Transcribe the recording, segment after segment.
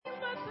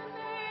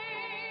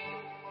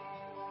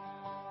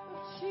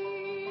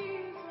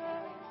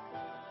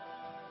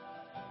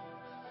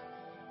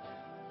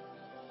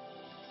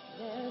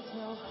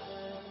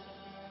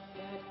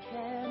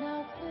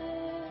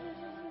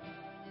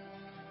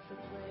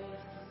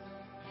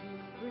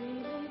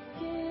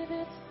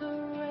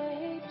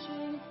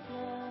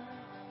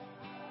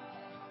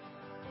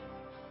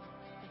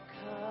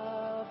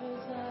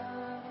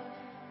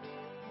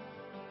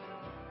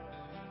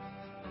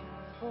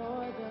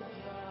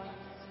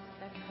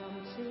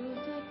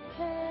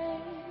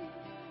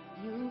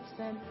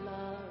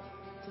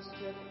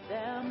stripped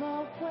them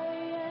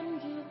away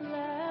and you've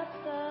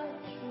left the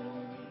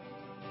truth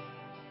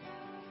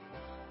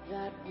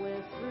that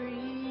we're free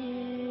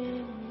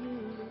in you.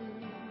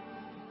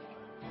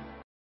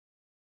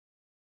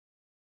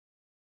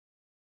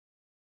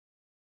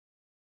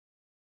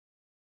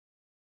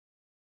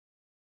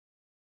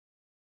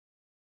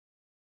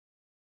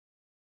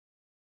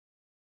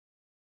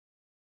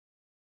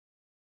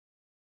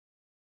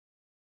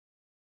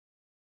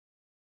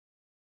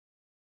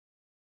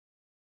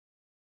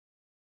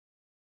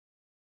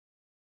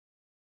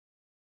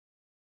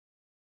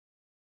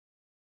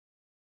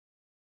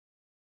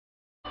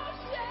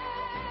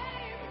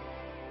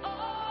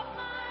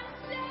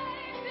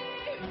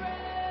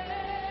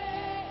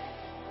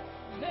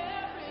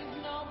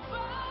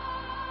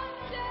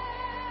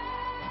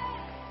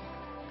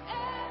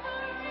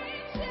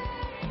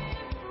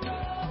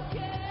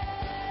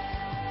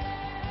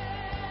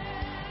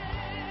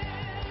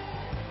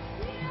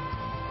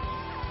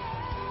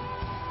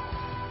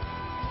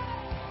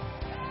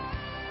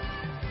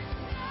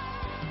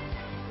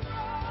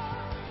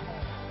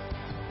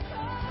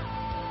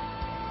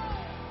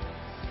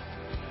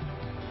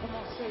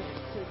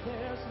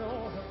 There's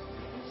no hurt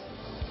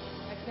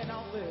I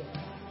cannot live.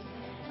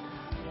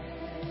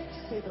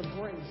 Say the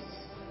grace.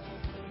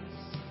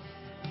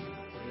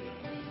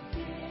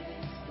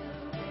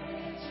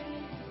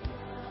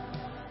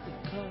 It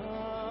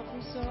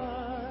covers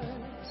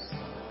us.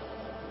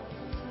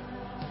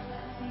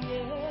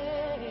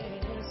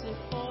 Yes, it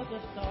for the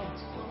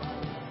thoughts.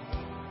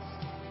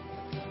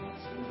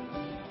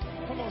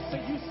 Come on, say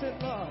you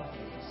sent love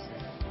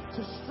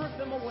to strip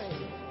them away.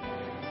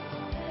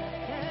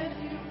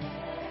 And you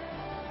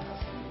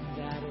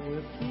that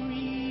we're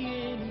free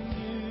in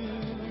you.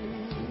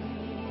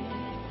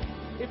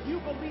 If you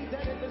believe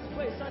that in this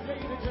place, I dare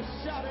you to just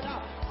shout it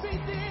out. Say,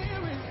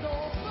 there is no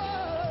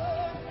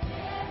one.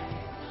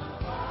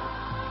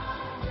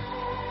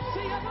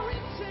 Say, every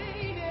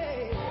chain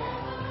is.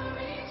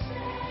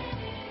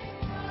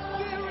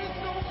 There is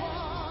no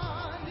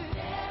bondage.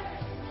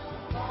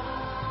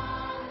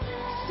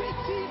 Say,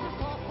 Jesus,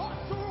 our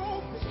hearts are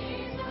open.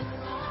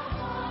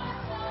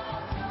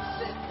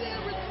 Say,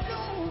 there is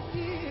no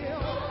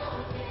guilt.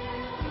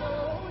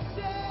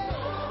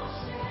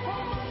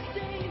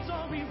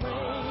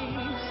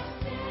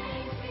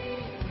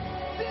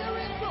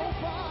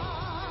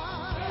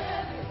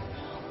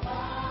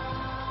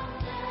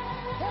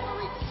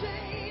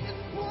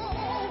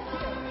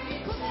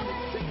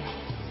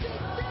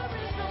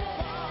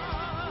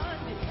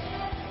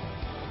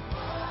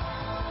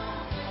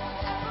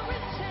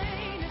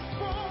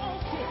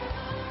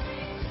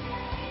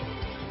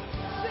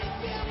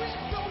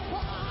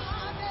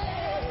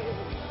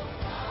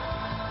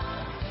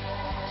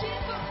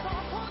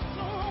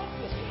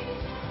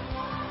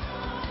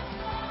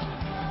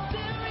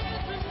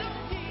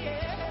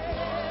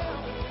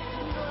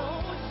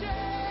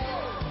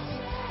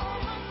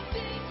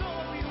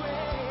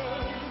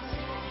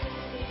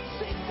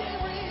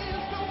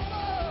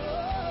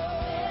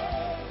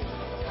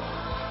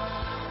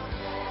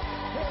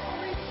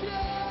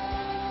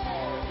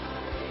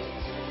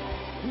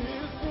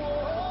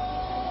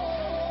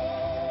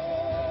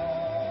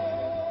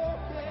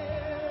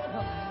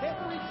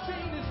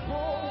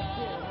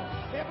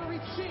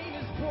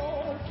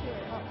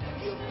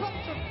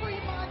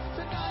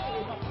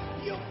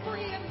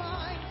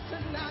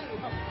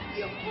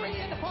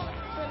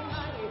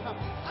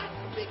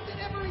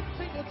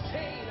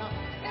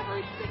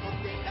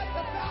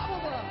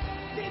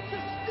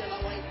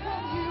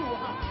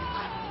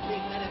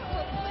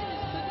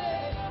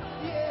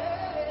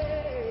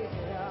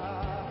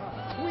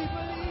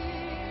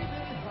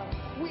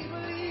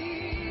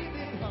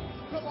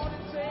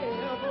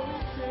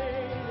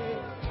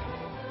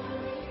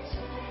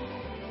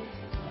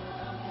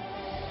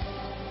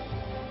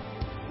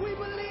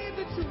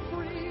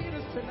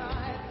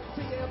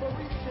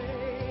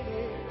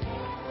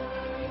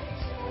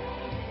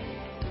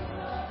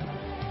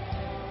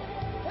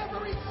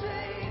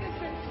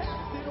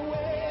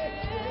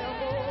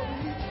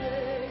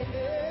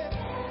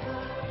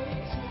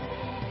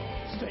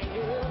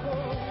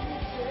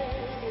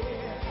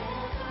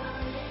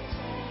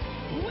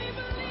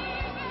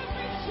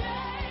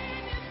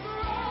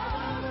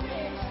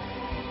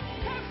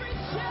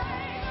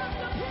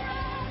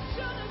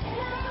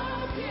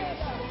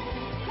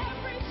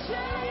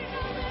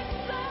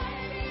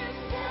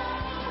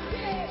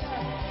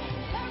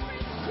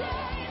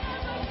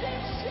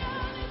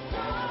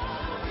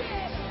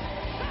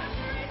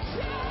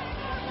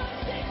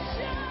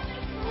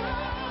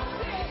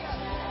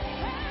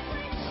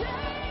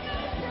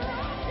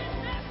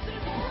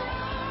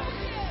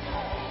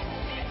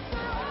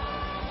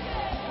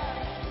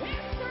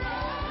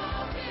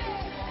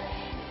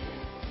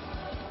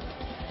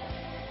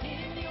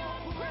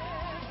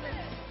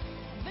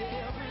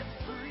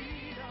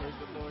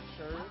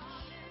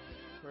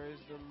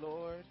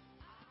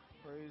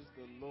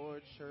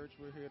 Church,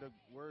 we're here to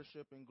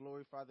worship and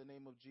glorify the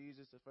name of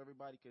Jesus. If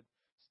everybody could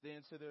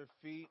stand to their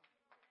feet.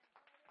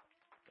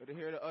 We're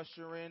here to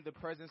usher in the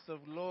presence of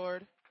the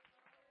Lord.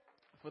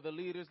 For the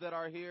leaders that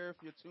are here, if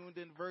you're tuned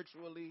in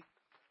virtually,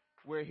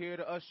 we're here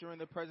to usher in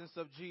the presence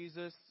of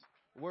Jesus.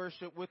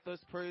 Worship with us.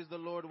 Praise the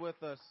Lord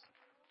with us.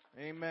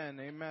 Amen.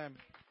 Amen.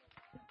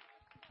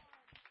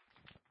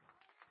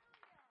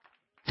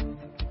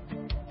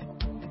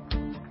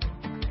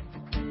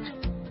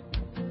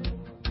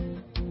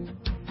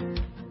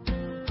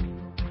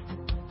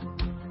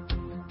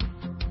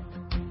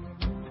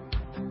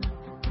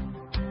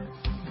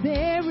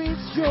 There is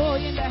joy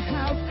in the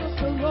house of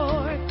the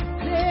Lord.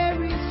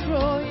 There is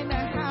joy in the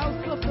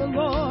house of the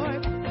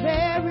Lord.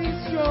 There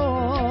is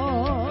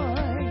joy.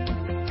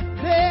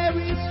 There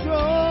is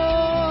joy.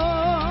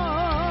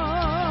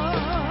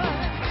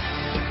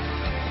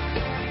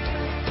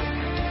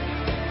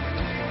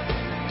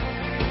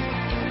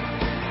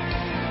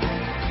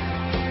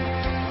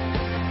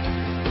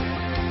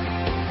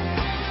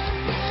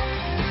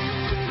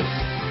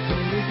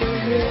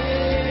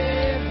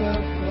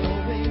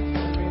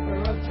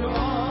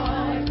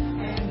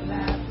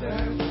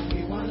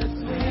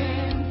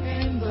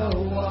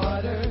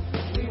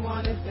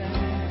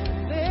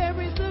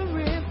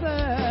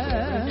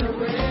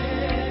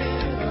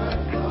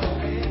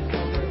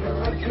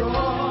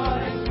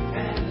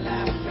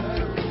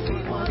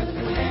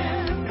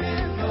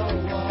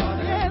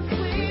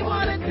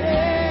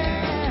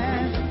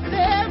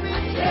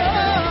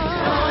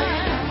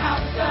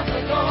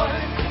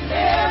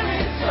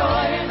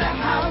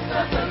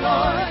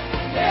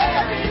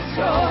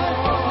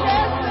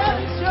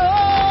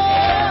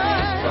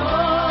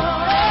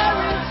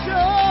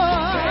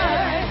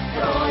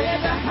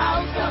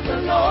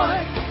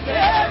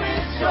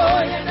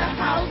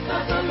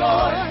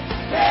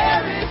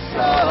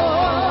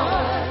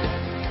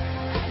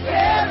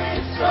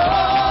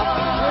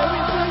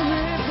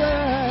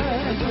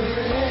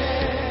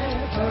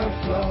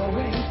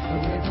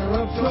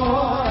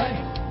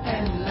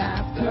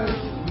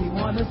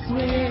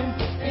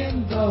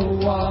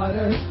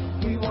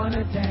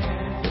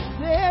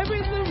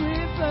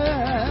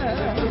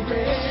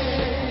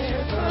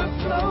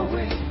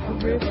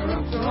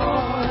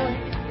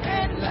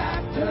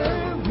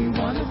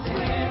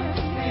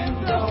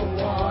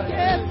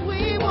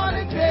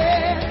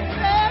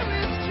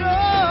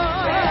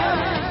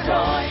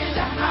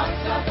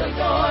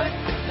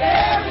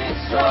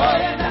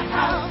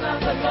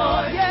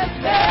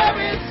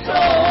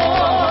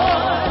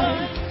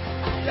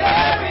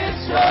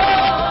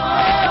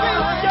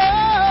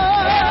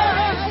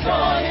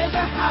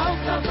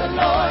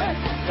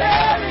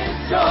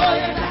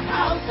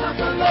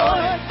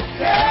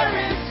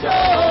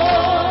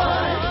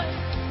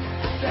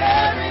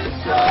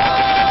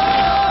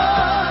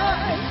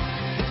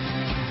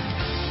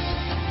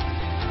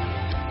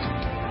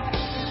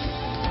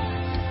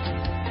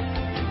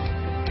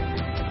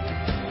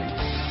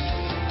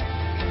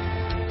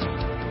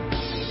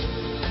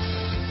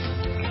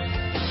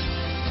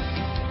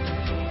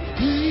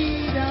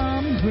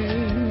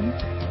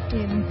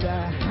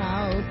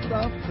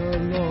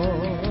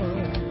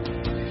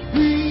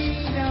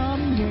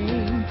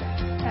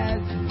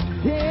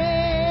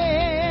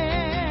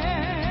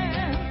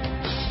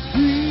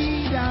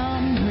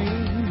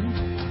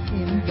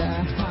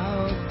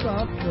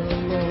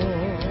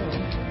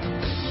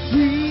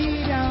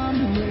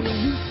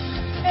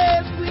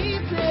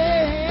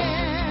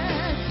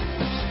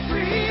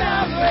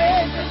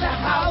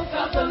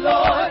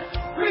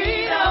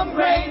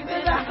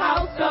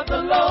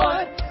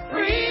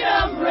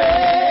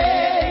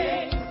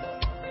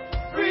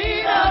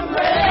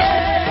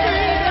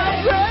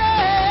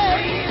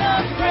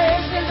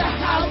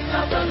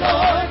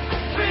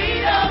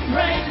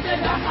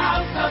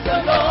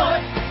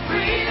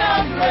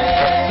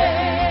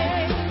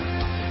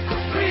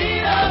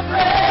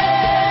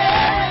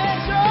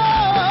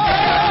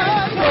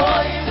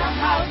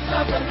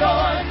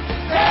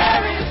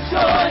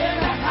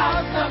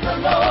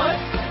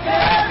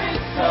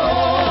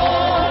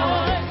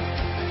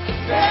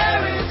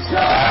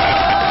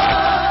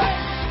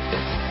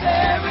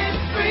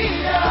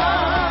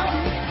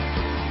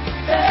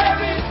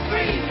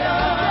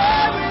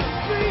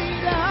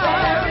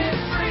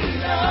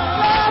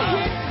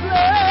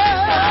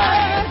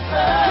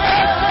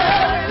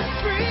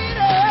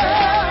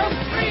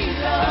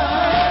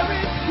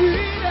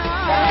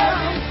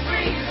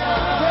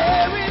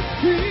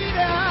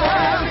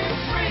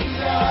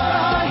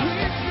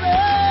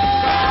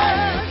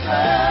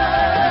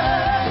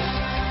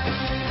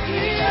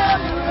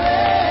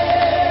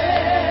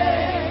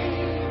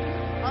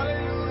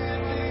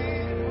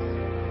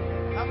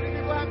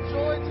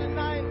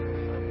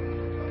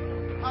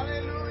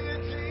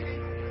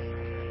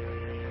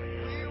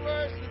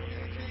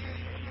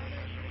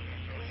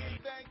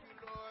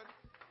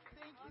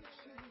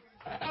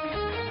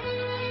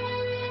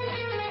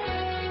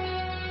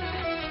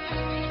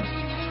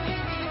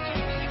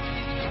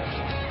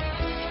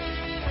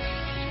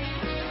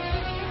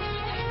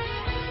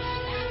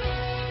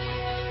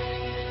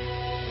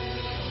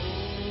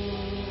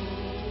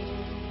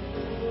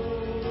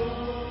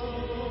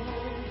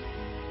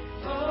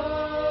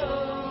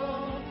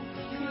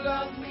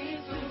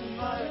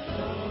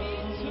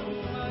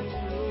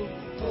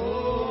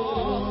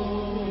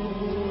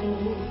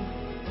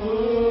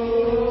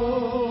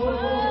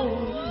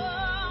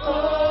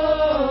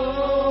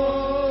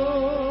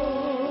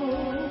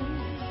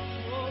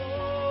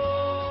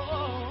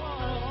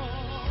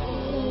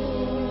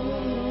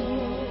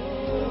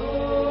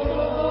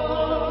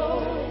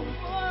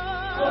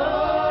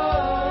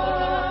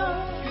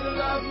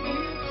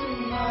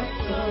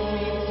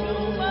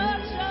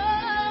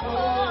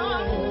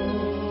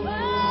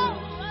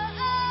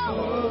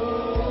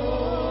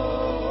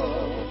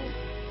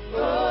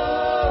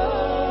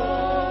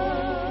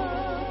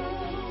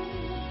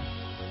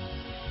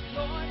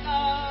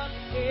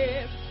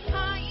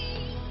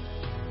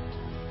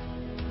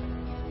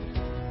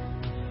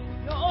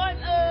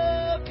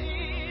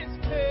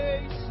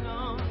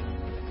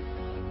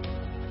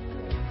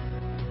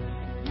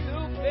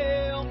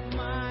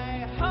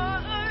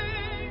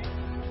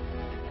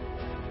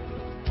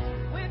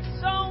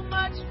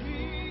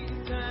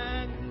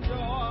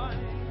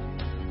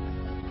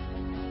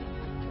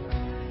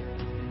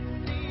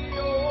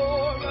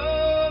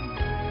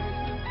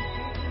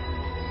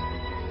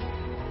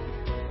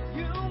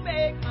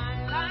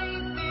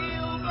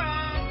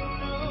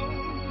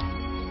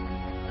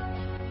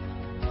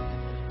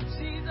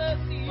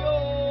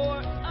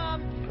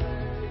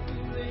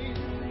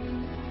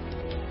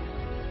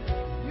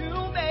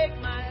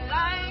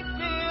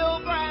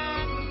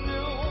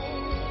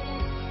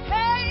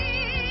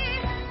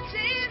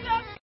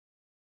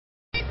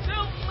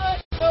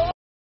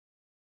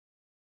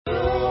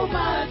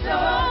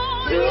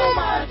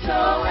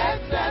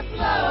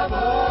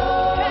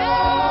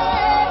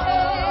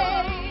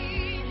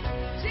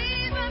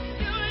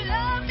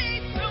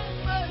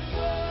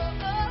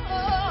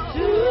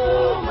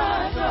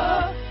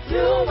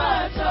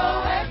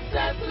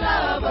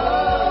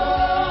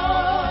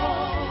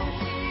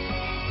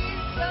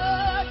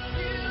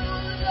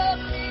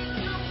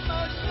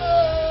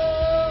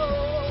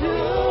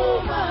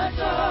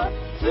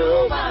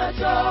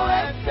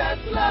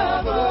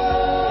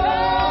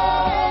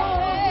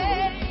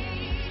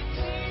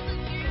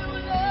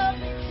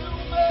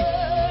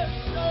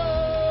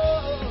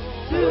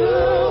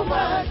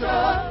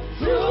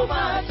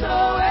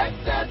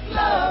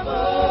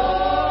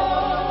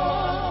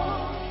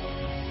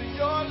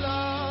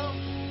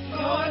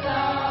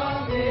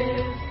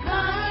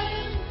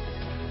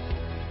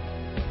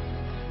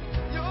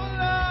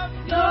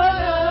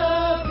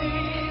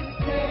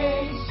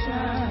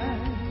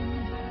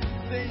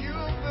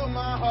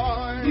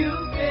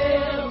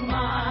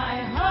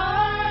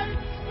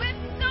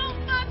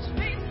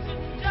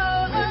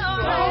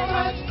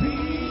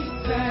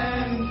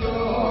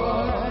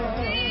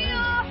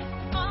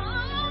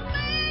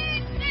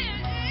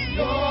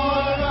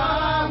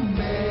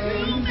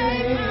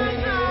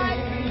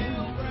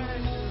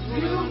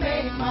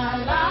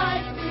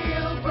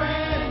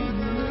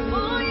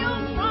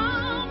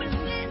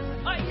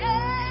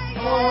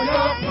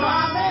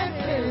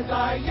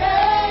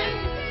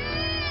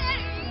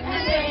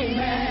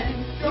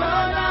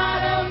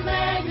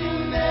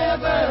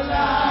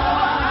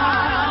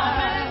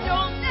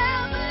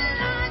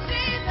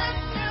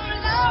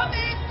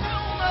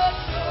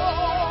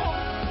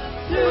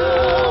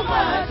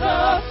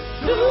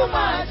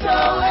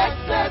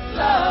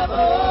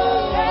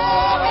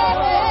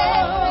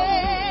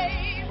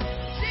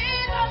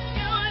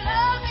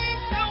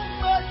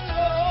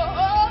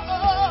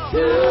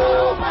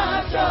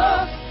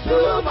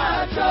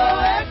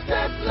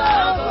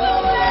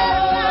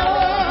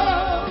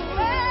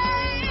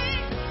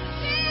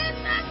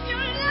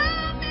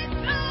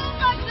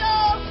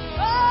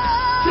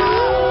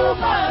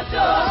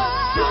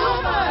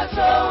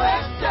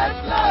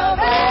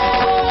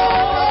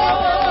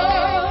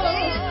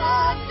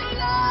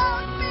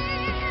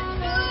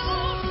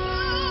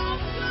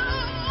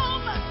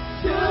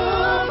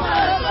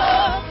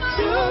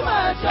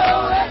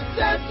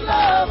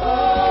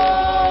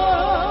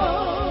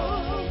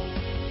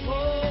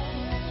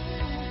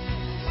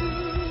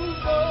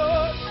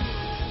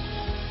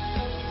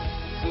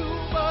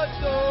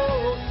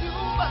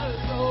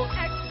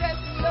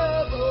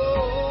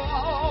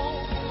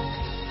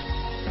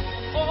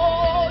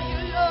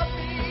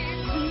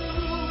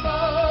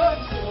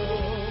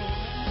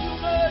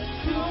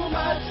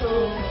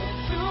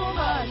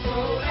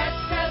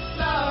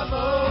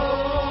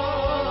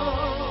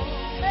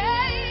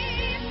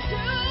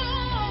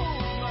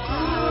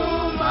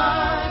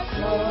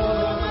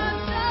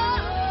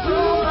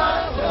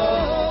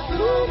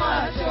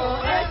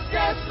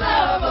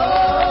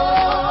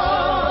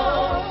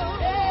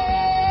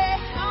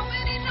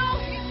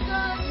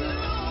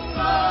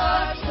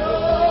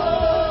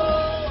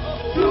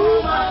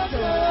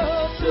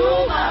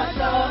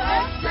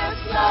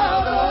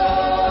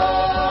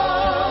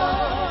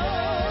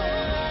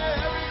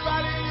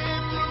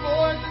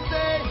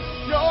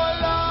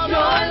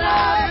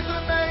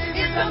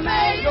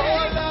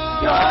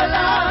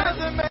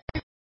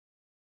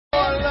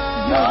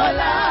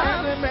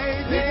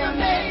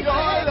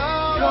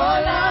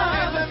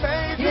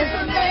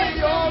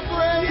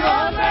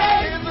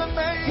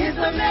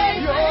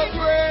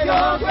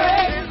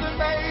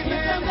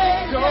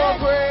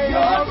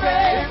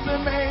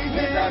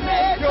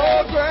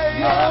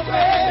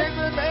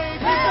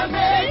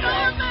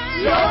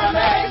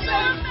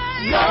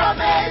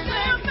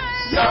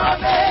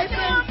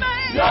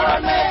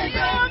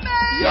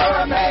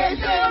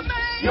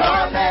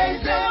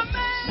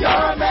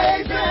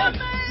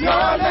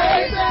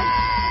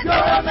 You're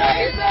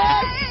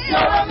amazing.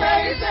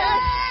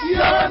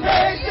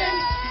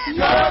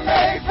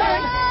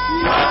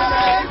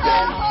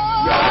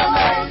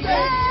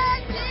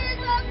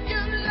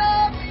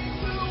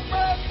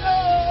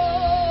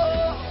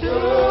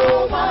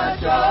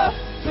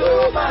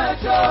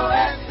 your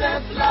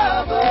excess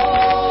love.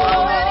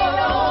 Already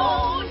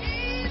know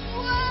He's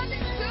worthy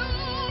to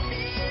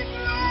be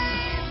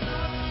praised.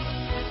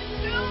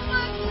 Too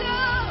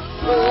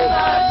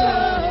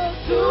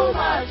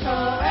much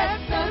your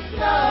excess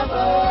love.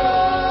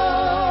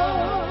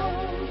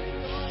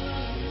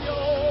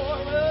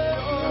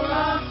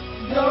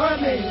 You're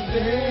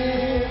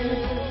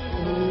amazing.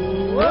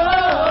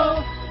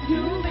 Oh,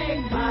 you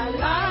make my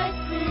life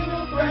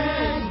feel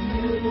brand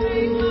new.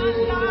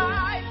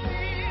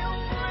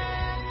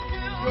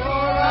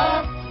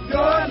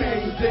 You're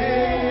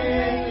amazing.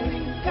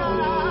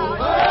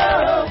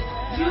 Oh,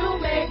 you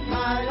make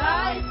my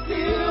life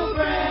feel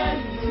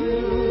brand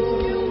new.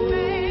 You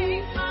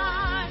make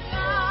my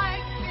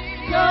life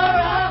feel.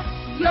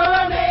 You're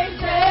amazing.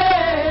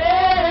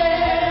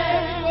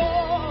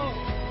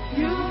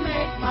 You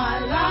make my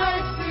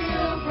life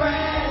feel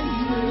brand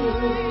new.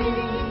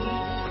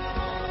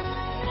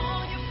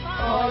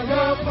 All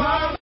your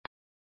promises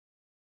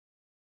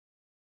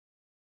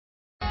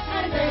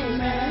and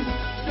amen.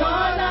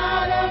 You're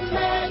not a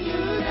man, you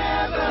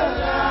never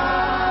lie.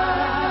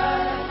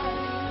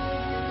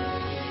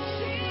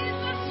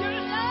 Jesus, you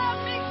love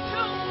me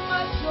too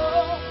much,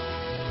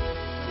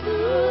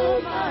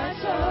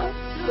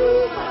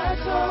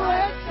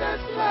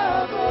 excess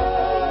love.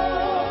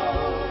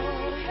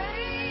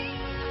 Hey,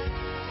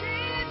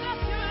 Jesus,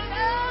 you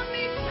love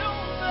me too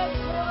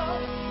much,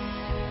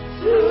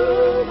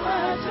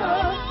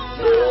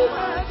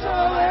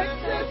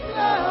 excess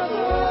love.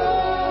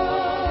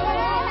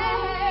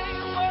 Hey,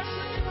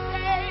 worship and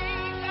say,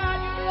 God,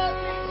 you love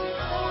me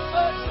too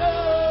much,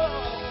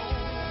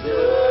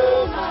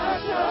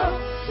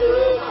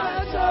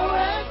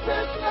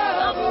 excess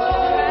love.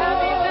 Tell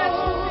me that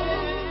you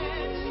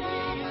did,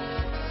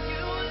 Jesus.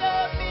 You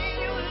love me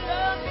too much,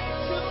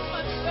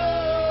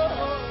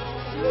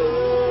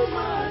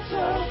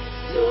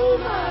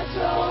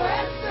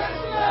 excess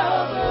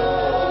love.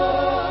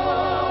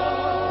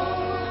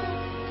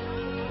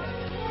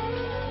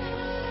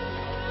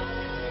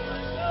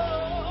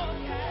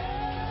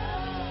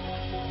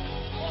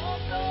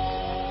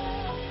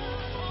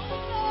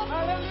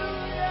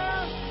 Hallelujah.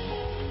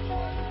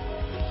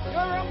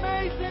 You're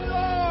amazing,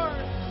 Lord.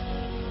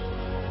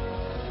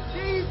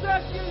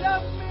 Jesus, you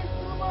love me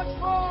too much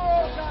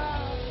more,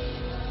 God.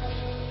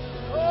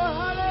 Oh,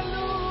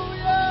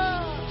 hallelujah.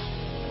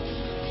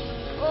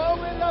 Oh,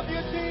 we love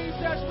you,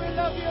 Jesus. We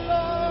love you,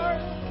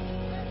 Lord.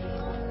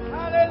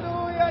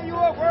 Hallelujah. You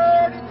are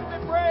worthy to be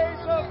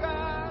praised, oh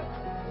God.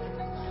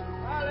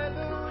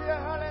 Hallelujah,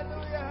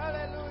 hallelujah,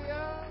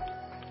 hallelujah.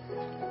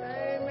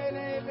 Amen,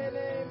 amen,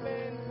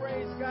 amen.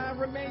 Praise God.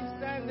 Remain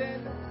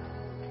standing.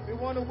 We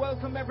want to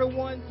welcome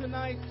everyone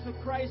tonight to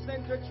Christ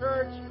Center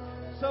Church.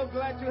 So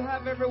glad to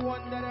have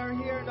everyone that are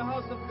here in the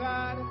house of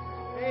God.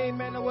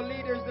 Amen. Our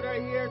leaders that are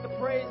here to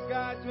praise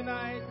God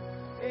tonight.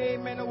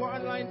 Amen. Our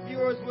online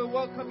viewers will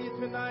welcome you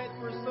tonight.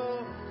 We're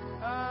so,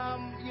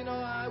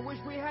 I wish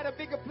we had a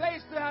bigger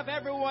place to have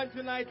everyone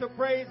tonight to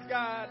praise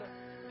God.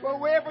 But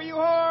wherever you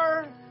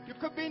are, you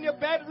could be in your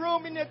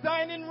bedroom, in your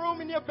dining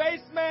room, in your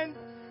basement,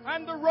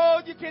 on the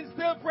road, you can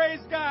still praise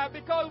God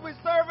because we're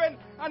serving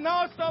an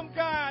awesome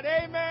God.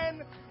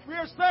 Amen. We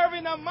are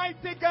serving a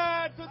mighty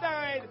God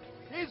tonight.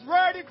 He's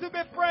worthy to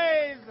be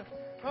praised.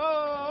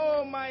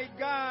 Oh my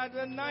God.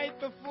 The night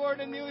before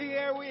the new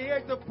year, we're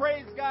here to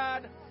praise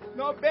God.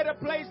 No better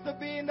place to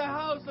be in the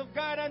house of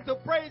God and to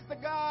praise the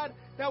God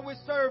that we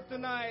serve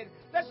tonight.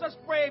 Let's just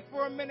pray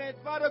for a minute.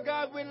 Father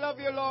God, we love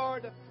you,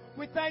 Lord.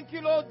 We thank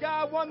you, Lord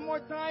God, one more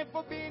time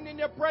for being in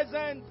your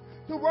presence.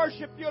 To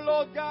worship you,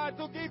 Lord God,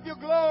 to give you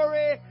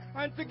glory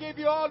and to give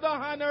you all the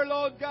honor,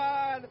 Lord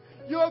God.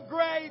 You're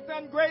great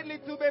and greatly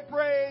to be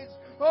praised.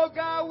 Oh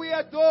God, we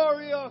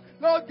adore you.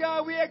 Lord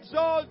God, we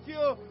exalt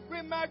you.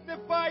 We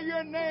magnify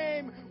your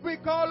name. We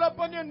call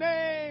upon your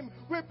name.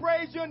 We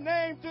praise your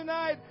name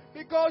tonight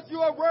because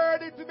you are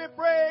worthy to be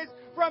praised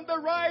from the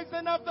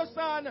rising of the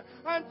sun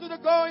unto the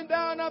going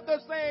down of the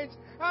saints.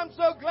 I'm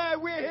so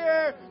glad we're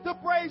here to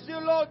praise you,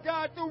 Lord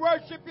God, to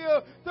worship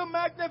you, to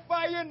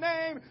magnify your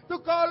name, to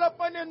call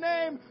upon your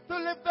name, to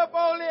lift up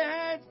holy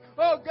hands,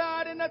 oh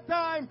God, in a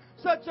time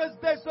such as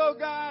this, oh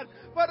God.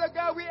 Father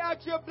God, we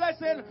ask your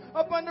blessing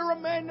upon the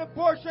remaining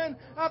portion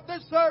of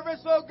this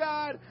service, oh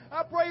God.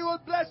 I pray you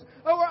will bless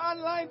our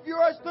online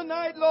viewers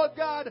tonight, Lord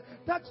God.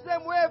 Touch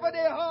them wherever they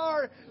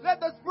are. Let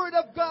the Spirit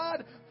of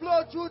God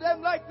flow through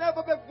them like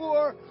never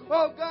before.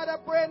 Oh God, I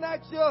pray and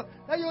ask you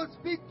that you'll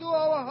speak to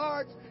our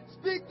hearts.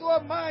 Speak to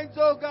our minds,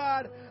 oh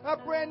God. I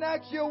pray and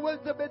ask your will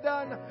to be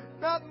done.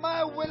 Not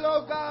my will,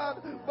 oh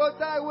God, but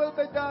thy will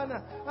be done.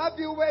 Have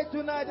your way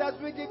tonight as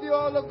we give you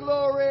all the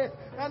glory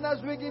and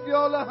as we give you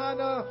all the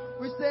honor.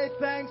 We say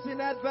thanks in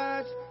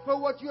advance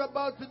for what you're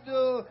about to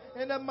do.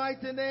 In the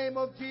mighty name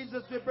of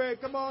Jesus we pray.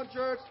 Come on,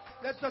 church.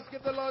 Let's just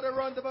give the Lord a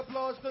round of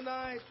applause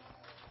tonight.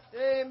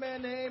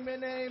 Amen,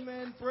 amen,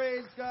 amen.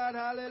 Praise God.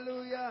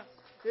 Hallelujah.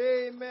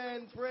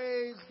 Amen.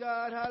 Praise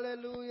God.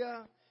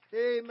 Hallelujah.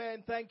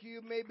 Amen. Thank you.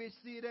 You may be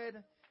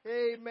seated.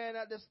 Amen.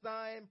 At this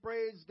time,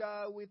 praise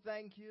God. We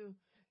thank you.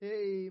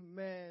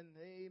 Amen.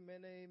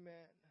 Amen.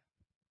 Amen.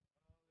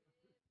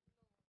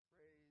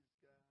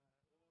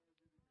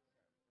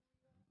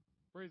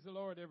 Praise the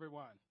Lord,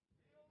 everyone.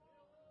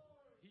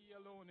 He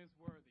alone is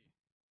worthy.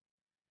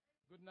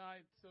 Good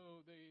night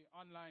to the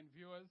online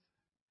viewers.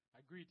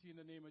 I greet you in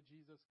the name of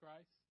Jesus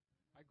Christ.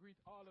 I greet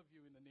all of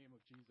you in the name of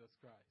Jesus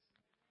Christ.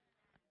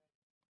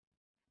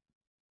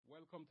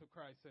 Welcome to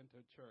Christ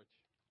Centered Church.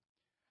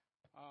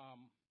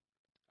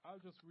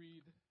 I'll just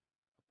read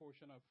a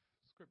portion of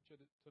scripture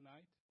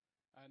tonight,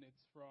 and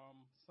it's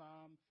from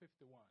Psalm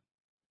 51.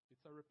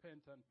 It's a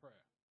repentant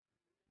prayer.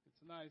 It's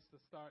nice to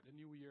start the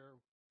new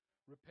year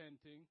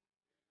repenting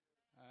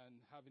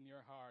and having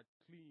your heart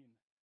clean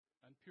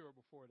and pure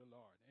before the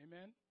Lord.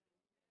 Amen?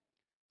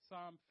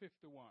 Psalm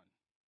 51.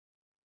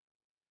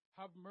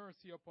 Have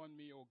mercy upon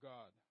me, O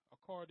God,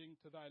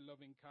 according to thy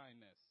loving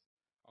kindness,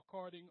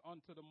 according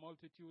unto the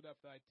multitude of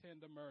thy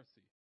tender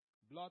mercy.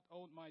 Blot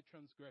out my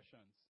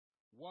transgressions.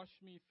 Wash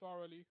me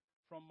thoroughly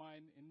from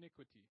mine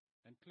iniquity,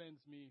 and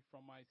cleanse me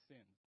from my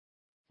sin.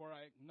 For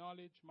I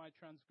acknowledge my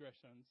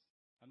transgressions,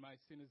 and my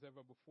sin is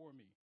ever before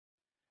me.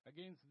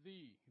 Against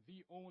thee,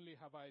 thee only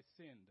have I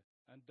sinned,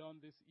 and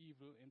done this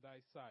evil in thy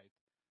sight,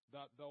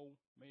 that thou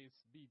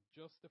mayest be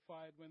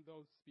justified when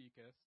thou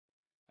speakest,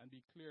 and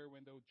be clear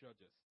when thou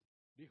judgest.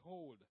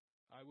 Behold,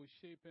 I was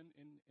shapen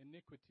in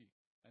iniquity,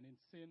 and in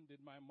sin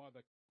did my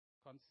mother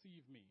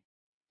conceive me.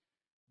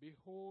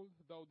 Behold,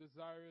 thou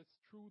desirest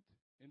truth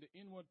in the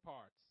inward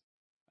parts,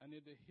 and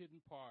in the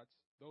hidden parts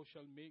thou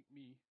shalt make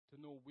me to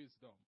know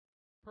wisdom.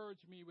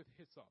 Purge me with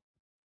hyssop,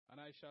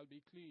 and I shall be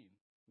clean.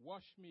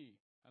 Wash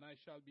me, and I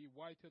shall be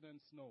whiter than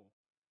snow.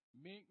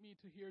 Make me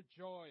to hear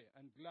joy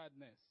and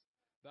gladness,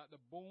 that the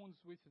bones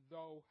which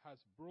thou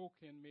hast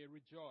broken may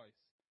rejoice.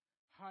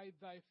 Hide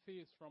thy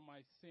face from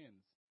my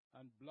sins,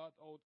 and blot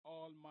out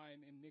all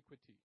mine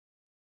iniquity.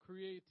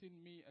 Create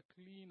in me a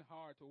clean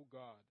heart, O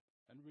God,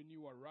 and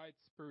renew a right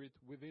spirit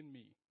within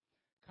me.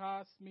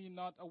 Cast me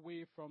not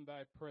away from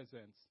thy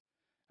presence,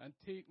 and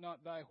take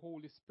not thy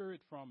Holy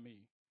Spirit from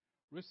me.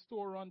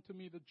 Restore unto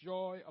me the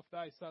joy of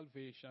thy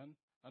salvation,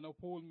 and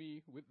uphold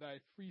me with thy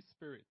free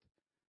spirit.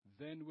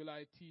 Then will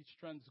I teach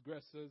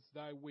transgressors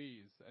thy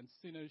ways, and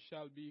sinners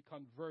shall be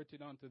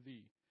converted unto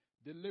thee.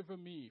 Deliver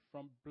me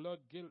from blood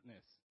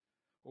guiltness,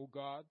 O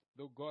God,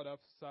 the God of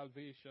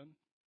salvation,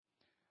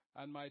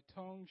 and my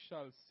tongue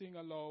shall sing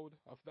aloud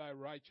of thy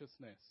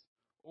righteousness.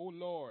 O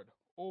Lord,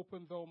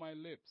 open thou my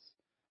lips,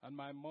 and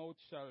my mouth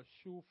shall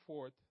shew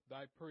forth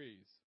thy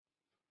praise.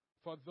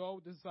 For thou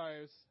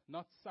desirest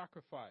not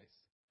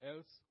sacrifice,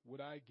 else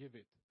would I give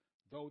it.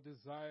 Thou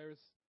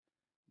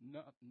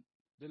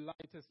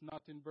delightest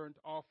not in burnt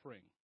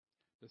offering.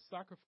 The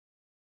sacrifice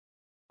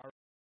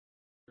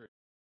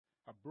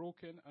a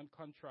broken and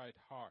contrite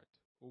heart,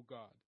 O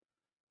God,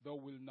 thou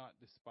wilt not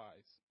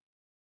despise.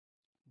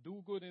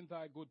 Do good in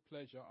thy good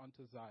pleasure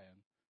unto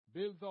Zion.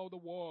 Build thou the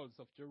walls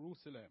of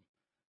Jerusalem.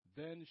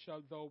 Then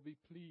shalt thou be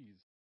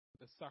pleased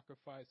with the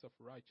sacrifice of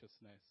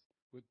righteousness,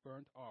 with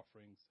burnt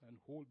offerings and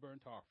whole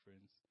burnt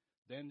offerings.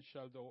 Then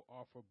shalt thou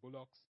offer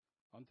bullocks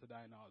unto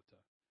thine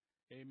altar.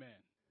 Amen.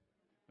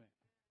 Amen.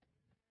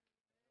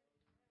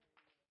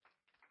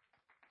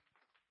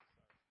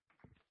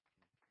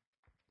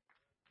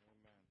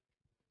 Amen.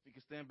 If you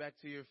can stand back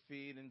to your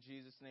feet in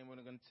Jesus' name, we're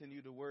going to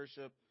continue to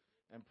worship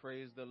and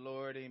praise the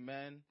Lord.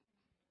 Amen.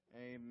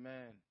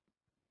 Amen.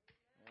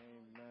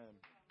 Amen.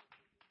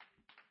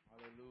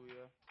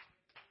 Hallelujah.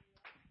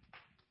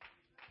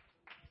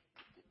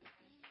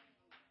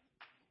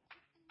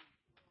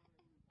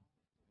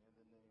 In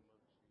the name of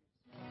Jesus.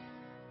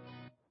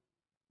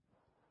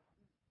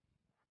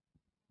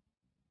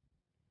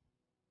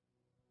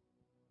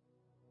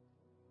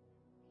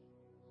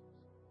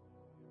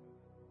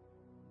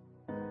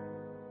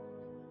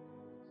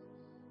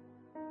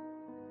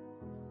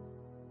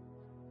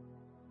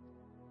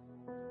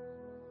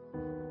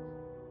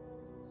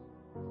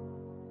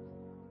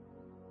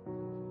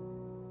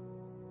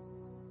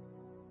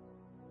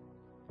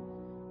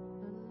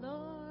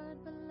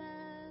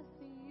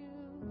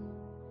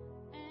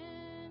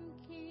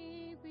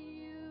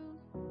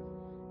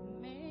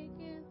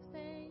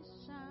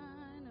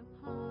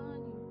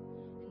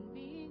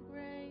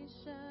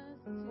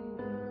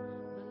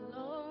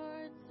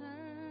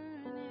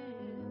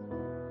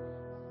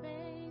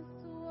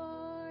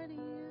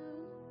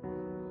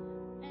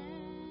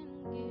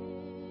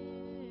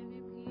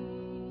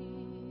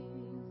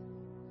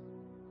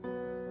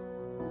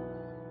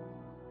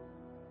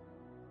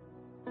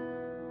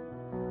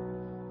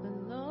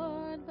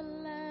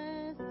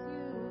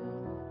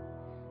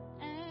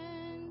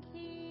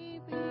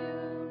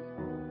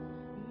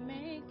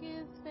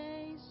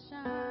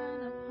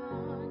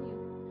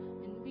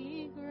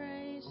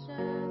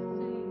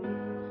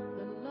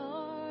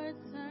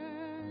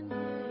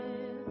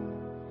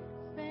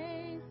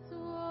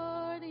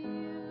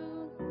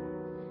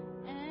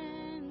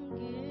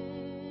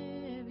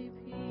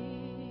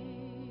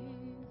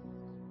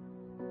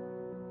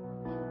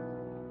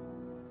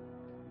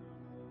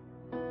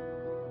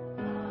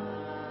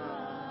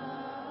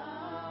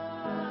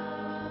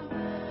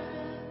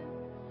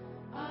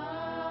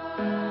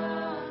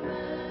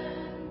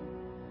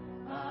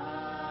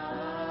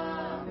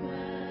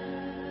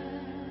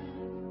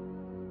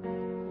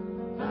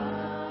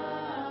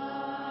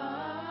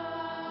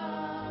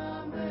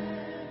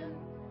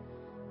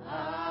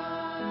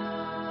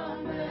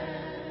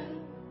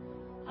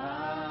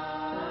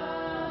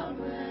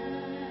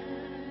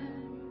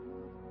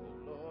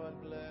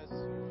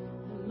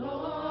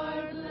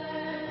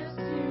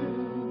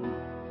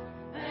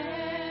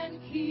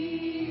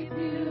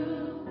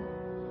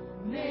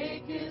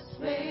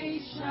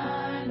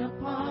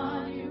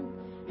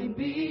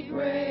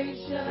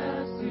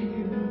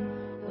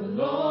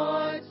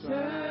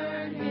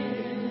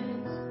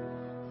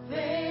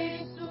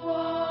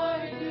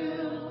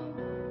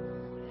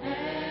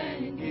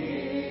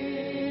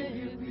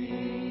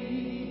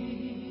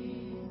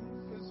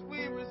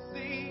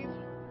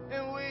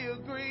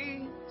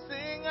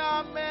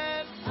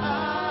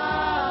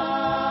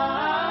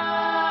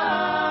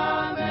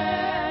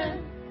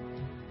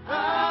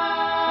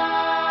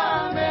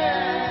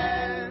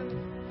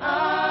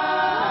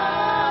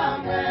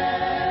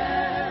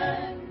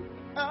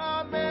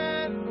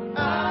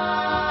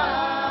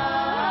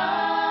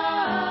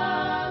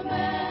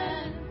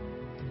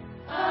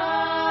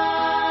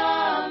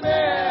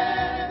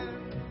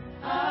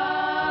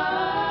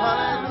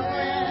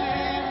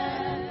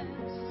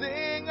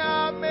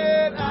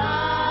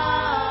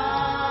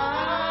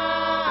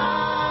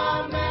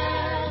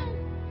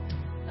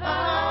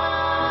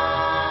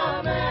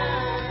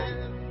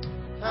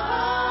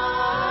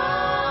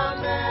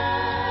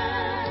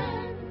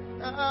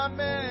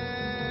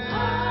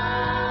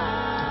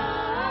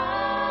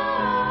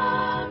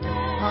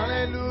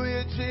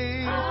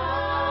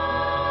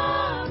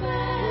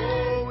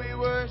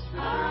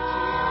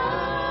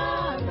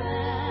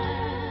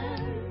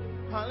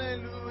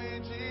 Hallelujah,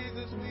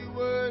 Jesus, we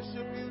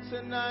worship you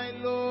tonight,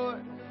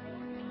 Lord,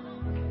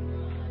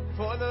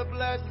 for the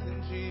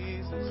blessing,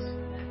 Jesus.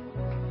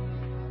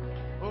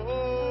 Oh,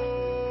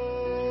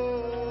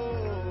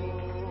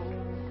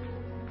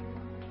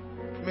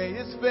 may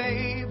his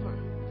favor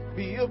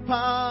be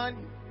upon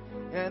you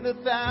and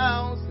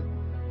 1,000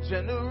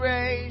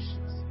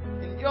 generations,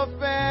 and your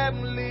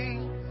family,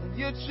 and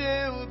your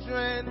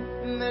children,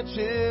 and their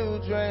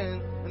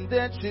children, and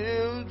their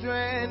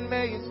children.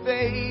 May his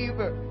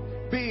favor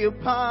be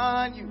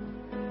upon you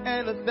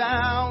and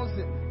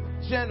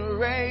 1,000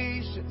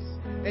 generations,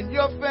 and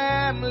your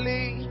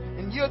family,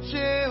 and your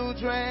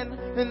children,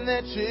 and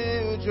their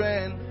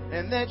children,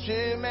 and their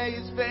children. May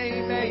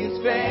his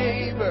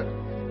favor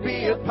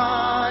be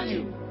upon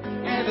you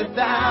and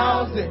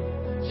 1,000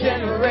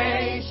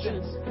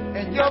 generations,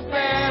 and your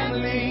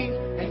family,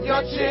 and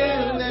your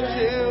children,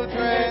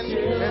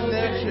 and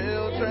their children.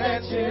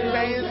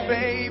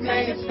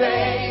 May his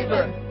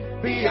favor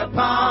be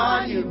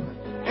upon you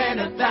and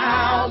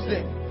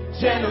 1,000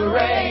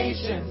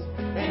 generations,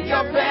 and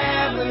your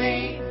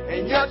family,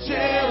 and your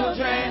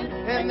children,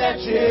 and their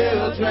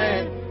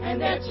children,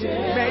 and their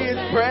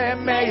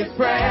children. May his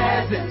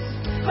presence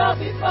go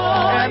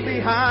before and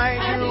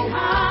behind you.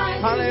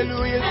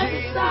 Hallelujah,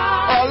 Jesus.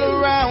 All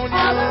around you.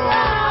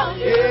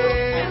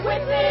 Yeah.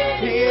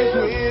 He is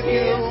with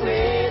you.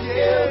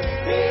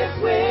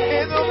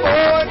 In the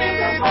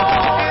morning,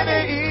 in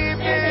the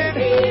evening,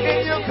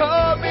 in your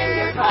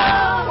coming,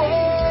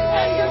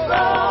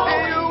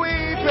 and your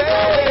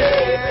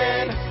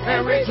weeping,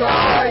 and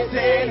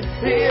rejoicing.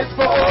 He is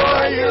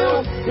for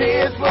you. He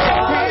is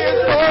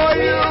for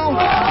you. He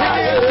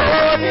is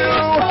for you.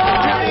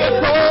 He is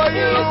for you. He is for you.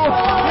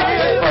 He is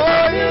for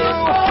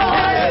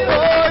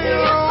you.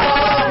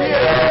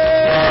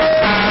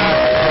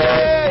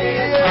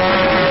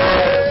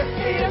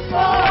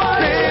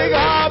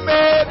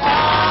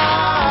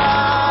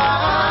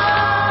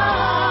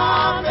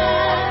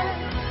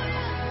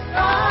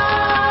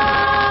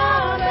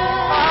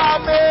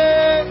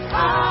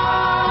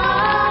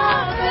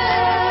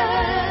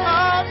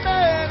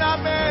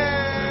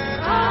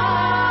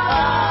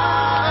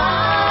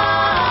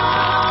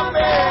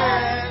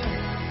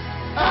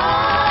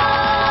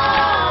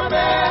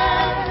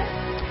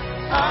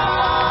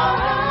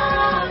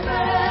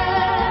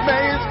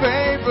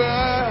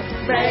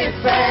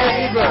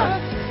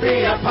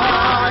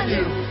 Upon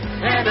you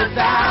and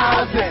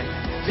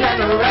 1,000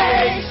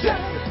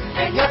 generations,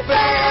 and your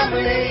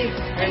family,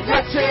 and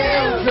your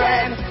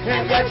children,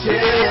 and their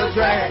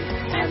children,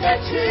 and their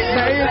children.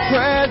 May his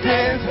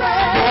presence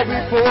go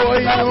before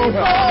you,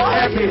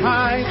 and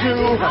behind you,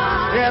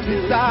 and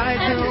beside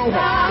you,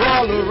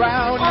 all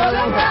around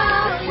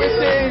you,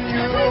 within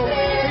you.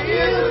 He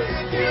is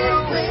with you.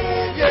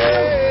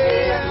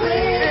 Yeah.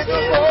 In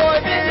the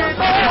morning,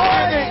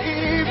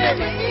 evening,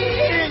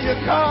 in your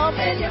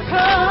coming,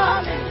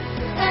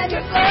 and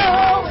you're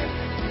going,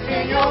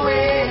 and you're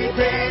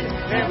weeping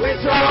and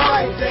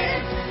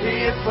rejoicing. He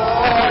is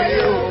for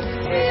you.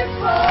 He is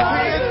for you.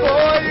 He is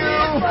for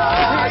you.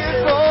 He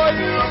is for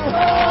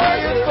you. He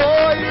is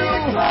for you.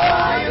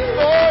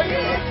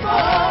 He is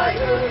for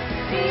you.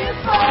 He is for you. He is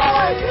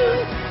for you.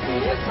 He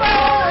is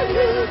for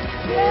you.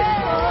 He is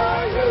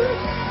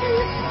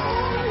for you.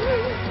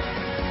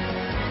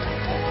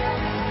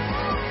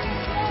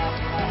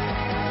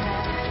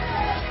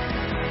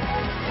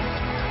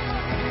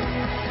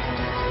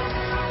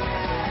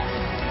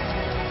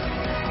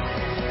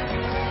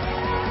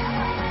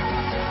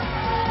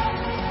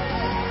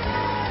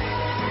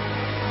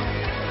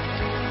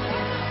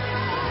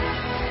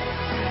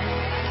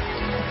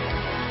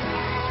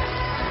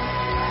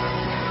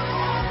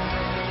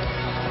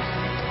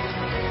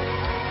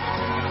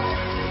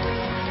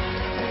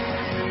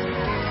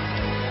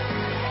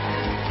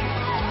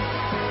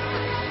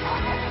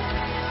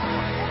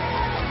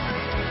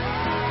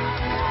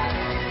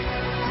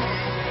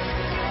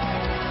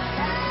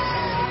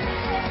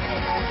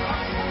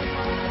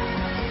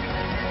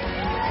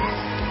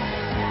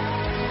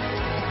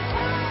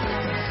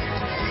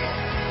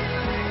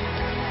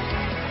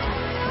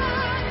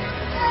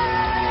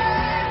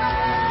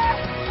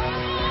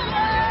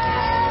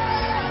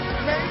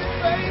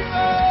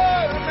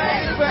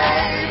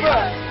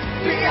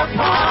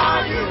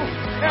 Upon you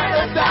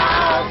and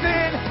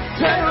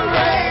 1,000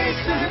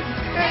 generations,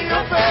 and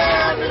your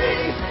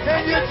family,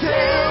 and your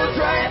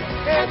children,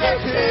 and their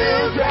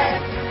children,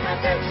 and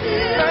their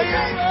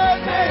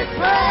children. May his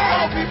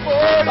presence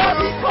before you,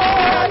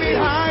 and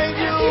behind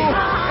you,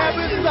 and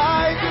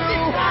beside you,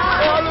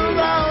 all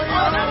around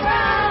you.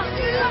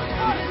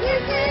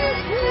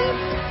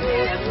 He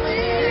is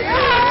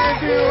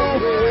with you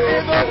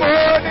in the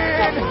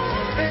morning,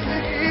 in the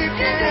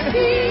evening,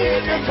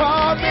 in your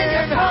coming,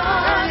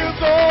 and you're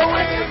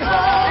going,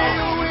 and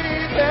you're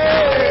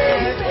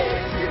weeping.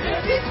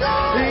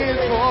 He is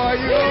for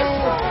you.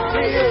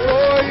 He is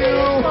for you.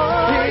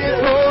 He is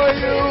for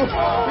you.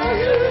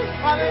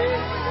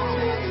 Hallelujah,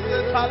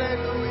 Jesus.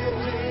 Hallelujah,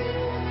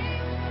 Jesus.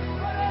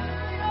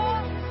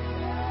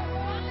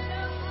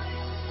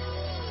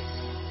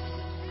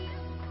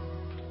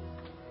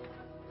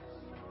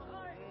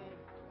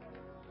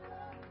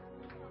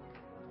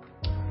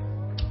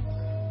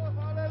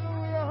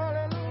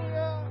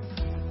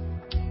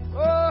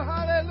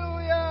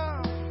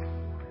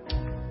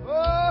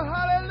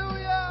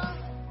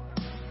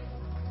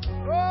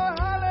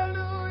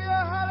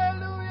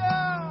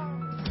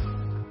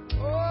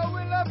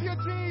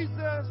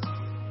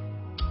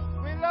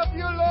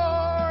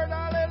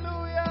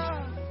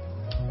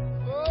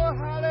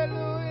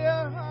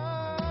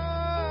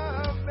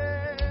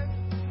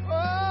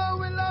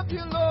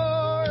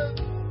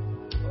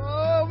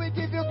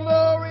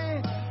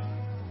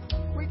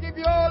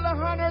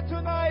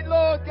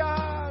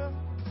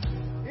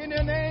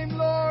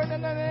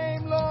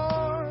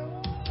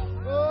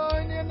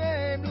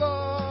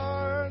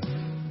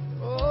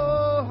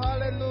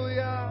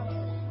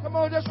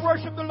 Just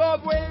worship the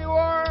Lord where you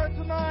are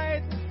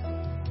tonight.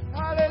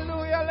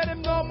 Hallelujah. Let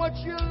him know how much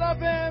you love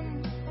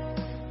him.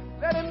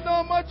 Let him know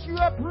how much you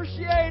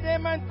appreciate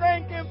him and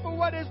thank him for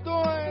what he's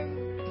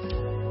doing.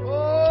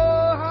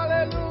 Oh,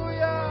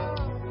 hallelujah.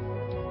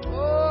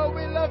 Oh,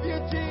 we love you,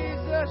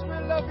 Jesus. We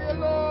love you,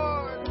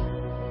 Lord.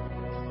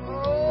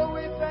 Oh,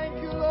 we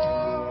thank you,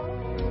 Lord.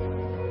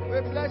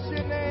 We bless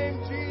your name,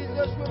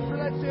 Jesus. We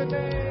bless your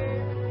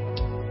name.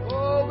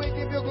 Oh, we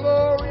give you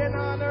glory and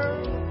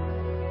honor.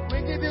 We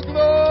give you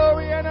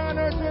glory and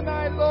honor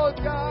tonight, Lord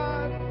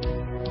God.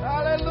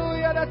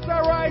 Hallelujah. That's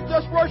all right.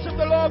 Just worship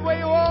the Lord where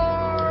you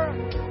are.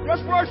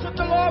 Just worship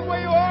the Lord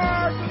where you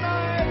are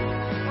tonight.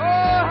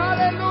 Oh,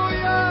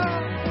 hallelujah.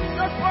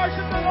 Just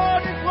worship the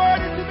Lord. His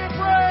word is to be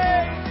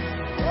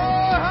praised.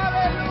 Oh,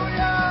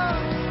 hallelujah.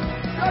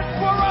 Just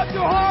pour out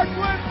your heart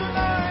to him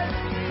tonight.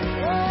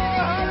 Oh,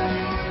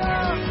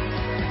 hallelujah.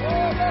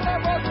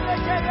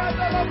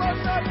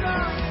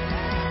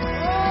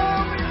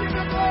 Oh, we give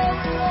you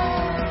glory,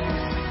 Lord.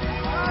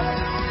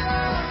 Hallelujah.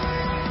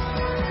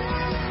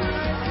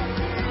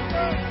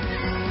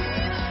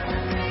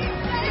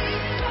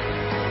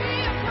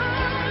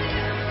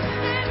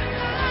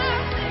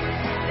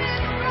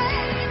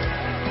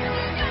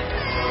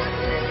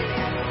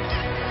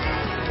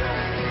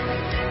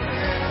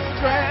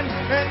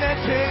 And the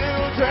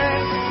children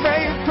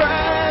may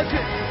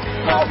present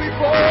go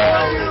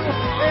before you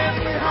and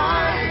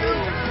behind you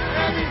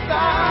and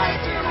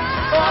beside you,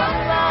 all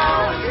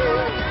around you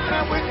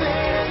and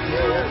within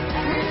you.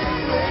 He is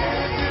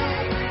with you.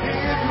 He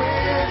is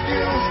with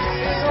you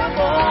in the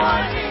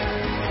morning,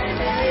 in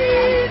the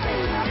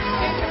evening,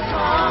 in the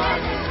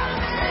morning,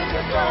 in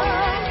the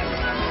morning,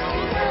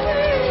 in the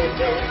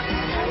evening,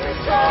 and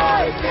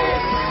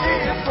rejoicing. He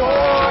is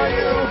for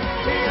you.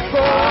 He is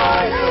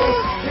for you.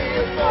 He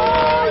is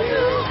for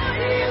you.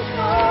 He is for you. He is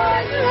for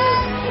you.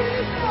 He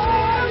is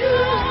for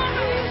you.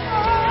 He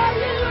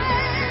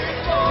is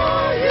for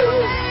you.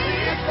 He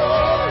is for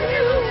you. He is for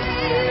you.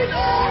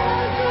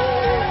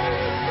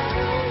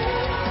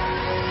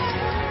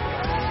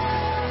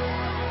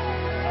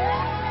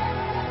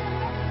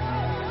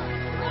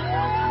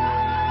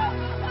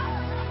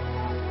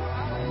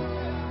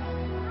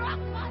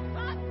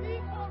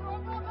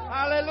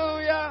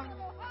 Hallelujah.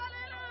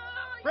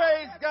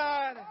 Praise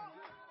God.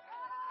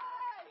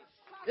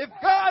 If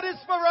God is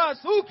for us,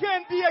 who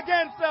can be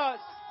against us?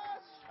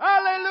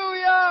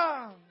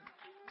 Hallelujah.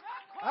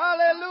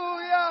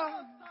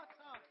 Hallelujah.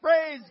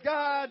 Praise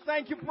God.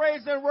 Thank you,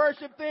 praise and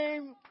worship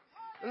team.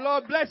 The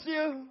Lord bless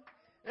you.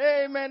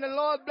 Amen. The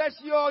Lord bless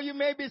you all. You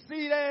may be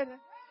seated.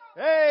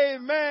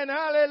 Amen.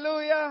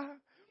 Hallelujah.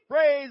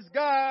 Praise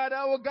God.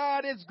 Our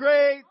God is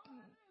great.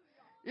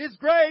 He's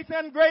great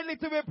and greatly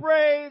to be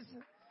praised.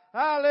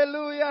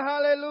 Hallelujah.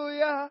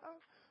 Hallelujah.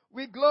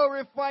 We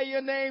glorify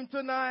your name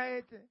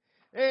tonight.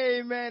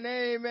 Amen,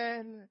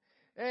 amen,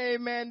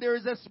 amen. There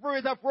is a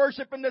spirit of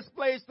worship in this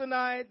place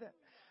tonight.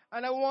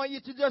 And I want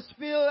you to just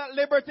feel at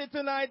liberty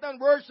tonight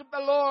and worship the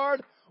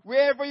Lord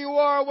wherever you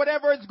are,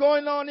 whatever is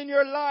going on in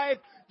your life.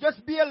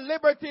 Just be at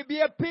liberty,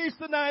 be at peace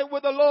tonight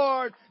with the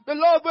Lord. The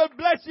Lord will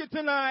bless you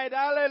tonight.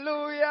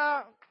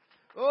 Hallelujah.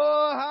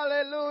 Oh,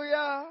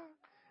 hallelujah.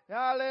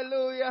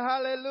 Hallelujah,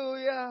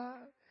 hallelujah.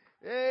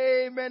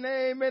 Amen,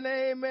 amen,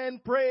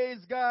 amen.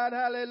 Praise God.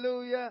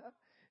 Hallelujah.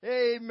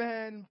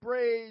 Amen.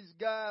 Praise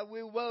God.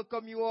 We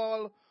welcome you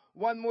all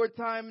one more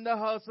time in the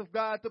house of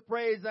God to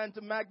praise and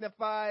to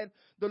magnify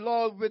the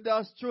Lord with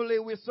us. Truly,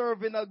 we're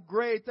serving a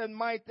great and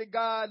mighty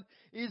God.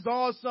 He's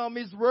awesome.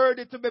 He's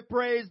worthy to be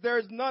praised. There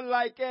is none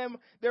like him.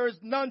 There is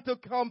none to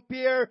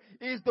compare.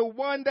 He's the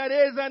one that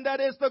is and that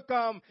is to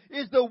come.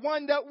 He's the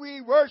one that we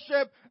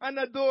worship and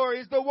adore.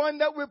 He's the one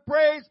that we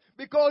praise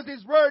because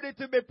he's worthy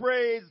to be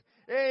praised.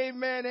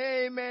 Amen,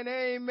 amen,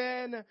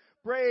 amen.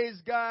 Praise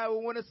God.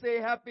 We want to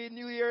say Happy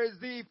New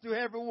Year's Eve to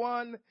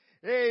everyone.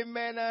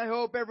 Amen. I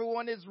hope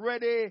everyone is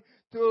ready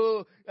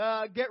to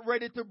get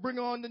ready to bring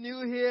on the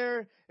new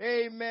year.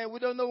 Amen. We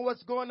don't know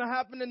what's going to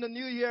happen in the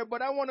new year,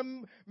 but I want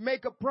to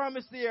make a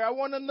promise here. I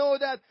want to know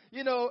that,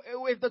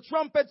 if the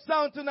trumpet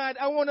sound tonight,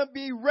 I want to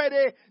be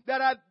ready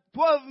that at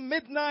 12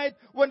 midnight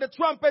when the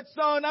trumpet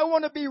sound, I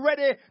want to be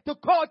ready to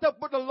caught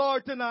up with the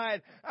Lord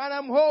tonight. And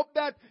I'm hope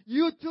that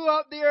you two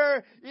out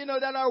there,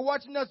 that are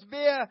watching us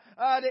via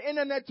the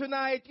internet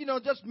tonight,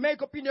 just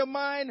make up in your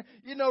mind,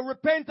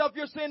 repent of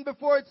your sin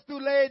before it's too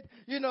late.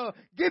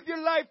 Give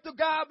your life to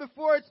God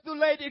before it's too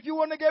late. If you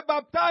want to get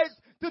baptized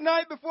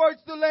tonight before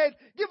it's too late,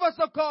 give us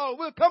a call.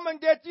 We'll come and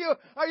get you,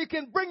 or you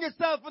can bring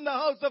yourself in the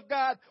house of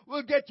God.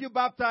 We'll get you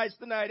baptized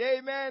tonight.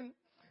 Amen.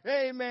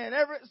 Amen.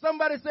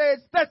 Somebody say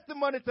it's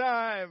testimony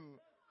time.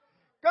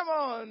 Come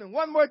on,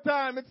 one more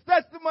time. It's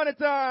testimony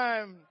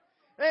time.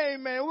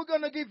 Amen. We're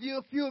going to give you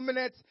a few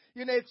minutes.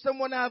 If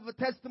someone have a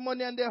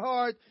testimony in their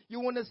heart, you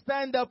want to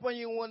stand up and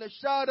you want to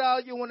shout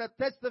out, you want to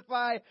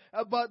testify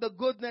about the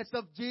goodness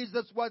of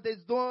Jesus, what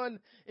he's doing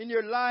in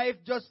your life.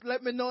 Just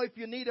let me know if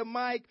you need a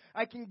mic.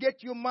 I can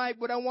get you a mic,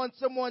 but I want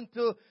someone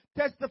to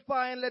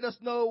testify and let us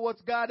know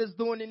what God is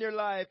doing in your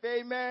life.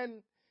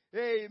 Amen.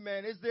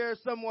 Amen. Is there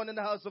someone in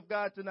the house of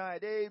God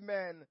tonight?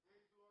 Amen.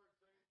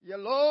 Your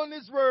alone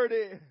is worthy.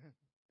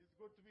 It's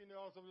good to be in the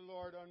house of the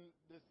Lord on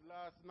this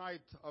last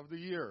night of the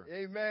year.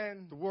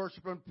 Amen. To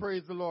worship and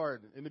praise the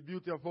Lord in the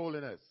beauty of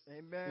holiness.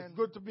 Amen. It's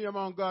good to be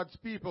among God's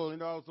people in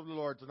the house of the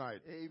Lord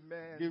tonight.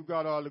 Amen. Give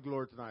God all the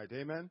glory tonight.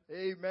 Amen.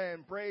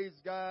 Amen. Praise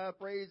God.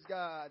 Praise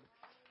God.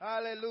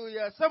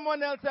 Hallelujah.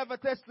 Someone else have a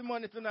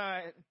testimony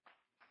tonight.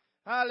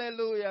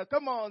 Hallelujah.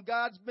 Come on.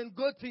 God's been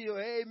good to you.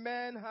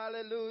 Amen.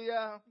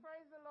 Hallelujah.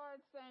 Praise the Lord,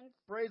 saints.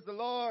 Praise the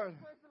Lord.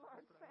 Praise the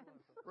Lord,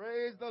 saints.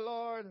 Praise the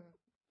Lord.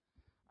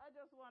 I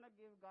just want to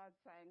give God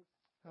thanks.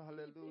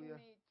 Hallelujah.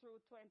 Keeping me through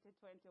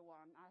 2021.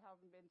 I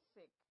haven't been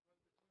sick.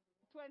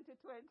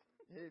 2020.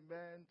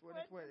 Amen.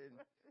 2020.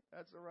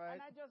 That's all right.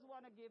 And I just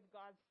want to give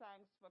God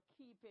thanks for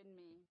keeping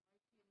me.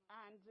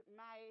 And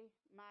my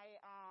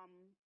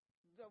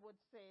I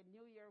would say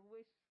New Year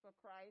wish for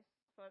Christ,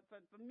 for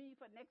me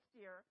for next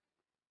year,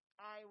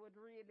 I would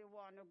really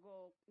want to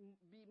go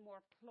be more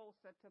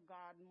closer to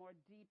God, more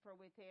deeper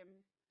with Him.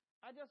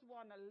 I just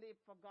want to live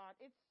for God.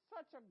 It's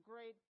such a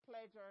great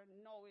pleasure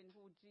knowing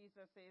who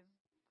Jesus is.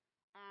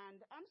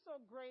 And I'm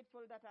so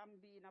grateful that I'm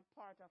being a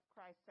part of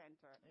Christ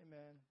Center.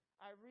 Amen.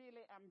 I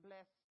really am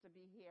blessed to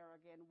be here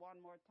again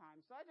one more time.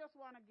 So I just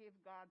want to give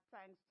God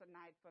thanks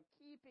tonight for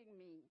keeping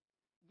me,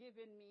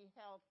 giving me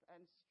health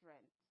and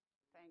strength.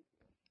 Thank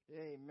you.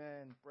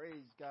 Amen.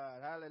 Praise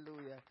God.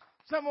 Hallelujah.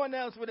 Someone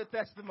else with a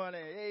testimony.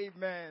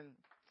 Amen.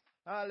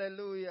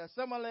 Hallelujah.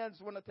 Someone else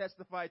want to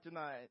testify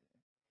tonight.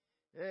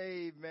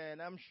 Amen.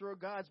 I'm sure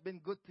God's been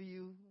good to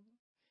you.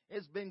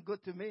 It's been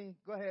good to me.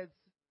 Go ahead.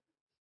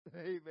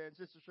 Amen.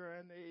 Sister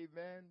Sharon.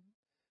 Amen.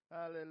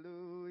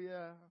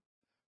 Hallelujah.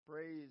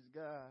 Praise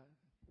God.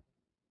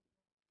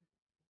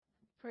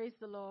 Praise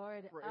the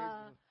Lord. Praise the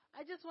Lord.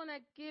 I just want to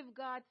give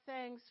God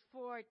thanks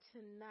for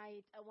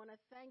tonight. I want to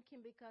thank Him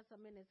because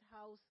I'm in His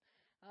house.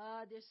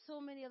 There's so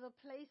many other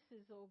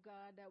places, oh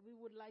God, that we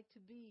would like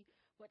to be.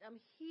 But I'm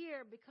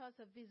here because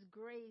of His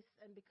grace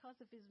and because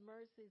of His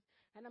mercies.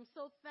 And I'm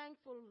so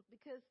thankful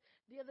because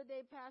the other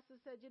day Pastor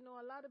said,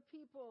 a lot of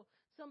people,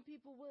 some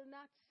people will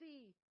not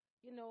see,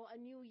 a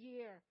new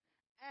year.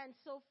 And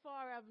so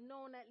far I've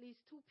known at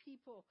least 2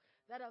 people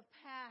that have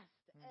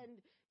passed. And,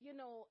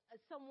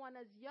 someone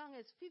as young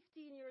as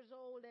 15 years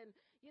old. And,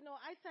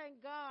 I thank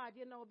God,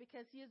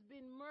 because He has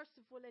been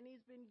merciful and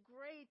He's been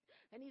great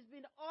and He's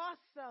been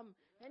awesome.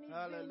 And He's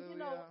been,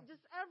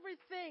 just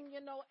everything,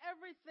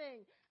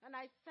 everything. And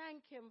I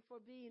thank Him for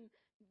being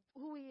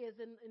who He is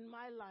in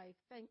my life.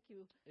 Thank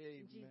you.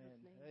 Amen. In Jesus'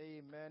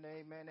 name. Amen.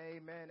 Amen.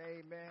 Amen.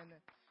 Amen.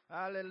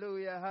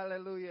 Hallelujah.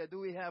 Hallelujah. Do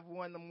we have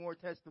one more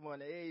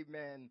testimony?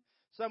 Amen.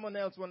 Someone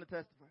else want to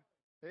testify?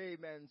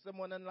 Amen.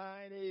 Someone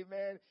online?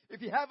 Amen.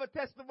 If you have a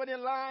testimony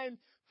online,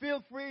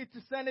 feel free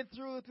to send it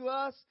through to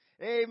us.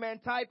 Amen.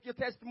 Type your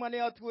testimony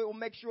out to it. We'll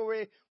make sure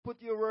we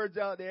put your words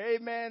out there.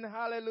 Amen.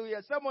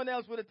 Hallelujah. Someone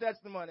else with a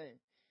testimony.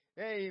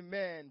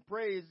 Amen.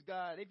 Praise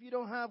God. If you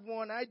don't have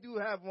one, I do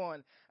have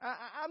one.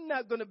 I'm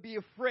not going to be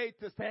afraid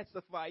to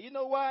testify. You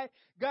know why?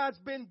 God's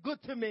been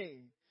good to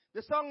me.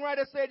 The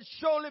songwriter said,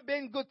 surely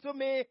been good to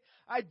me.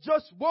 I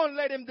just won't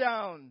let Him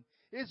down.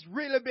 It's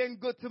really been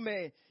good to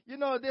me.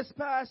 This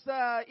past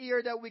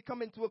year that we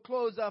come into a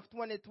close of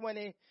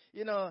 2020,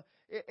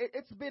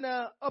 it's been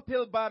an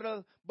uphill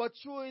battle, but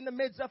through in the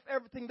midst of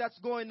everything that's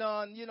going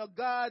on,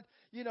 God,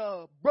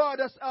 brought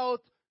us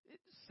out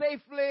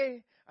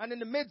safely, and in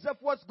the midst of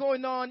what's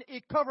going on,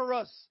 He covered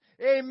us.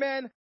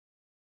 Amen.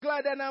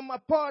 Glad that I'm a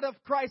part of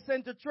Christ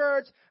Center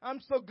Church.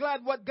 I'm so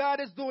glad what God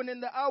is doing in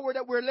the hour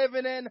that we're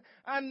living in.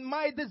 And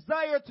my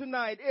desire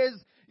tonight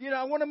is,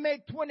 I want to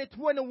make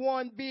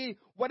 2021 be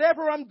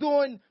whatever I'm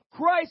doing,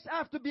 Christ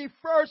have to be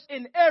first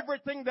in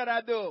everything that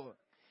I do.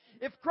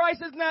 If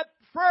Christ is not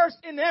first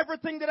in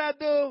everything that I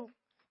do,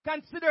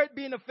 consider it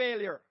being a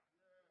failure.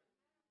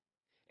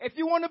 If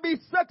you want to be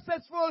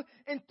successful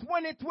in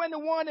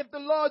 2021, if the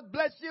Lord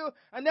bless you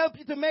and help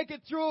you to make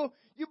it through,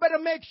 you better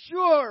make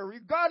sure,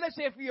 regardless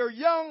if you're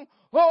young,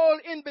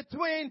 old, in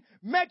between,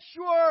 make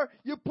sure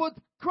you put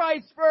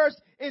Christ first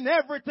in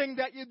everything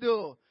that you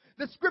do.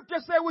 The scripture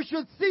says we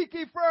should seek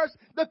ye first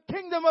the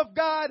kingdom of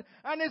God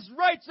and His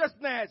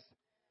righteousness,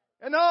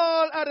 and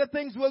all other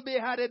things will be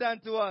added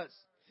unto us.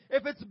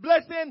 If it's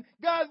blessing,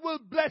 God will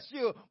bless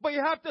you, but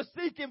you have to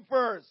seek Him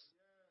first.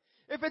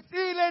 If it's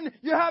healing,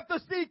 you have to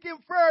seek Him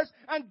first,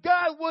 and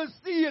God will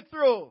see you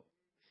through.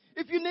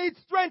 If you need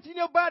strength in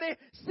your body,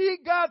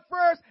 seek God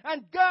first,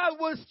 and God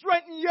will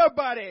strengthen your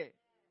body.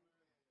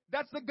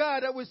 That's the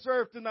God that we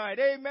serve tonight.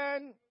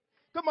 Amen.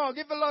 Come on,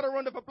 give a lot of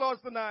round of applause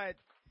tonight.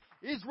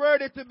 He's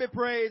worthy to be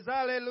praised.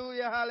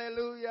 Hallelujah,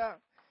 hallelujah.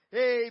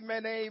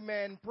 Amen,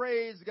 amen.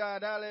 Praise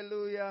God,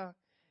 hallelujah.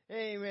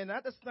 Amen.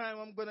 At this time,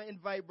 I'm going to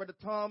invite Brother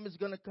Tom is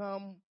going to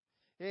come.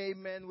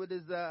 Amen. With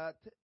his,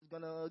 he's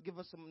going to give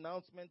us some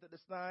announcement at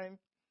this time.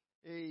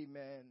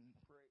 Amen.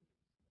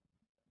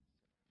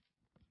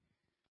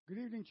 Good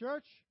evening,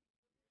 church.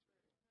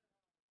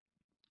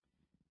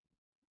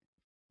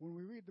 When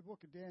we read the book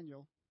of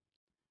Daniel,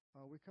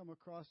 we come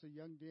across a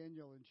young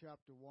Daniel in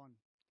chapter 1.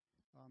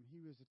 he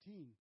was a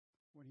teen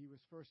when he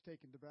was first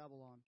taken to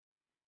Babylon,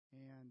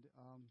 and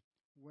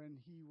when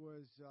he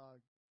was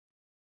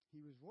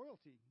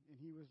royalty, and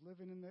he was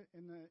living in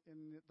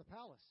the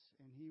palace,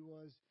 and he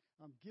was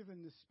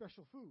given this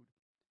special food,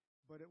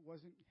 but it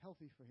wasn't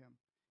healthy for him,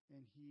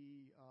 and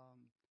he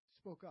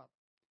spoke up,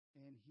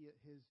 and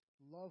his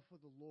love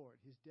for the Lord,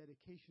 his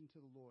dedication to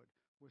the Lord,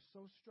 was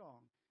so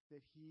strong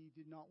that he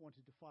did not want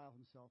to defile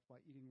himself by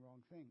eating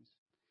wrong things,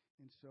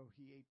 and so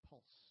he ate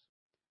pulse.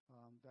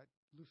 That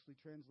loosely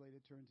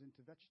translated turns into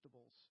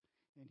vegetables.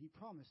 And he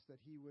promised that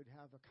he would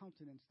have a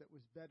countenance that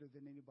was better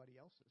than anybody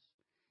else's.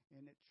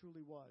 And it truly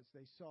was.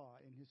 They saw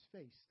in his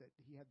face that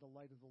he had the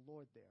light of the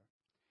Lord there.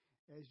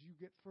 As you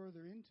get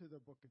further into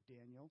the book of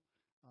Daniel,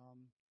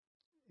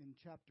 in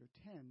chapter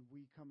 10,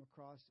 we come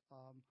across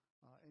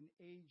an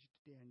aged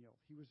Daniel.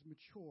 He was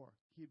mature.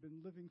 He had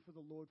been living for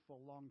the Lord for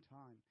a long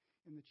time.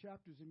 In the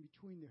chapters in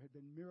between, there had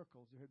been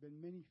miracles. There had been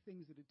many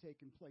things that had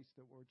taken place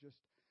that were just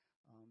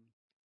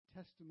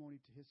testimony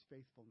to his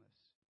faithfulness.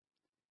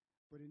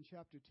 But in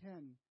chapter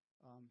 10,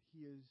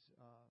 he has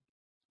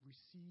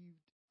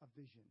received a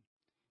vision.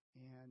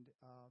 And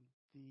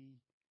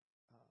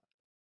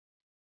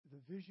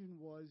the vision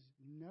was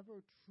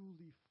never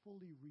truly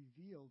fully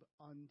revealed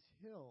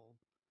until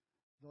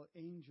the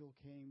angel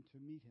came to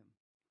meet him.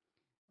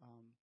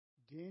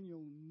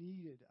 Daniel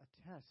needed a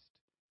test.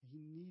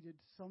 He needed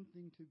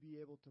something to be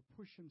able to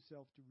push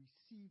himself to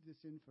receive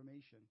this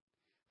information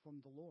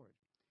from the Lord.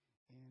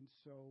 And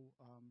so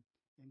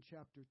in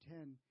chapter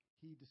 10,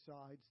 he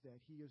decides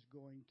that he is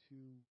going to,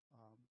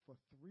 for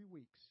 3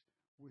 weeks,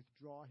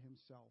 withdraw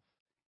himself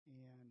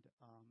and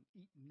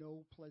eat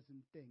no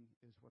pleasant thing,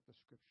 is what the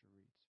scripture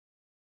reads.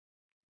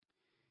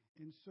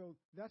 And so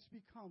that's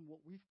become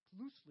what we've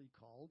loosely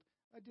called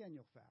a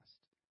Daniel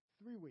fast.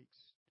 3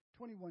 weeks,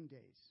 21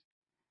 days.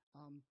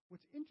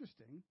 What's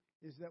interesting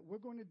is that we're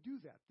going to do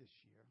that this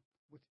year.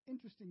 What's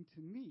interesting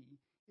to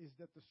me is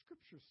that the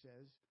scripture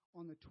says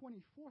on the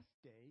 24th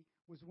day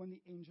was when the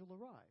angel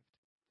arrived.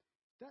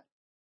 That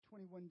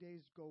 21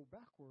 days go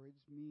backwards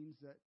means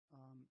that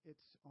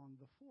it's on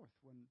the 4th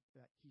when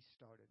that he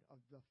started, of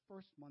the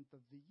first month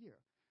of the year.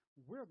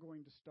 We're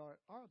going to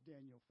start our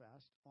Daniel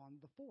fast on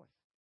the 4th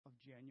of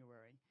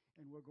January,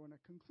 and we're going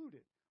to conclude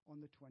it on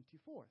the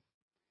 24th.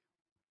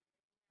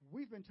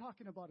 We've been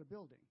talking about a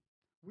building.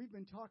 We've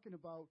been talking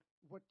about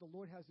what the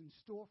Lord has in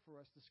store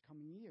for us this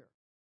coming year.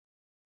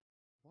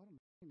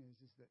 Bottom line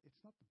is that it's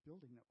not the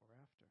building that we're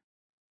after.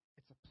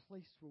 It's a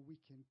place where we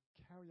can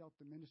carry out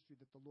the ministry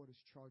that the Lord has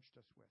charged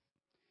us with.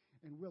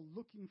 And we're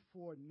looking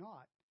for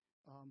not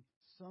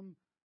some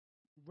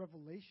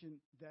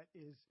revelation that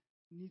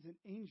needs an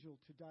angel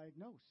to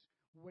diagnose.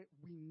 What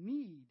we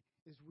need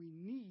is we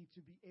need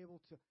to be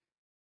able to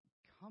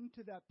come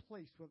to that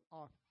place with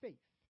our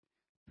faith.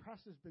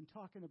 Press has been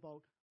talking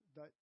about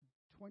that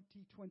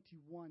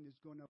 2021 is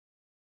going to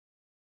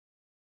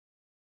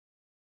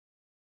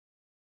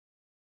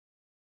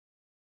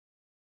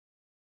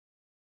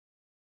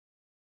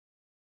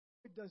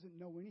doesn't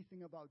know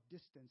anything about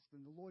distance,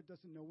 then the Lord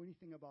doesn't know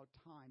anything about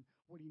time.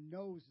 What he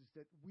knows is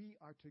that we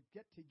are to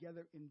get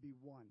together and be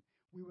one.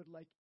 We would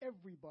like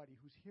everybody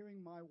who's hearing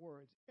my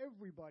words,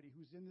 everybody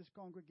who's in this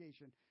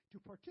congregation,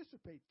 to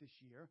participate this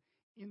year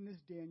in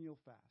this Daniel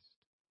fast.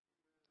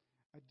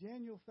 A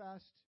Daniel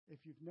fast,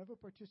 if you've never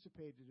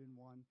participated in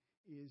one,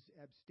 is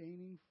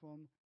abstaining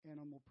from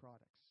animal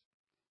products,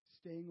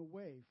 staying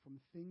away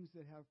from things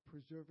that have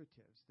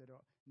preservatives, that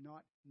are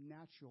not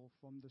natural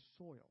from the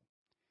soil.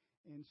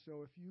 And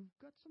so if you've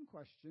got some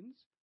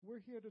questions, we're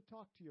here to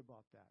talk to you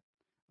about that.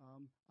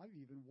 I've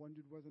even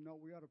wondered whether or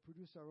not we ought to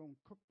produce our own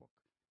cookbook,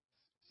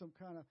 some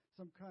kind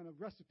of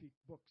recipe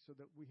book, so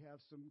that we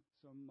have some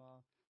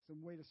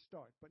way to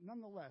start. But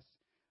nonetheless,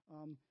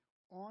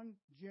 on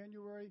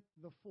January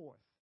the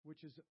 4th,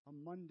 which is a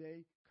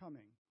Monday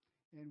coming,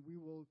 and we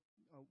will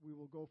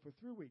go for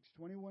 3 weeks,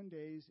 21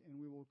 days, and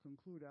we will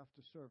conclude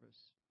after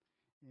service.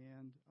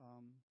 And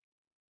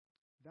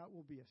that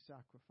will be a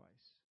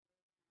sacrifice.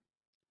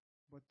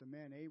 But the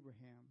man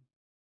Abraham,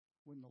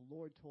 when the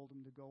Lord told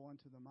him to go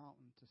onto the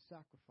mountain to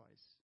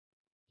sacrifice,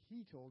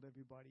 he told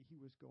everybody he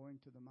was going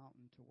to the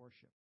mountain to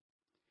worship.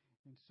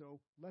 And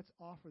so let's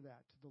offer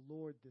that to the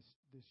Lord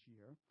this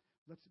year.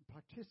 Let's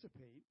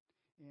participate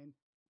and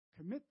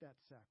commit that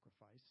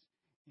sacrifice.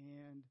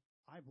 And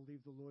I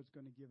believe the Lord's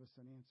going to give us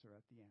an answer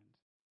at the end.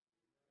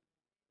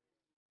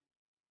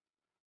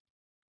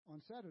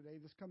 On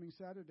Saturday, this coming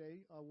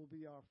Saturday, will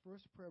be our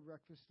first prayer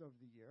breakfast of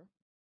the year.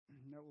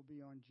 That will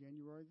be on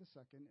January the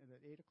 2nd at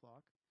 8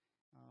 o'clock.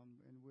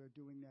 And we're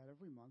doing that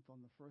every month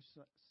on the first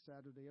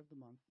Saturday of the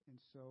month. And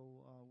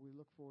so we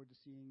look forward to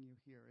seeing you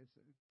here.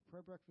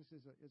 Prayer breakfast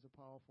is a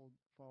powerful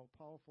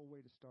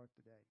way to start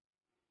the day.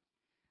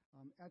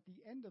 At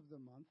the end of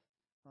the month,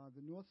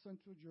 the North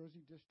Central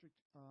Jersey District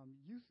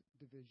Youth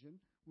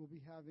Division will be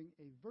having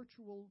a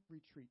virtual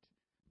retreat.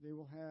 They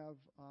will have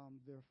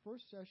their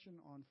first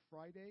session on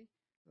Friday,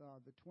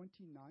 the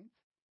 29th,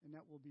 and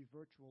that will be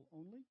virtual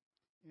only.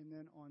 And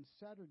then on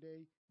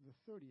Saturday, the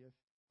 30th,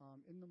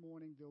 In the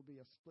morning, there'll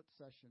be a split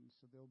session.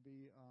 So there'll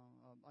be,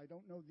 I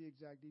don't know the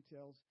exact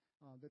details.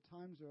 The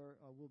times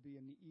will be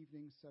in the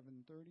evening,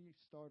 7:30,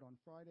 start on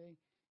Friday,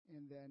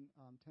 and then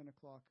 10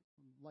 o'clock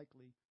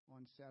likely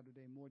on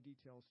Saturday. More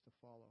details to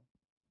follow.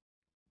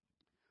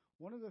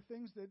 One of the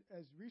things that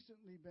has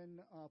recently been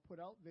put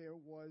out there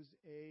was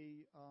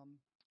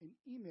an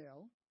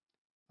email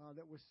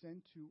that was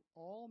sent to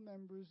all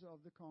members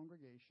of the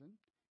congregation.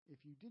 If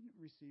you didn't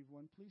receive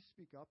one, please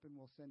speak up and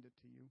we'll send it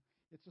to you.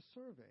 It's a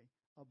survey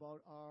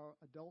about our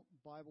adult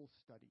Bible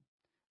study,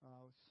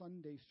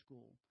 Sunday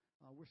school.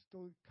 We're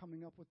still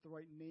coming up with the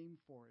right name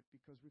for it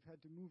because we've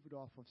had to move it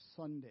off of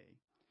Sunday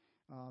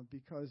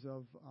because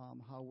of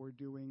how we're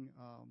doing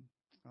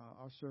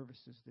our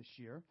services this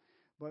year.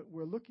 But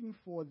we're looking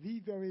for the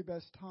very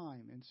best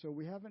time, and so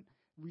we haven't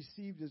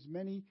received as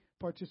many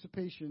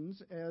participations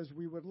as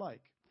we would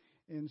like.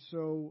 And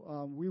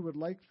so we would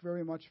like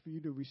very much for you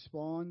to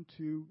respond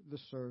to the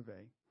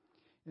survey.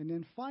 And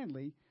then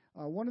finally,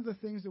 one of the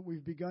things that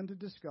we've begun to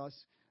discuss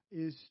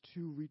is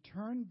to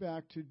return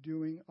back to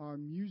doing our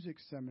music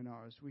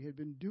seminars. We had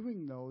been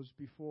doing those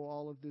before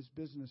all of this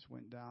business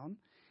went down,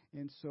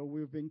 and so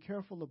we've been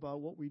careful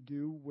about what we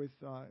do with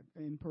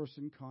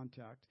in-person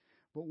contact.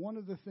 But one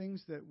of the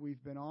things that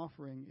we've been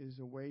offering is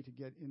a way to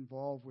get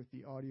involved with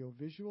the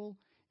audio-visual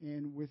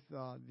and with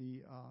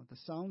the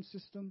sound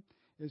system,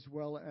 as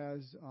well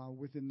as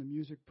within the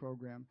music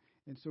program.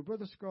 And so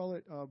Brother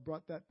Scarlett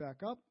brought that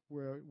back up.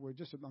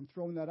 I'm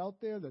throwing that out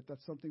there,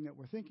 that's something that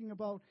we're thinking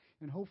about,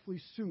 and hopefully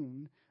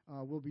soon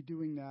we'll be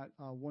doing that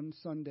one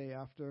Sunday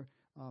after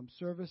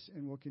service,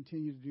 and we'll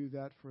continue to do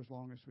that for as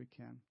long as we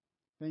can.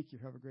 Thank you.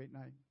 Have a great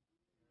night.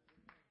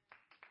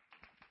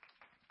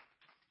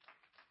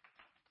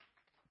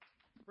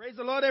 Praise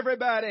the Lord,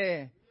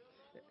 everybody.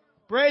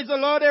 Praise the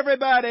Lord,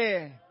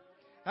 everybody.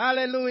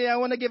 Hallelujah. I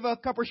want to give a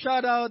couple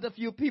shout out. A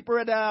few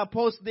people that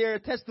post their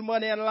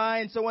testimony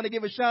online. So I want to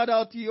give a shout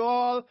out to you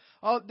all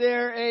out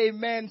there.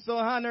 Amen. So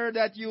honored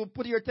that you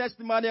put your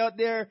testimony out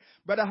there.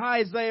 Brother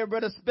Isaiah,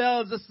 Brother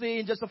Spells,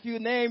 seeing just a few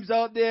names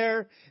out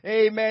there.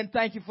 Amen.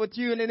 Thank you for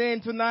tuning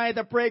in tonight.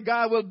 I pray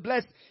God will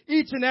bless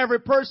each and every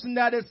person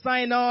that is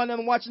signed on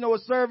and watching our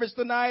service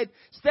tonight.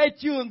 Stay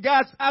tuned.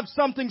 God's have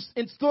something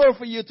in store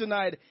for you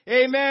tonight.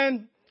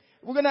 Amen.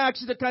 We're going to ask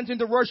you to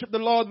continue to worship the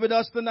Lord with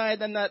us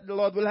tonight, and that the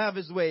Lord will have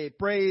his way.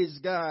 Praise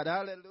God.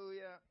 Hallelujah.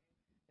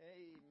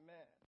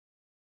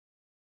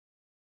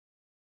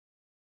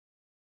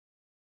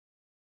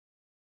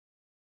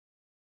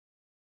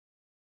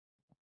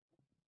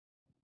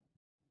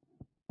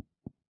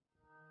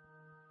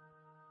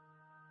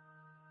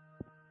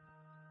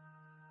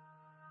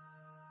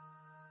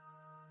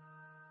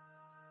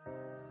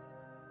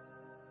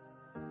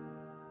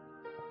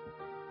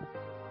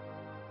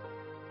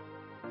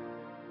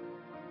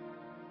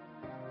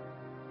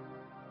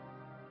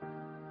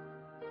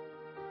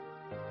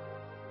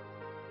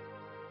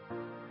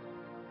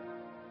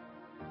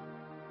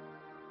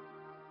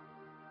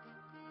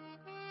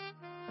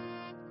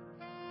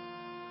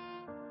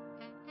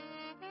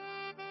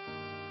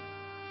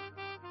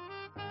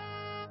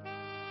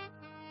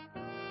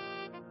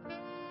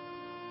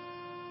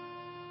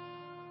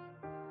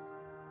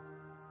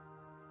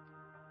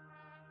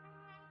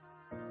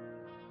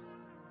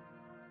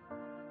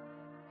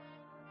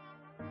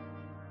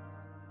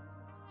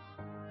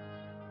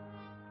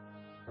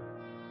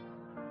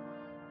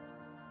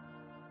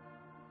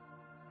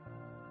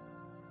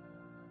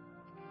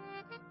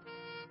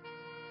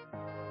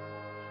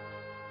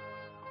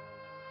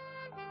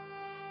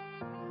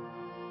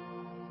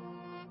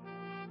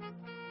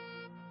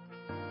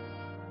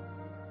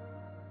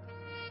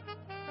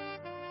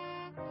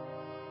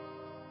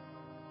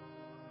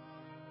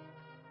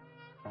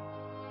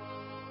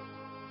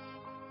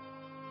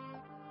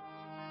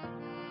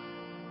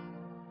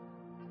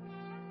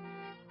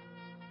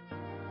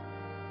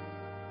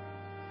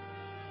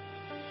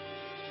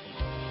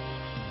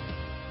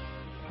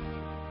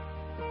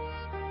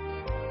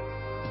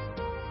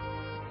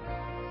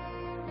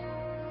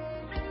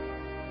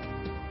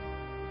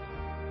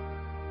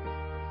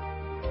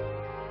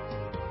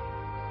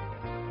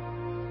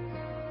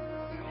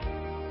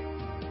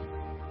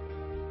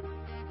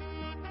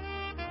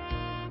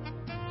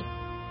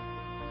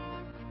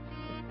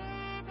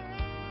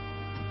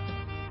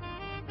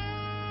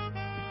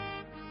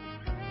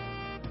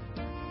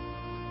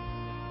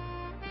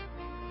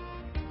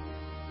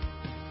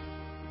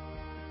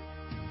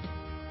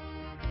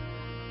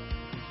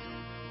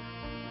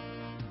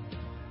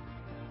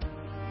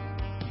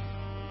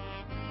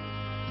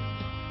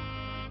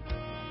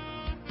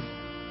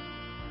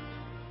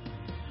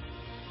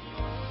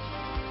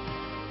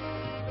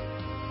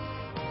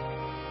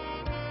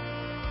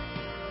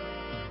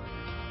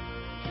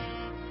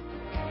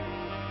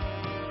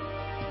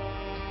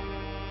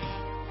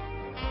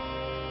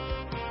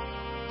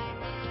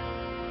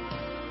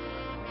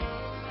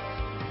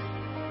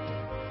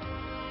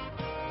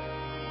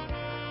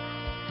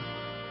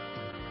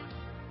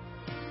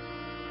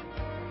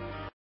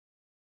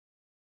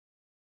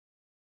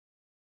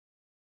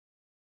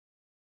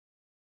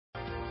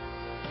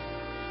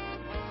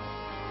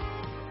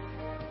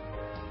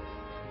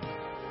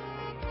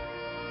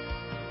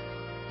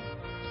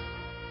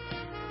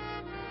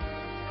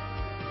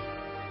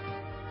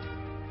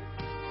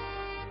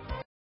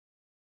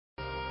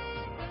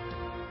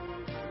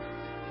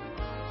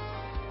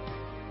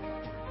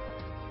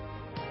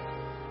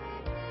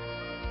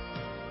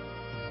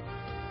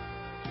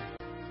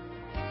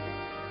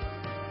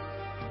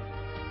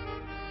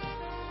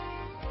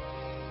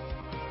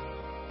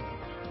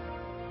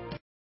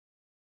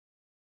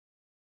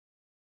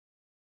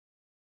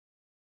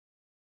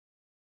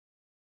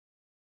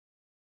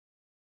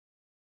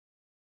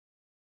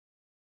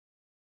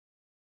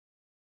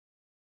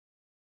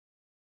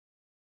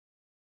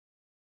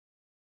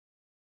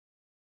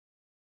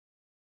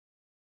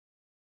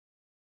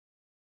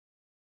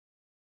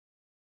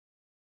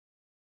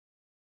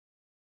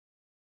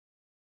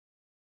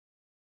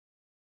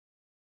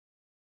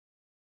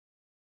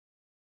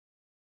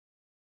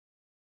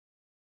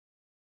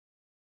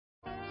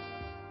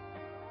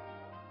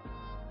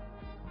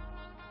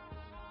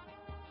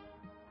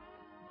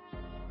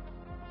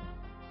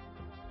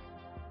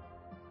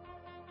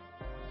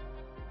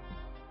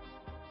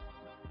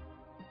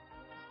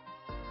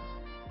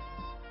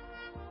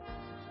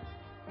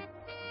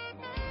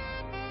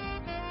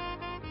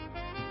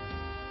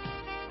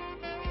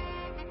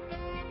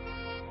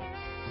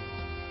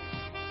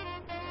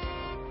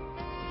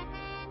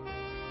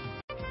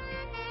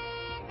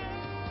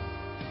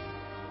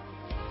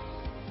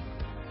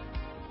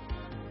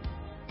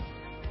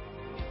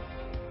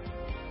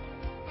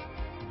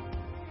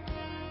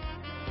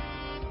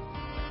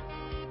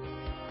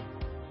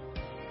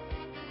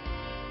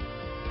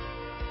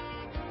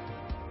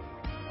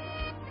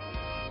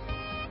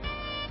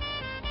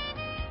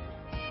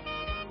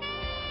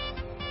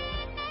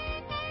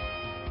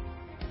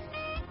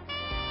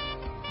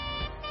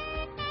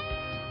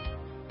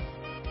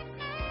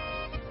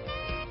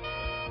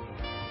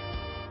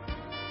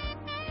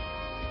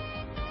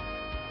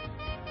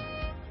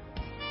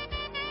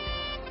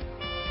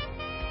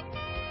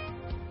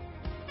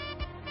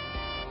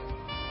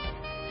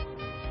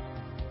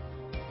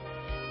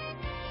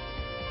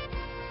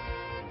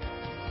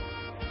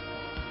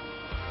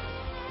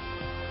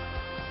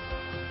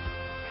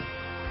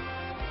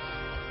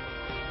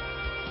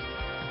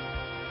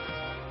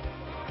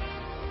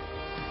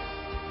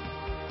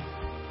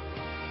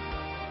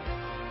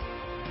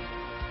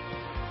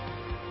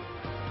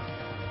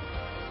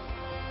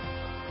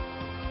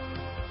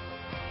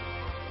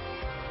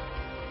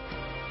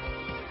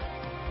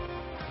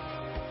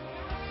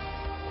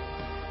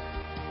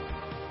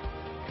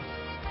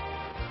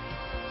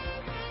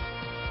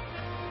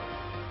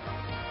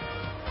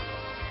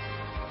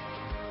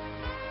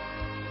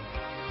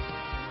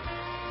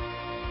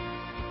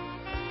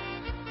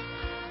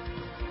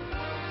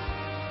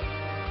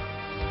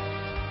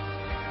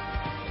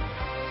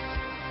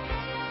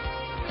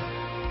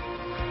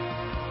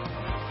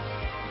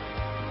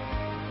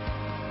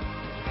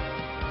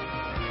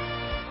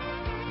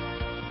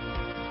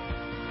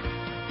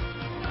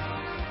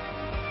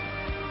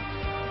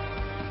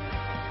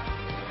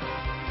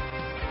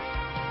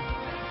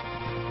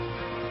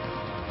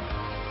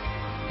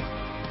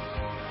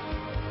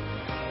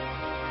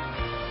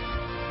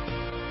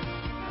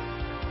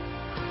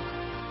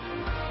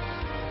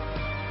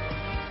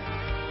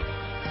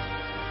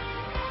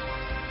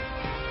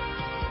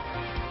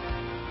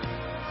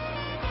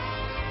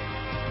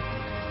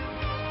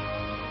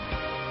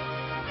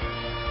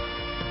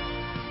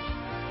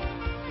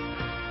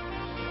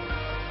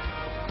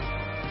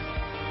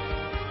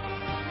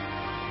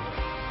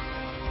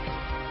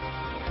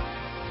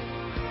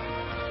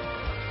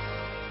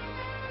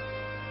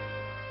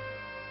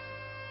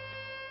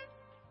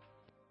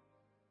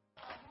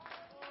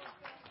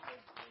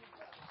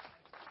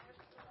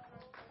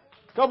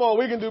 Come on,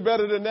 we can do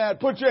better than that.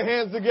 Put your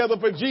hands together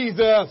for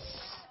Jesus.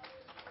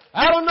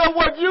 I don't know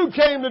what you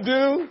came to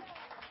do.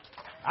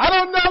 I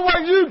don't know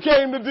what you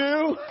came to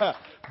do,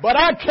 but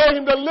I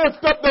came to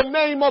lift up the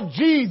name of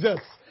Jesus.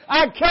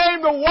 I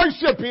came to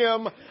worship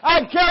Him.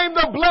 I came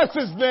to bless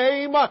His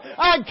name.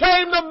 I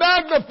came to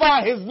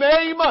magnify His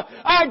name.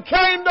 I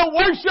came to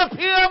worship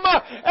Him.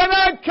 And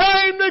I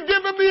came to give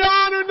Him the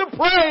honor and the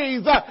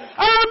praise.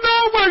 I don't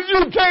know what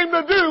you came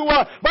to do,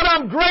 but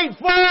I'm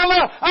grateful.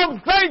 I'm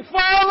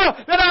thankful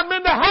that I'm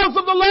in the house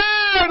of the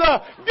Lord.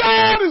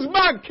 God is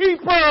my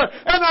keeper,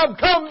 and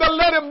I've come to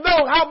let Him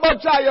know how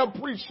much I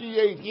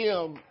appreciate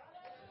Him.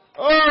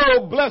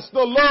 Oh, bless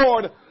the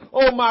Lord,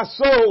 oh my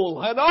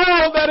soul, and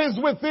all that is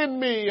within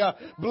me.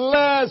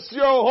 Bless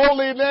your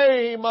holy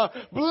name.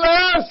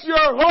 Bless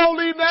your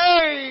holy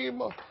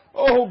name.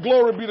 Oh,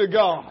 glory be to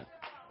God.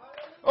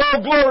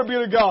 Oh, glory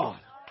be to God.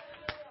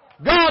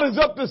 God is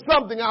up to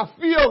something. I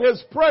feel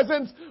His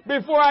presence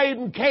before I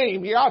even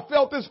came here. I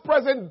felt His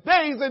presence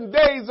days and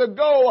days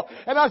ago,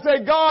 and I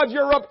say, God,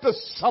 you're up to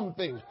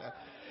something.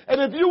 And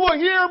if you will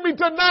hear me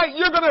tonight,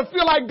 you're going to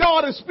feel like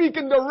God is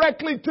speaking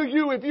directly to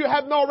you if you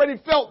haven't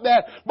already felt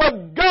that.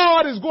 But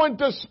God is going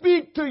to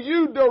speak to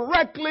you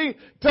directly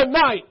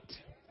tonight.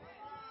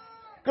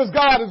 Because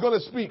God is going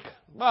to speak.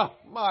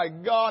 My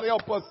God,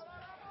 help us.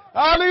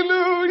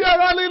 Hallelujah,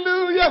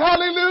 hallelujah,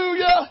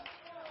 hallelujah.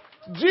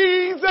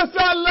 Jesus,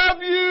 I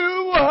love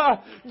you.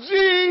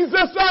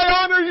 Jesus, I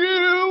honor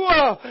you.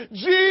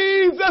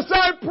 Jesus,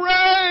 I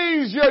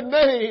praise your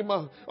name.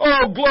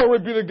 Oh, glory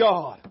be to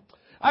God.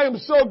 I am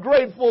so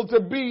grateful to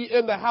be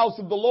in the house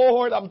of the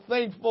Lord. I'm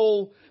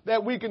thankful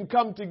that we can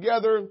come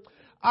together.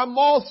 I'm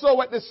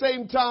also at the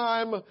same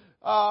time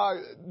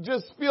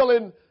just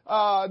feeling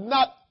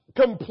not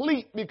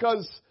complete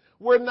because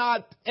we're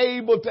not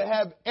able to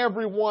have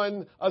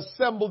everyone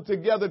assembled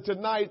together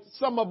tonight.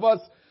 Some of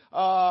us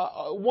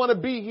want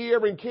to be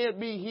here and can't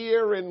be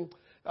here, and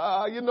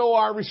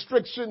our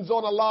restrictions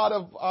on a lot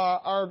of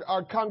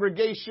our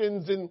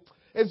congregations, and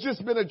it's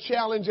just been a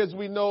challenge, as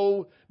we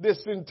know,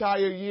 this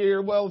entire year.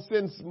 Well,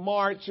 since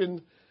March,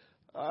 and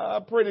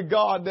I pray to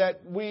God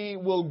that we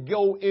will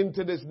go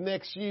into this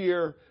next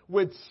year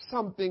with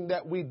something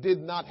that we did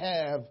not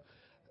have.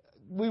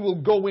 We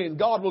will go in.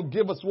 God will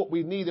give us what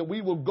we need, and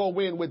we will go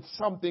in with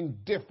something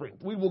different.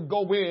 We will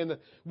go in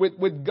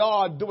with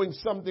God doing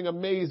something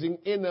amazing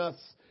in us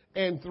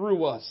and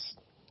through us.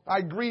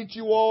 I greet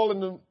you all in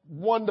the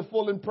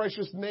wonderful and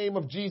precious name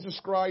of Jesus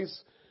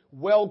Christ.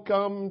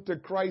 Welcome to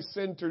Christ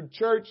Centered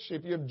Church.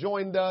 If you've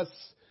joined us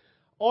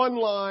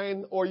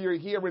online or you're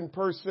here in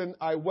person,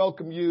 I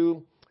welcome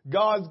you.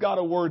 God's got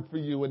a word for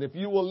you. And if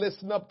you will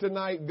listen up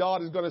tonight,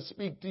 God is going to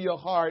speak to your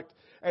heart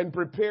and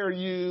prepare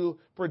you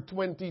for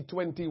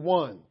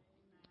 2021.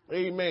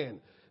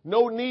 Amen.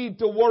 No need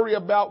to worry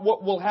about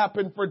what will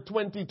happen for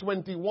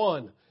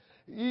 2021.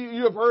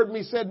 You have heard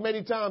me said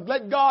many times,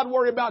 let God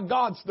worry about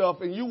God's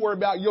stuff and you worry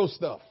about your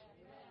stuff.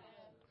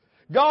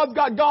 God's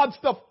got God's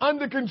stuff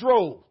under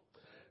control.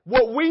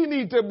 What we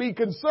need to be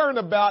concerned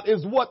about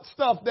is what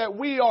stuff that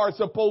we are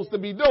supposed to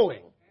be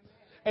doing.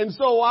 And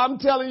so I'm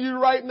telling you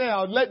right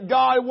now, let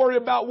God worry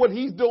about what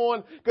He's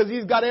doing because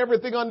He's got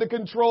everything under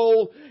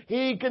control.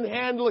 He can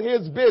handle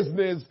His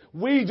business.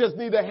 We just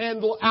need to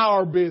handle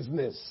our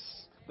business.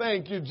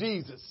 Thank you,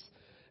 Jesus.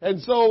 And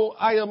so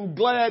I am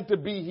glad to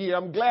be here.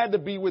 I'm glad to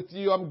be with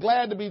you. I'm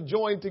glad to be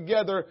joined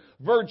together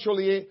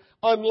virtually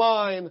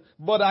online,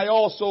 but I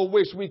also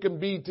wish we can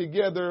be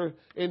together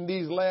in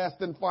these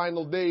last and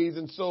final days.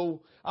 And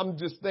so I'm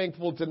just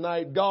thankful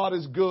tonight. God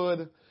is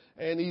good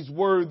and He's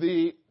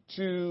worthy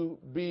to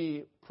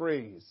be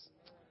praised.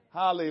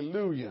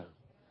 Hallelujah.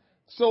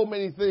 So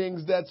many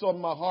things that's on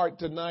my heart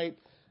tonight.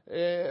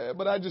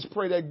 But I just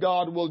pray that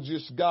God will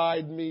just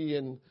guide me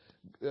and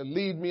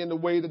lead me in the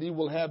way that He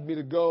will have me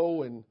to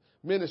go and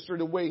minister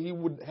the way He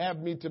would have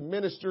me to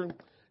minister.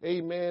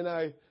 Amen.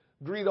 I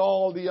greet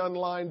all the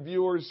online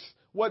viewers.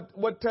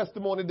 What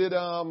testimony did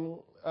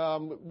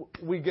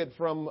we get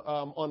from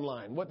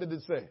online? What did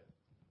it say?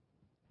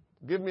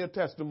 Give me a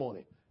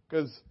testimony,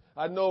 because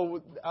I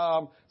know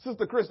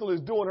Sister Crystal is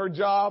doing her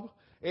job.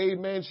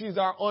 Amen. She's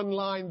our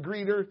online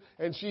greeter,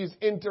 and she's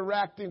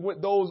interacting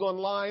with those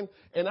online.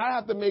 And I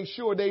have to make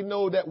sure they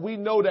know that we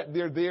know that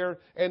they're there,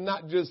 and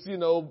not just,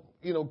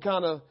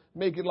 kind of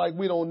make it like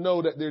we don't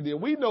know that they're there.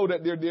 We know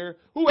that they're there.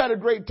 Who had a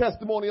great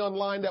testimony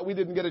online that we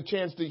didn't get a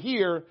chance to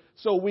hear,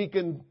 so we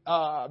can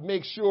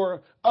make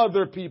sure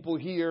other people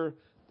hear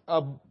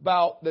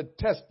about the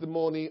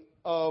testimony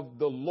of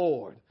the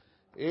Lord?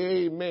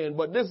 Amen.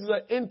 But this is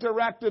an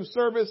interactive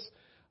service.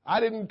 I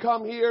didn't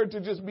come here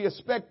to just be a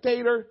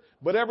spectator,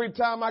 but every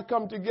time I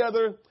come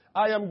together,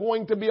 I am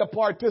going to be a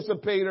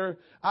participator.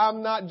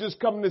 I'm not just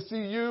coming to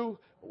see you.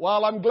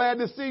 While I'm glad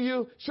to see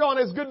you, Sean,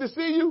 it's good to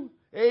see you.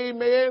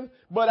 Amen.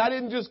 But I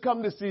didn't just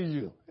come to see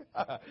you.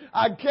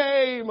 I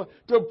came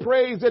to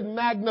praise and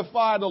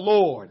magnify the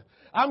Lord.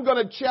 I'm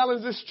going to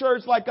challenge this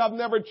church like I've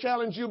never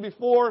challenged you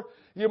before.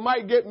 You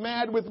might get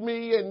mad with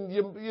me, and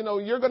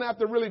you're going to have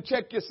to really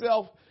check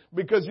yourself.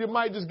 because you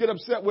might just get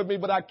upset with me,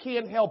 but I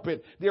can't help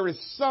it. There is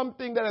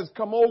something that has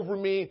come over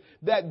me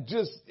that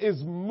just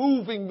is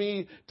moving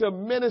me to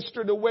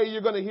minister the way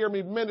you're going to hear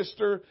me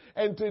minister,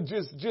 and to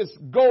just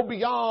go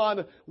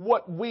beyond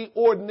what we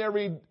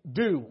ordinarily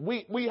do.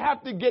 We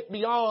have to get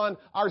beyond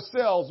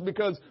ourselves,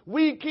 because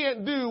we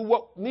can't do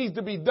what needs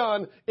to be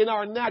done in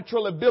our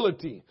natural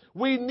ability.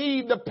 We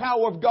need the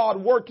power of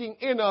God working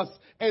in us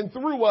and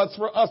through us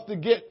for us to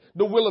get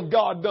the will of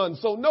God done.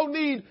 So no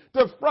need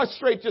to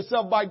frustrate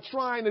yourself by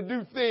trying to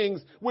do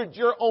things with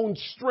your own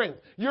strength.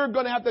 You're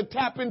going to have to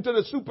tap into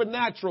the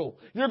supernatural.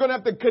 You're going to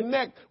have to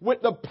connect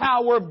with the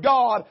power of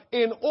God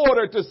in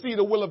order to see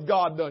the will of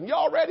God done.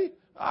 Y'all ready?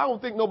 I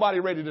don't think nobody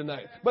ready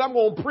tonight, but I'm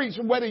going to preach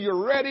whether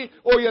you're ready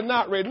or you're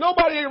not ready.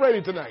 Nobody ain't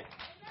ready tonight.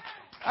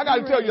 I got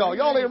to tell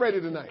y'all ain't ready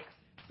tonight.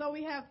 So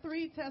we have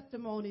 3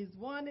 testimonies.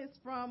 One is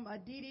from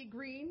Dee Dee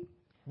Green.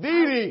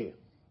 Dee Dee.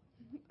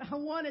 I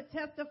want to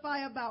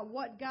testify about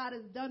what God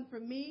has done for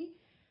me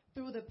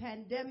through the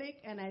pandemic,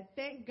 and I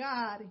thank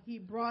God He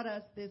brought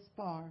us this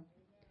far.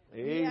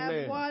 Amen. We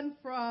have one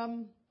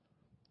from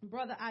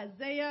Brother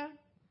Isaiah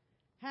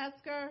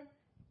Hasker.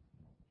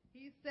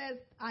 He says,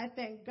 I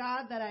thank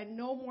God that I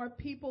know more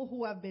people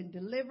who have been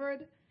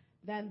delivered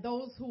than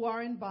those who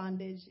are in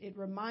bondage. It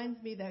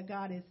reminds me that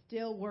God is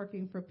still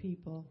working for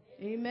people.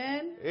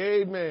 Amen.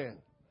 Amen.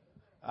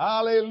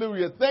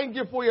 Hallelujah. Thank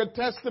you for your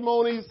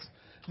testimonies.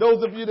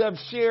 Those of you that have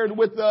shared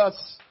with us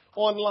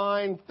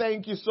online,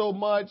 thank you so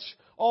much.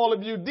 All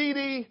of you, Dee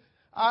Dee,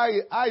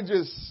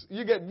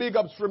 you get big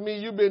ups from me.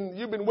 You've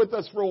been with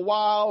us for a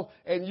while,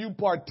 and you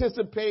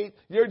participate.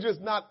 You're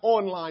just not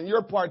online.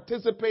 You're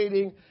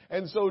participating.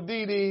 And so,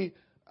 Dee Dee,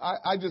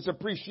 I just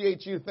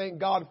appreciate you. Thank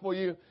God for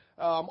you.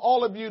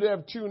 All of you that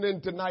have tuned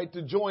in tonight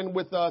to join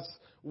with us,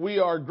 we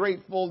are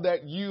grateful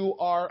that you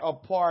are a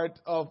part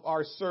of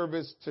our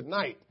service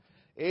tonight.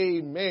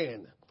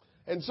 Amen.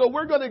 And so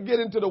we're going to get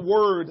into the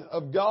Word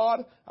of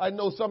God. I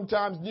know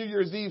sometimes New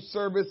Year's Eve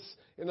service,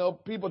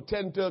 people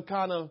tend to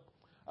kind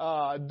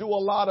of do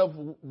a lot of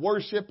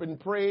worship and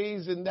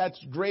praise, and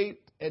that's great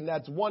and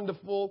that's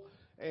wonderful,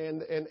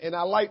 and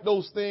I like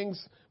those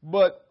things.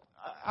 But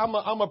I'm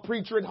a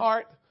preacher at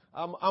heart.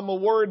 I'm a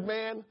word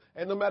man,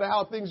 and no matter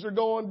how things are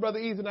going, Brother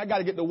Ethan, I got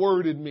to get the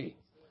Word in me.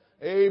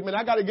 Amen.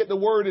 I got to get the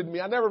Word in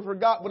me. I never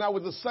forgot when I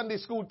was a Sunday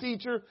school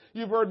teacher.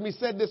 You've heard me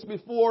said this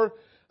before.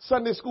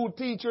 Sunday school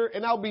teacher,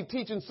 and I'll be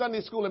teaching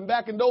Sunday school. And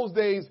back in those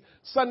days,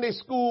 Sunday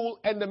school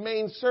and the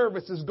main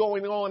service is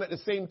going on at the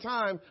same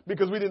time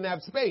because we didn't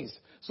have space.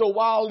 So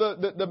while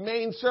the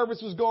main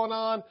service was going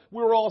on,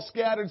 we were all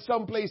scattered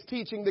someplace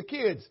teaching the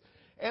kids.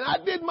 And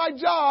I did my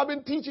job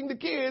in teaching the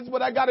kids,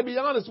 but I got to be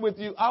honest with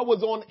you, I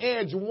was on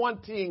edge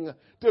wanting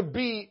to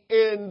be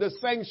in the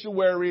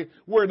sanctuary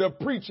where the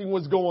preaching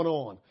was going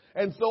on.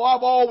 And so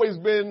I've always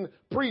been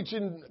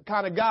preaching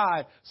kind of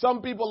guy.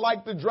 Some people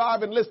like to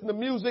drive and listen to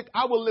music.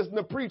 I will listen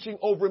to preaching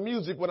over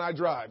music when I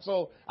drive.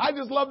 So I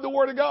just love the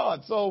Word of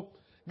God. So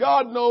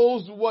God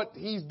knows what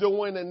He's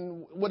doing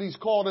and what He's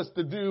called us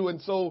to do.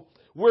 And so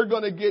we're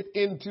going to get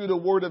into the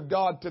Word of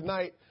God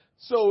tonight.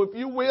 So if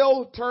you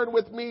will, turn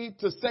with me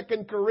to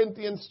 2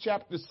 Corinthians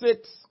chapter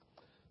 6.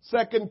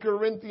 2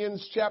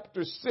 Corinthians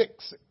chapter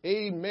 6.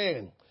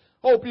 Amen.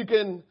 Hope you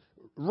can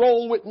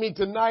roll with me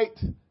tonight.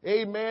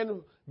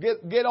 Amen.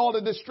 Get all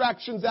the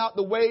distractions out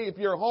the way if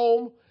you're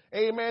home.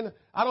 Amen.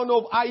 I don't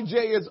know if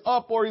IJ is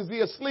up or is he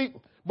asleep,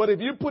 but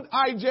if you put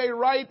IJ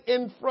right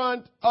in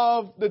front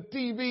of the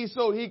TV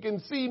so he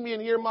can see me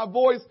and hear my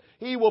voice,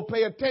 he will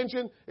pay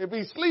attention. If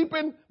he's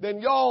sleeping,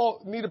 then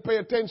y'all need to pay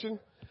attention.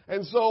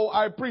 And so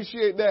I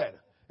appreciate that.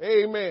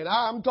 Amen.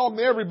 I'm talking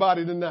to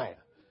everybody tonight.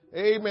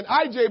 Amen.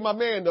 IJ, my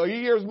man, though,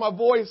 he hears my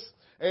voice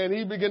and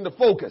he begin to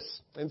focus.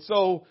 And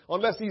so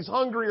unless he's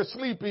hungry or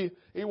sleepy,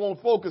 he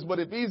won't focus. But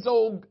if he's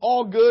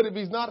all good, if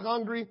he's not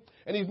hungry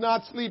and he's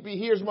not sleepy, he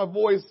hears my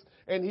voice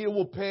and he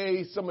will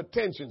pay some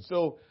attention.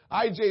 So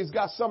IJ's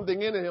got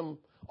something in him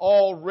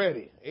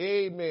already.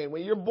 Amen.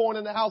 When you're born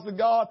in the house of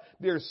God,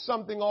 there's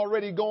something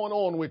already going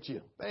on with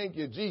you. Thank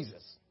you,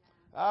 Jesus.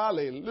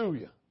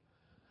 Hallelujah.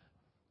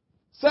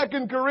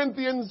 2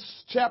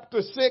 Corinthians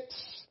chapter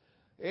 6.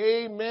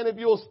 Amen. If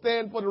you'll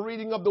stand for the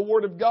reading of the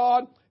Word of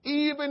God.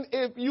 Even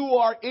if you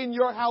are in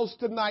your house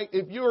tonight,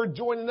 if you're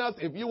joining us,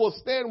 if you will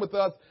stand with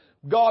us,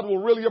 God will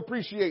really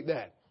appreciate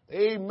that.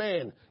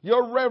 Amen.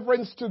 Your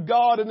reverence to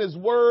God and His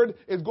Word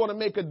is going to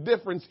make a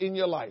difference in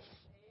your life.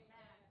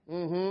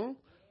 And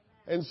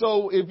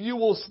so if you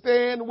will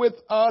stand with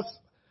us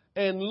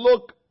and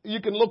look,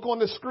 you can look on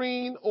the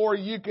screen or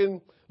you can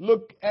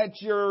look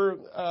at your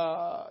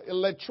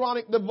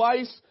electronic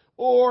device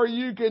or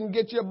you can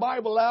get your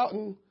Bible out.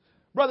 And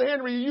Brother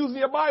Henry, you using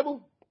your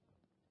Bible?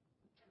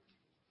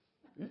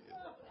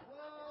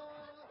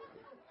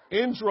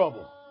 In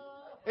trouble.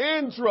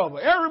 In trouble.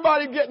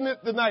 Everybody getting it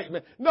tonight,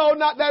 man. No,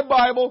 not that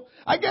Bible.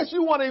 I guess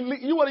you want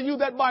to use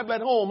that Bible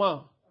at home, huh?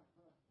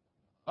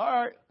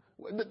 All right.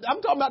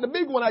 I'm talking about the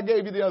big one I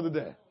gave you the other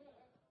day.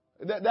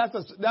 That's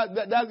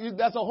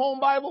a home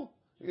Bible?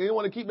 You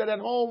want to keep that at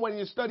home when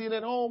you're studying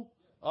at home?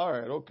 All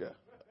right, okay.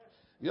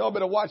 Y'all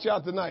better watch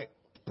out tonight.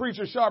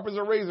 preacher sharp as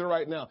a razor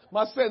right now.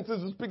 My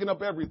senses is picking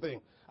up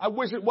everything. I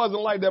wish it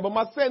wasn't like that, but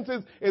my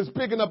senses is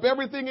picking up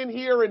everything in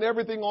here and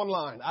everything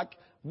online.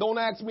 Don't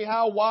ask me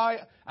how,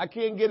 why. I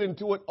can't get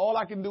into it. All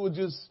I can do is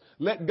just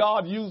let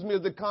God use me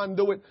as the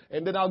conduit,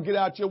 and then I'll get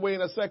out your way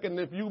in a second.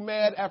 And if you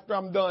mad after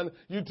I'm done,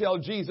 you tell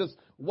Jesus,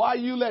 why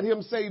you let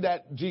him say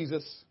that,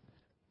 Jesus?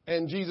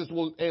 And Jesus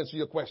will answer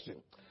your question.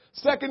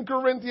 2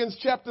 Corinthians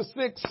chapter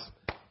 6,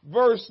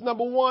 verse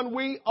number 1.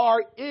 We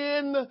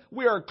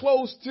are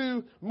close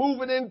to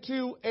moving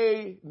into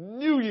a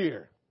new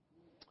year.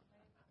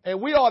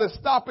 And we ought to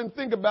stop and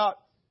think about,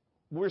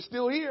 we're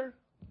still here.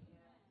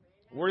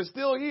 We're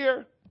still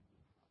here.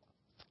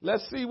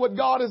 Let's see what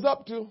God is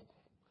up to.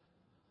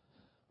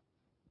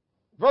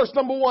 Verse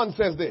number 1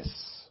 says this.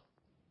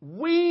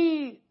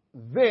 We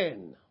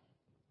then,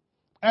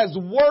 as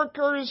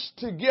workers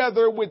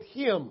together with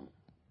him,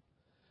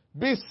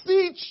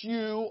 beseech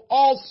you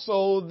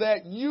also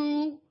that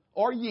you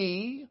or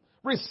ye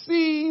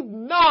receive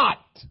not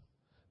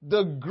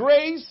the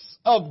grace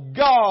of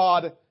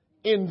God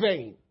in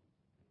vain.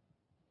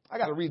 I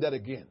got to read that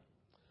again.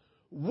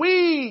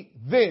 We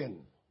then,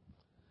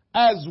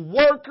 as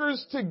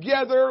workers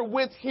together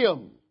with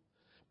him,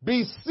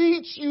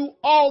 beseech you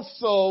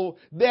also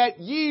that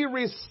ye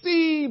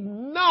receive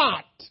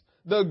not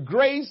the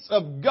grace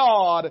of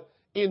God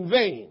in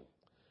vain.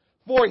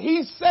 For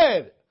he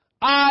said,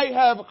 I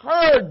have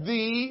heard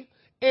thee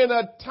in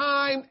a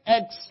time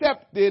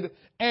accepted,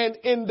 and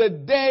in the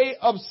day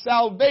of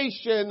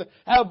salvation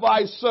have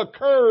I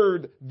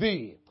succored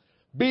thee.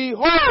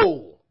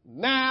 Behold,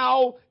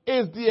 now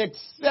is the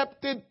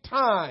accepted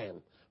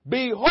time.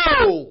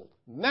 Behold,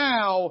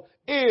 now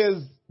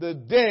is the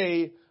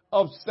day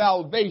of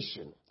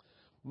salvation.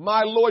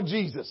 My Lord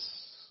Jesus,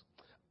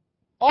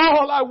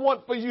 all I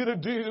want for you to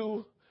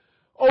do,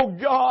 oh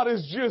God,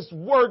 is just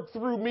work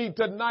through me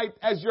tonight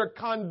as your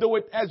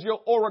conduit, as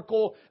your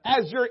oracle,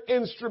 as your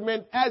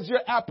instrument, as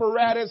your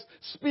apparatus.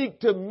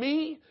 Speak to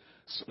me.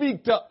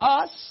 Speak to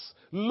us.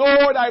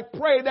 Lord, I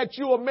pray that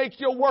you will make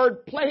your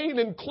word plain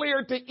and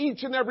clear to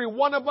each and every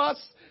one of us.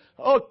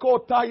 I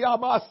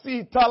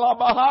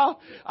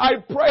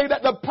pray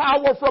that the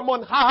power from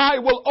on high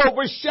will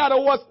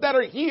overshadow us that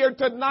are here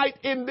tonight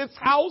in this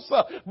house.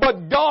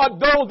 But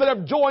God, those that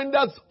have joined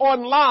us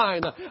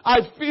online,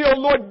 I feel,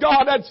 Lord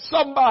God, that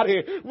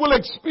somebody will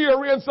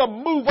experience a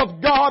move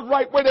of God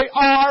right where they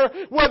are,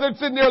 whether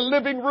it's in their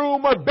living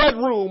room or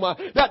bedroom,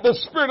 that the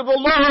Spirit of the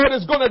Lord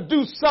is going to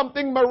do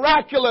something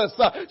miraculous.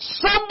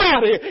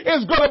 Somebody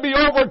is going to be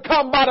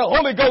overcome by the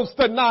Holy Ghost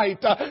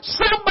tonight.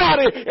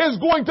 Somebody is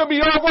going to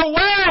be overwhelmed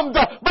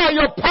by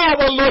your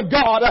power, Lord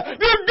God.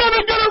 You're going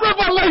to get a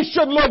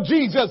revelation, Lord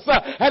Jesus.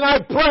 And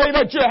I pray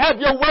that you have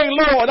your way,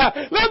 Lord.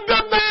 Let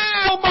them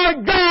know, my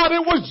God,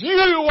 it was you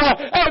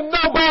and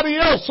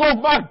nobody else, oh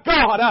my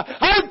God.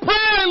 I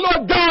pray,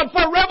 Lord God,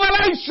 for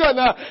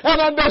revelation and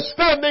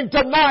understanding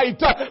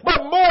tonight.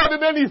 But more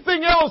than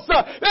anything else,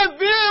 that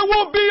there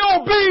will be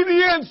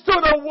obedience to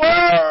the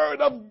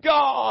word of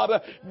God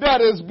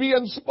that is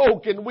being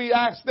spoken. We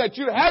ask that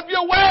you have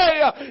your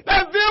way,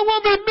 that there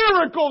will be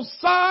miracles,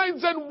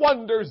 signs, and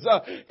wonders.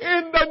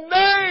 In the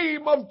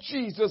name of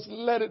Jesus,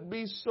 let it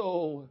be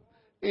so.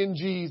 In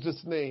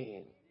Jesus'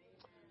 name.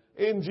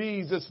 In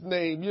Jesus'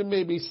 name. You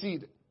may be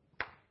seated.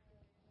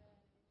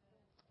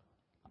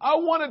 I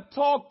want to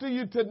talk to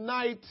you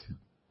tonight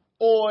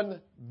on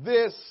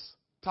this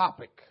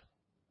topic.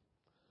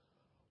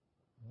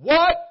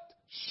 What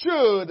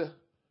should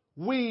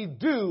we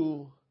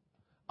do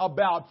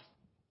about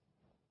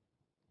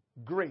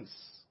grace?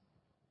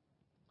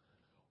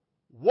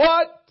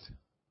 What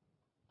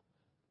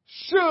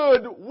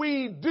should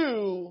we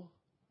do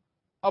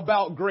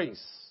about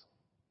grace?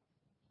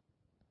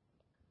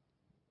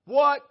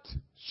 What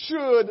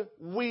should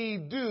we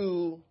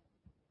do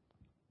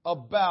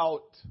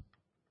about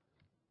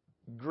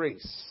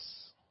grace?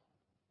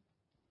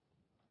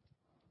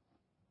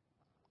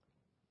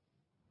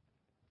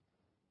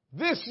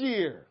 This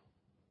year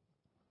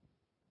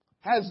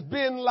has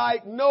been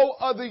like no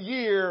other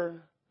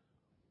year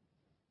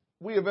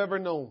we have ever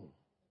known.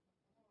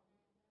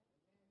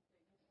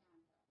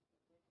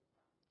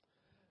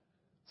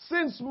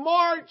 Since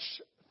March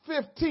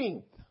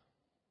 15th,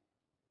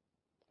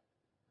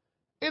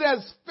 it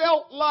has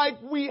felt like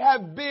we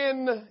have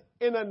been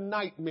in a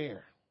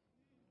nightmare.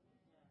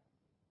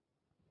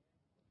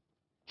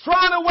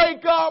 Trying to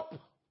wake up,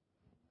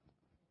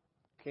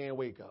 can't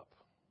wake up.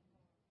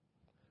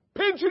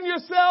 Pinching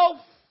yourself,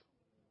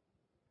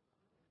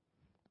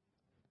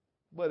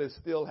 but it's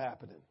still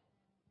happening.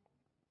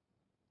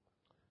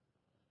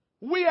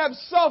 We have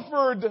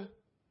suffered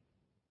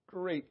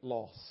great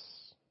loss.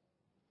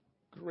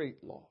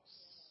 Great loss.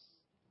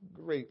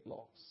 Great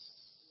loss.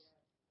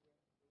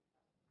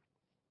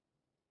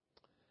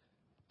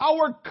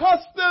 Our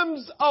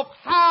customs of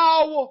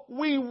how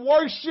we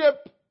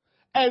worship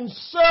and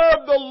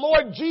serve the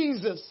Lord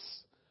Jesus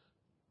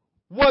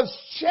was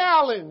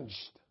challenged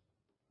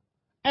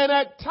and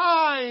at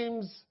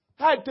times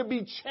had to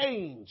be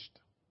changed.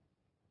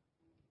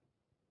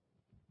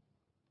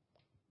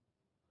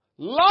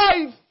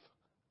 Life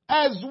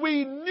as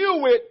we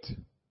knew it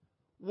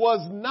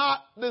was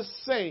not the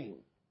same.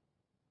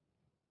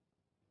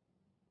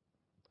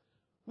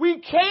 We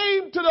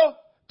came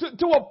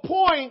to a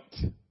point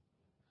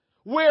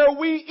where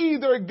we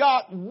either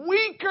got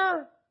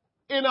weaker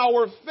in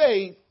our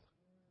faith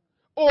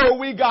or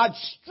we got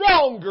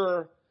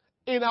stronger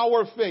in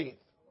our faith.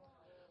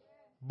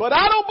 But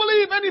I don't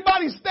believe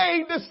anybody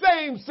stayed the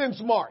same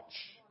since March.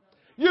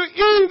 You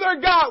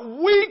either got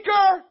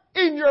weaker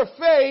in your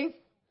faith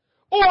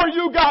or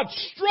you got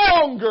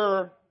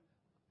stronger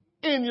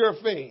in your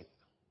faith.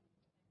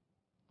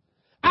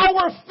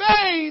 Our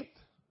faith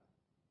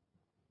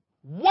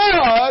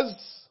was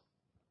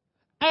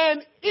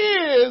and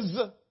is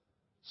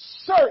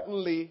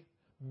certainly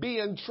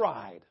being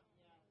tried.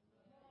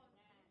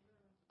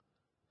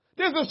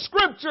 There's a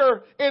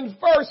scripture in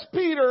 1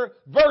 Peter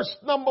verse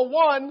number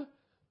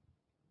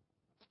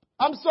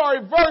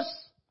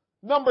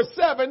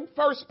 7,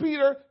 1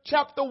 Peter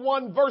chapter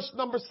 1 verse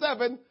number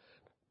 7,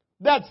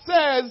 that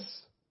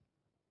says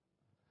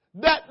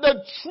that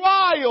the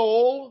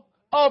trial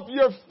of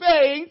your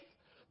faith,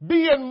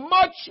 being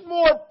much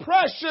more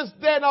precious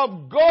than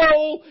of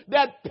gold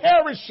that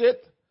perisheth,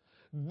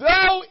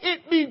 though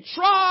it be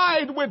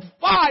tried with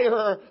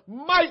fire,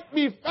 might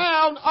be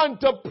found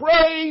unto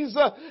praise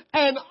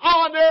and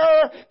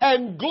honor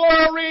and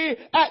glory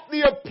at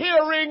the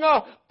appearing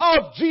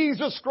of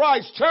Jesus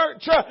Christ.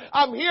 Church,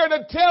 I'm here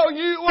to tell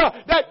you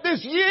that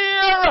this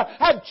year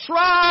had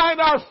tried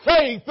our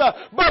faith,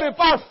 but if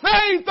our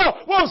faith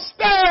will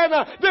stand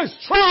this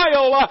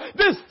trial,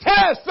 this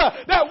test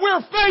that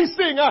we're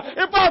facing,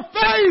 if our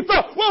faith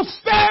will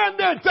stand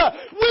it,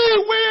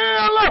 we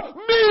will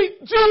meet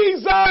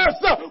Jesus.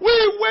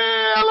 We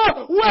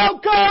will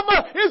welcome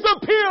His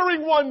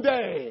appearing one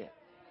day.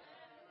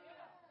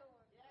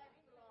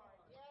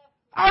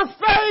 Our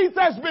faith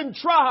has been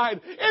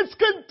tried. It's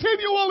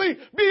continually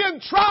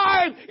being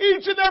tried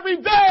each and every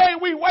day.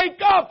 We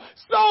wake up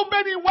so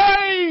many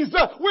ways.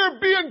 We're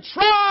being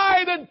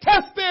tried and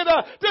tested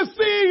to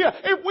see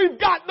if we've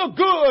got the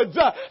goods.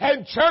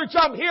 And church,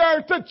 I'm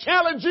here to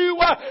challenge you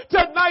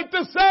tonight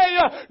to say,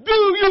 do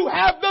you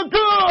have the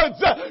goods?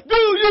 Do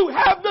you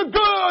have the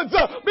goods?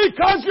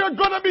 Because you're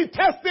going to be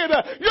tested.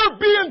 You're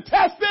being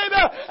tested.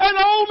 And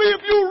only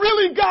if you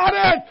really got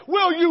it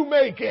will you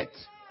make it.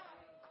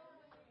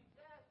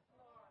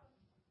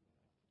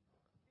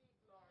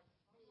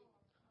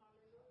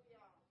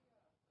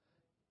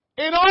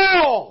 In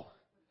all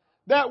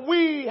that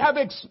we have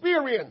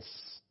experienced,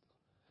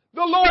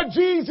 the Lord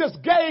Jesus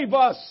gave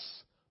us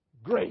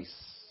grace.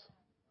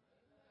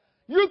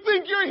 You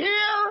think you're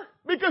here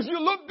because you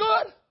look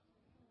good?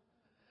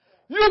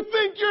 You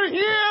think you're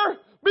here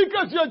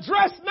because you're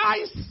dressed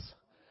nice?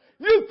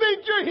 You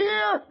think you're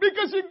here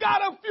because you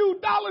got a few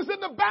dollars in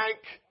the bank?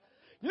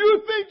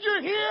 You think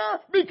you're here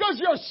because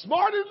you're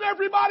smarter than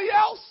everybody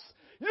else?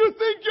 You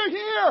think you're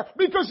here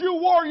because you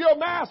wore your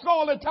mask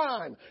all the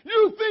time.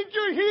 You think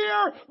you're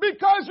here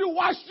because you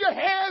washed your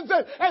hands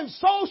and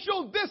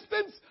social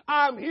distance.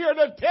 I'm here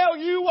to tell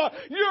you,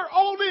 you're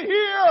only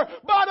here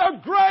by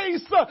the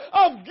grace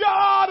of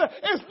God.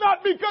 It's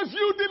not because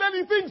you did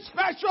anything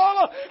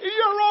special.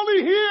 You're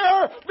only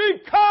here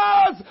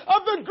because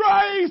of the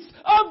grace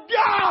of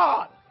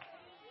God.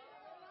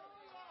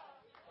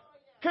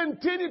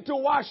 Continue to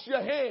wash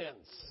your hands.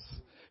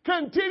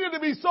 Continue to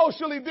be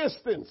socially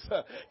distanced.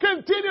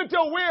 Continue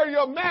to wear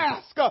your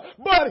mask.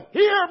 But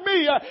hear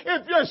me,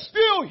 if you're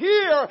still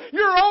here,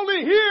 you're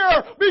only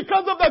here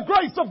because of the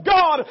grace of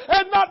God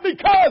and not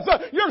because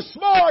you're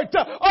smart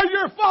or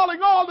you're following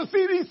all the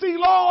CDC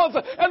laws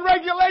and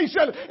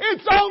regulations.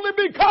 It's only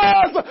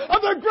because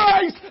of the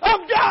grace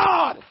of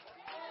God.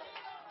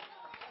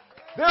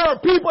 There are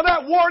people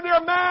that wore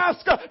their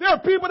mask. There are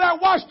people that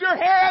washed their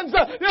hands.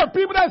 There are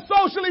people that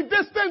socially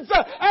distanced,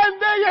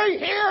 and they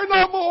ain't here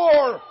no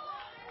more.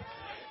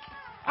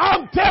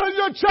 I'm telling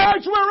you,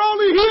 church, we're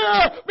only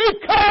here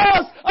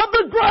because of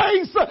the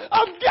grace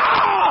of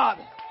God.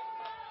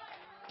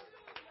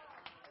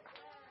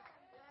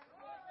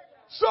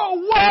 So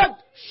what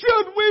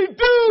should we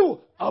do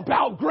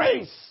about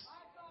grace?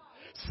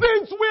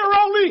 Since we're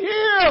only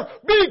here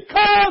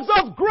because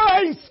of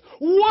grace,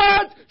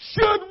 what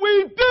should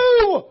we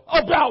do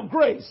about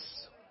grace?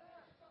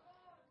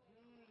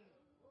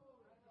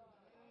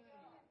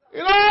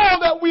 In all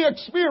that we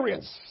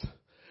experience,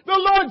 the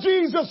Lord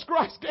Jesus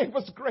Christ gave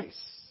us grace.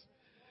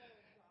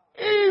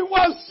 He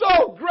was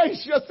so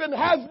gracious and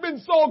has been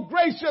so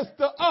gracious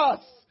to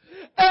us.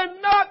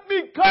 And not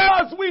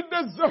because we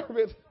deserve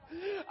it.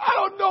 I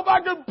don't know if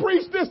I can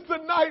preach this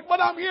tonight, but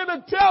I'm here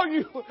to tell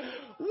you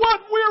what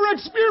we're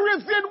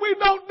experiencing we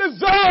don't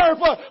deserve,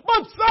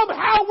 but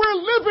somehow we're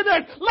living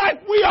it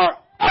like we are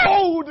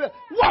owed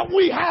what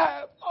we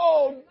have.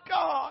 Oh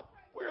God,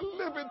 we're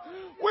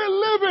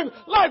living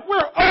like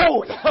we're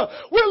owed.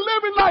 We're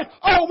living like,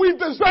 oh, we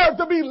deserve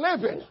to be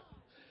living.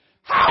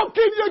 How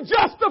can you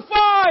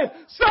justify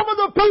some of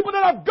the people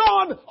that have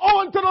gone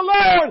on to the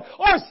Lord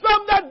or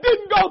some that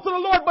didn't go to the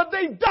Lord but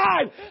they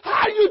died?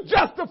 How do you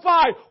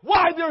justify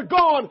why they're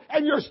gone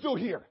and you're still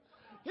here?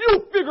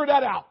 You figure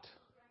that out.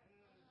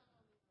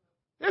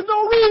 There's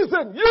no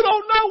reason. You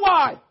don't know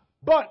why.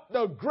 But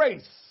the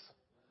grace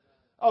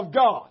of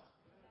God.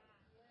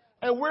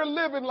 And we're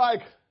living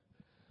like,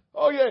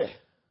 oh yeah,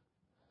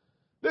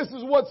 this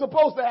is what's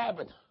supposed to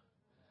happen.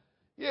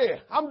 Yeah,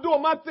 I'm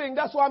doing my thing.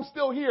 That's why I'm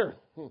still here.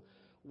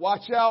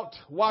 Watch out,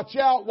 watch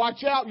out,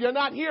 watch out. You're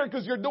not here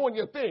because you're doing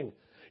your thing.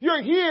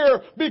 You're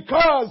here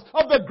because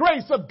of the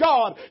grace of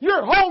God.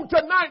 You're home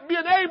tonight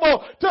being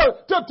able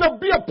to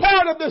be a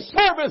part of this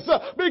service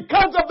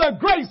because of the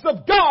grace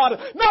of God.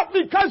 Not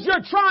because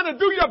you're trying to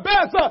do your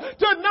best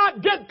to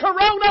not get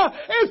corona.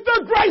 It's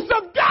the grace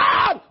of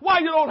God why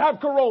you don't have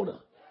corona.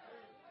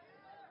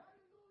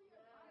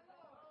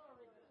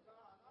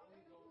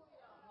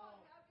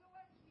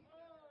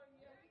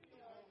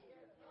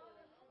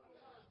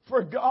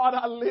 For God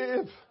I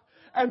live,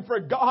 and for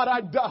God I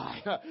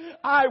die.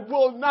 I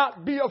will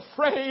not be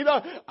afraid.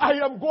 I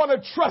am going to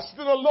trust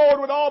in the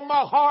Lord with all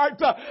my heart.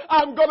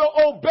 I'm going to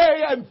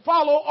obey and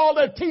follow all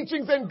the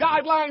teachings and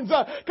guidelines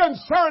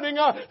concerning,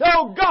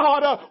 oh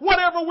God,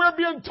 whatever we're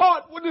being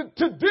taught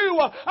to do.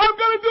 I'm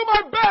going to do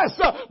my best.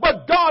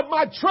 But God,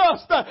 my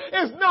trust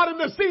is not in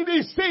the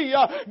CDC.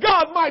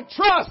 God, my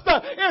trust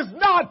is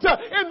not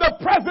in the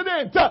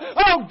president.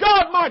 Oh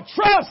God, my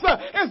trust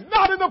is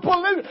not in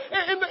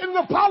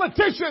the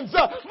politicians.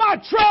 My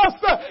trust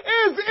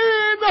is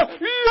in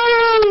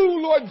you,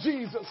 Lord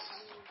Jesus.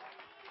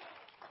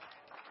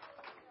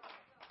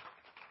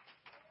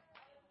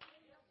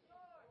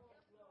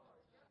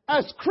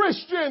 As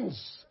Christians,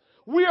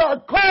 we are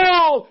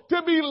called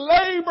to be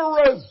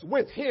laborers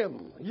with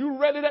Him. You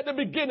read it at the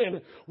beginning.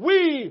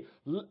 We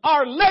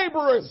are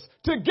laborers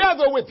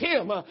together with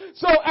Him.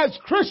 So as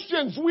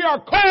Christians, we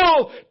are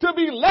called to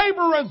be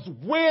laborers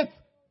with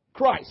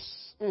Christ.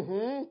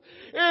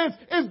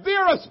 Is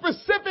there a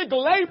specific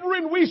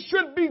laboring we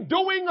should be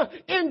doing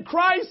in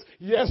Christ?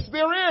 Yes,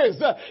 there is.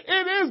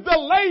 It is the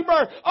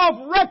labor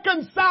of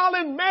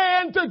reconciling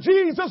man to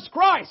Jesus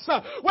Christ.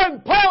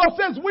 When Paul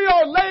says we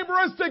are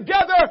laborers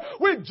together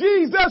with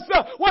Jesus,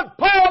 what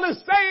Paul is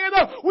saying,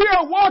 we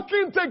are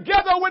walking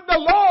together with the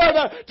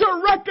Lord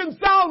to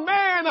reconcile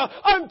man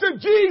unto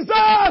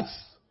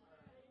Jesus.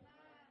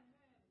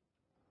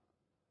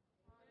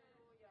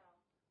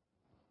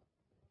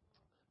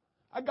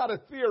 I got a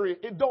theory.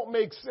 It don't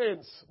make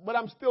sense, but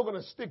I'm still going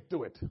to stick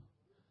to it.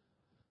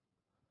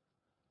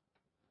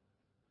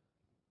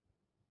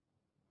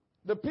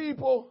 The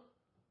people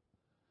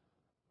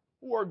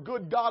who are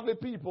good, godly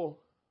people,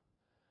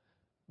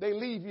 they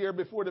leave here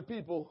before the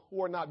people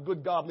who are not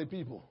good, godly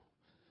people.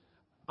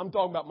 I'm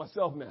talking about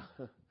myself now.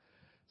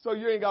 So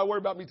you ain't got to worry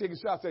about me taking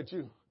shots at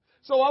you.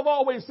 So I've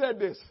always said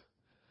this.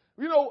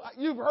 You know,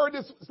 you've heard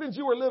this since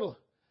you were little.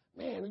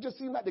 Man, it just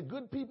seems like the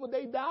good people,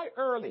 they die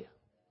early.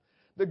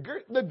 The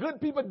good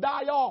people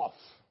die off.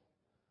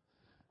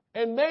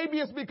 And maybe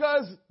it's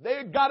because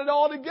they got it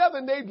all together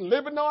and they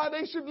living how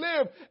they should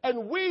live.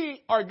 And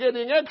we are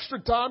getting extra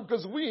time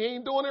because we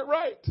ain't doing it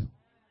right.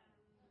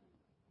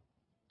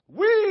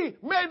 We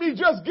may be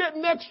just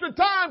getting extra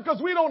time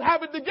because we don't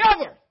have it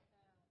together.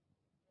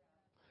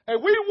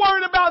 And we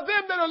worried about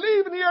them that are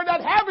leaving here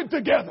that have it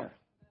together.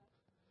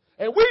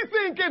 And we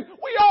thinking,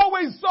 we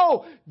always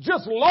so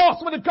just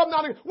lost when it comes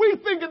down to, we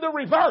thinking the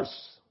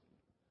reverse.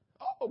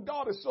 Oh,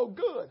 God is so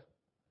good.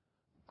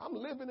 I'm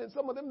living and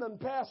some of them done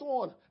pass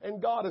on.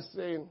 And God is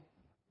saying,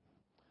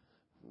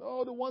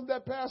 no, the ones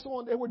that passed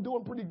on, they were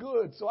doing pretty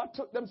good. So I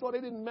took them so they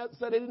didn't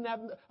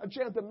have a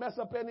chance to mess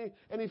up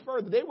any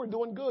further. They were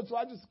doing good, so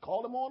I just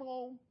called them on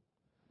home.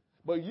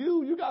 But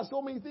you got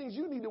so many things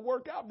you need to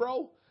work out,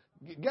 bro.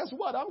 Guess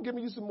what? I'm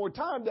giving you some more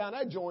time down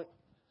that joint.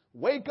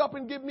 Wake up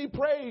and give me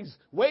praise.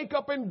 Wake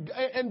up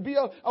and be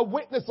a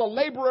witness, a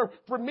laborer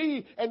for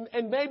me.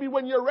 And maybe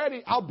when you're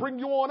ready, I'll bring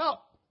you on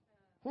up.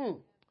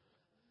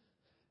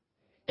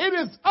 It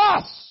is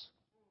us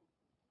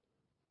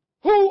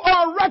who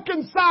are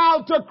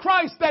reconciled to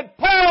Christ that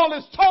Paul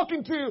is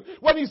talking to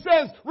when he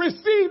says,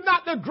 receive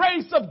not the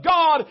grace of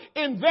God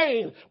in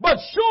vain. But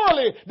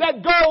surely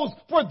that goes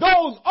for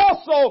those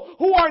also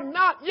who are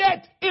not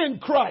yet in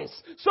Christ.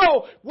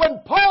 So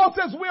when Paul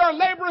says we are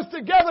laborers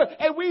together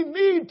and we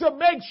need to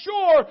make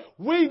sure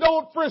we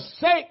don't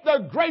forsake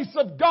the grace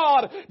of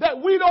God,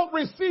 that we don't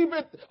receive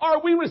it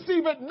or we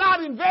receive it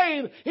not in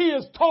vain, he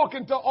is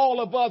talking to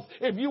all of us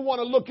if you want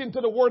to look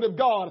into the Word of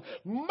God.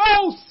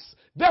 Most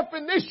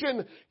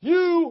definition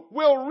you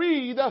will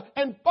read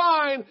and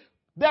find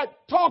that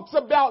talks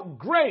about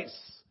grace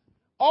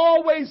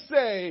always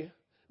say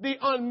the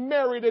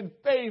unmerited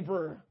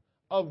favor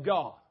of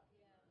God.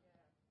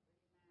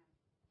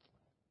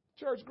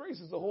 Church, grace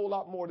is a whole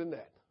lot more than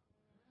that.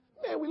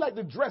 Man, we like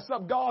to dress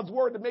up God's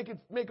word to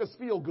make us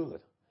feel good.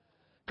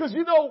 Because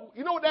you know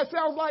what that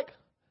sounds like?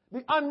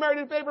 The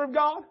unmerited favor of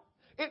God?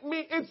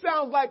 It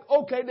sounds like,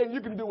 okay, then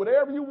you can do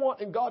whatever you want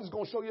and God is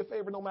going to show you a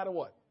favor no matter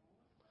what.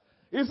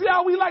 You see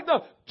how we like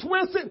to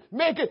twist it,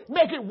 make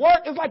it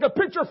work? It's like a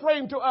picture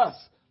frame to us.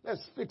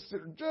 Let's fix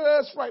it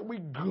just right. We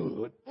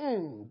good.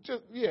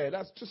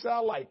 That's just how I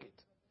like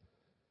it.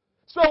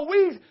 So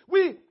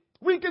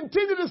We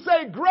continue to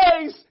say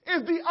grace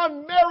is the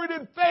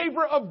unmerited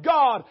favor of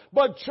God.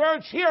 But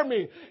church, hear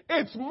me.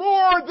 It's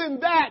more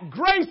than that.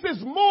 Grace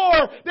is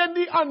more than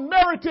the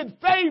unmerited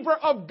favor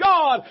of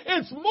God.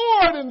 It's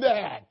more than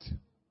that.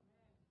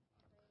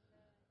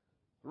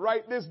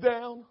 Write this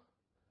down.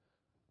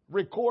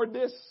 Record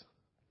this.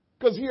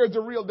 Because here's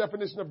the real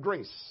definition of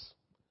grace.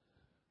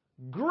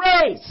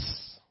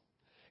 Grace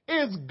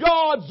is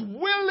God's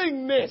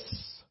willingness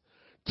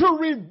to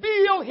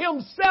reveal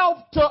himself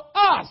to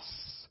us,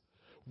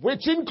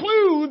 which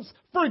includes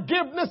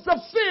forgiveness of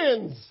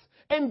sins,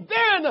 and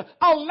then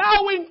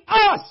allowing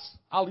us,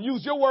 I'll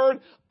use your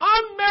word,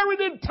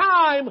 unmerited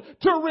time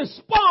to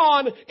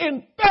respond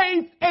in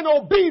faith and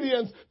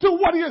obedience to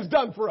what he has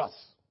done for us.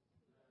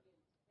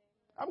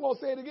 I'm going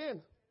to say it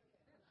again.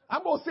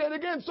 I'm going to say it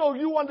again so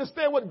you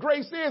understand what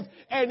grace is.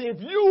 And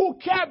if you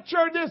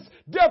capture this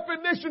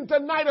definition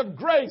tonight of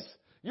grace,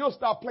 you'll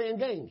stop playing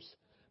games.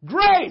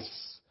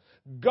 Grace,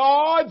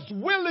 God's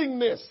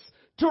willingness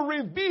to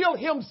reveal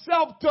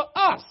himself to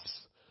us,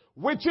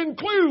 which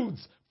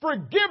includes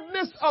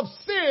forgiveness of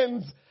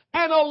sins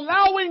and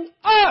allowing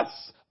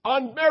us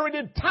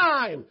unmerited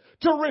time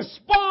to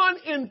respond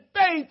in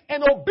faith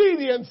and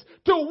obedience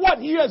to what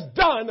he has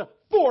done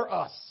for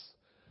us.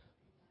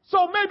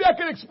 So maybe I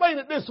can explain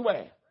it this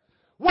way.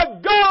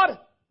 What God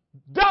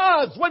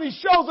does when he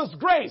shows us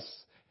grace,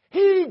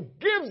 he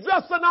gives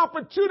us an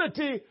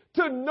opportunity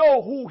to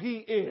know who he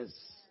is.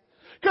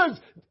 Because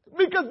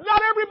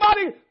not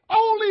everybody,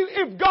 only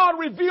if God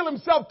reveal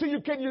himself to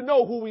you can you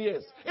know who he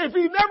is. If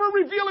he never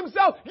reveal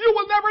himself, you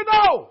will never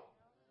know.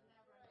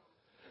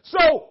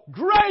 So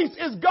grace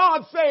is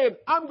God saying,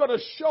 I'm going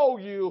to show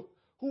you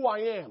who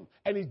I am.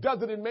 And he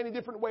does it in many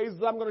different ways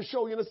that I'm going to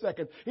show you in a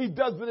second. He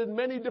does it in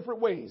many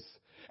different ways.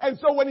 And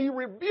so when he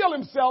reveals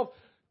himself,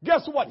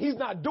 guess what? He's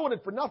not doing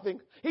it for nothing.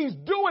 He's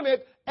doing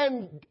it,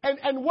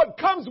 and what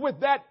comes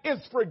with that is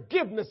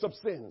forgiveness of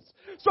sins.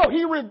 So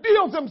he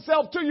reveals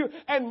himself to you,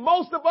 and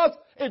most of us,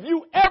 if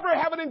you ever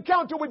have an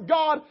encounter with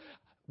God,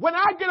 when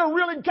I get a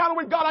real encounter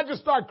with God, I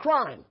just start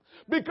crying.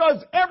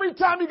 Because every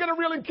time you get a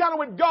real encounter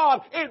with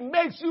God, it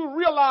makes you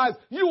realize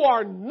you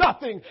are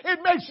nothing. It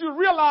makes you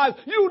realize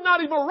you're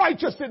not even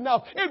righteous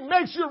enough. It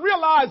makes you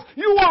realize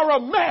you are a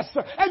mess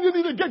and you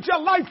need to get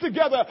your life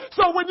together.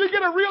 So when you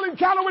get a real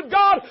encounter with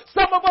God,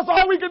 some of us,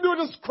 all we can do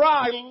is just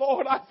cry,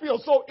 Lord, I feel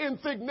so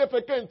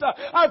insignificant.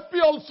 I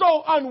feel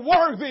so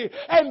unworthy.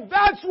 And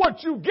that's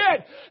what you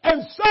get.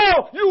 And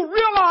so you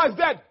realize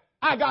that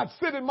I got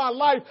sin in my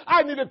life.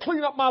 I need to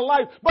clean up my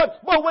life.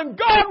 But when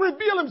God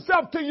reveals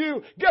himself to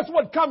you, guess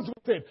what comes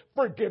with it?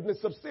 Forgiveness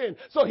of sin.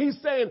 So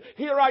he's saying,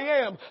 here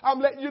I am.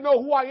 I'm letting you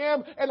know who I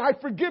am, and I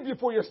forgive you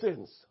for your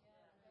sins.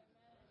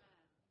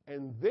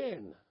 And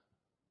then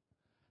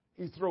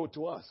he throw it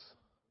to us.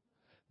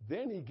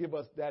 Then he give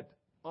us that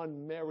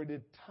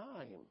unmerited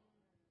time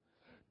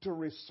to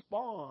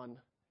respond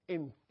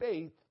in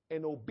faith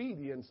and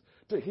obedience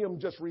to him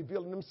just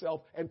revealing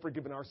himself and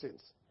forgiving our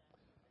sins.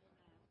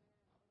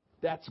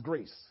 That's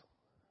grace.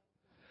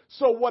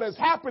 So what has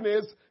happened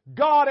is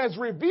God has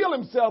revealed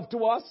himself to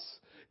us.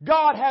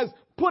 God has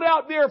put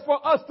out there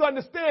for us to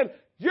understand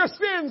your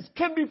sins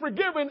can be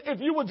forgiven if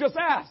you will just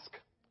ask.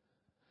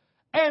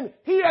 And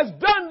he has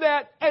done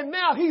that, and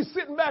now he's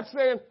sitting back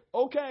saying,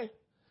 okay,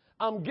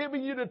 I'm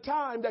giving you the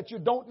time that you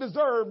don't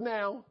deserve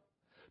now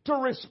to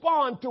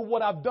respond to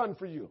what I've done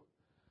for you.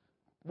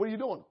 What are you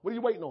doing? What are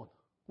you waiting on?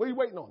 What are you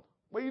waiting on?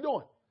 What are you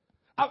doing?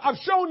 I've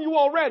shown you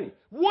already.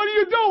 What are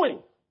you doing?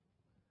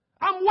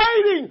 I'm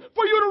waiting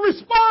for you to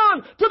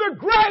respond to the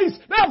grace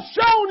that I've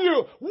shown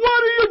you.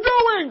 What are you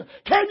doing?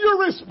 Can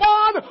you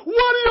respond?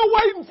 What are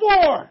you waiting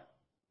for?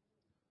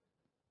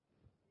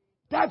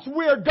 That's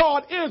where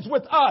God is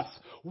with us.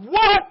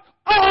 What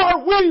are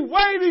we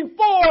waiting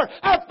for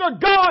after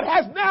God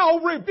has now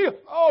revealed?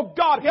 Oh,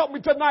 God, help me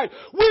tonight.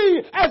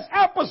 We as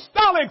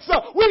apostolics,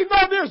 we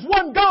know there's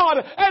one God,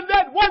 and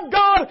that one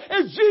God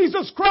is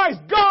Jesus Christ,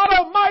 God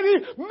Almighty,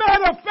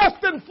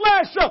 manifest in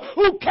flesh,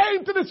 who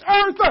came to this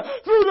earth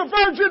through the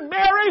Virgin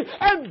Mary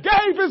and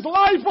gave his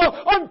life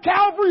on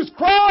Calvary's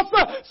cross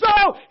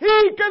so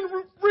he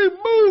can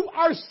remove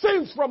our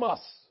sins from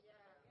us.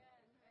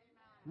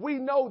 We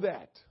know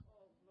that.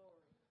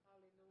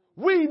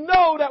 We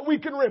know that we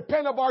can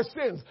repent of our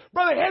sins.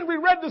 Brother Henry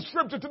read the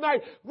scripture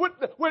tonight with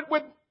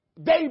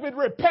David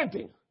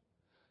repenting.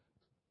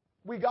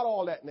 We got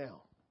all that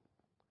now.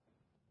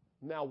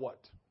 Now what?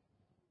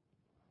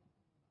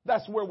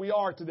 That's where we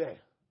are today.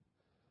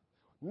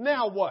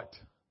 Now what?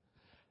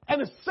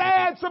 And it's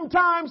sad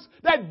sometimes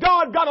that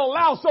God got to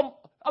allow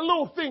a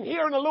little thing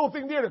here and a little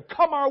thing there to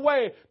come our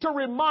way to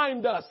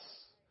remind us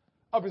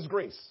of his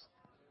grace.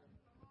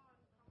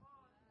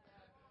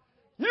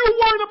 You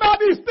worried about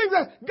these things.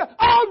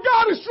 All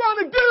God is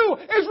trying to do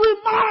is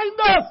remind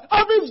us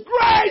of his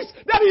grace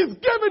that he's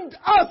given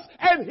to us.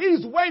 And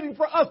he's waiting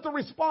for us to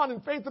respond in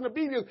faith and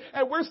obedience.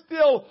 And we're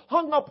still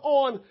hung up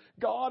on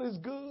God is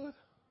good.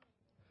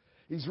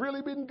 He's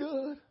really been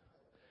good.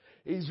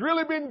 He's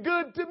really been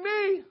good to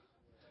me.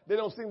 They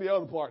don't sing the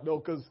other part, though,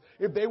 because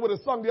if they would have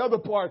sung the other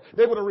part,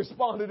 they would have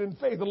responded in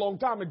faith a long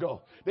time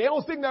ago. They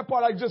don't sing that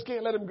part, I just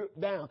can't let him go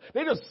down.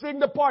 They just sing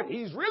the part,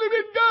 he's really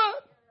been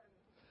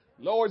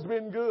good. Lord's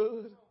been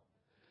good.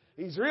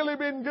 He's really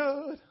been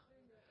good.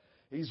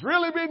 He's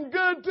really been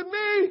good to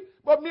me.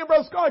 But me and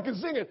Brother Scarlett can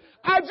sing it.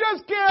 I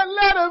just can't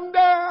let him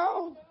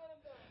down.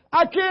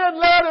 I can't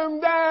let him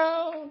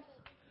down.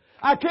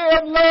 I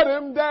can't let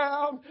him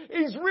down.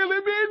 He's really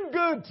been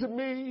good to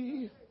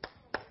me.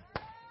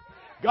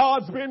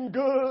 God's been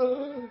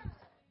good.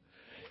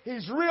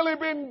 He's really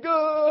been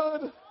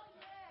good.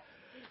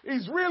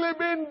 He's really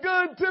been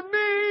good to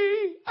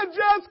me. I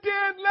just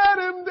can't let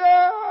him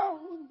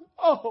down.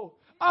 Oh,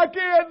 I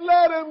can't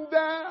let him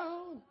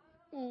down.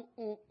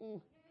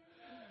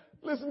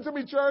 Listen to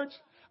me, church.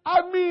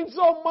 I mean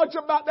so much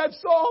about that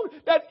song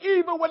that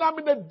even when I'm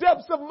in the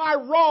depths of my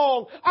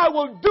wrong, I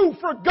will do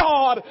for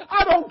God.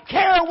 I don't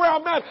care where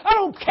I'm at. I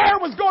don't care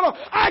what's going on.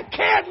 I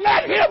can't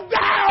let him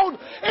down.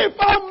 If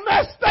I'm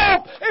messed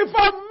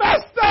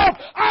up,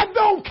 I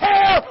don't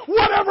care.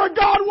 Whatever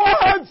God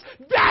wants,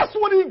 that's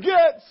what he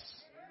gets.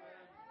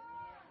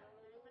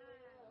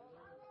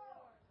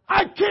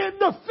 I can't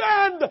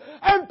defend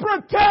and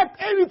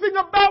protect anything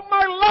about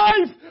my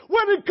life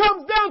when it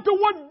comes down to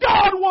what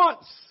God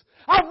wants.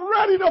 I've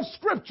read enough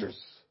scriptures.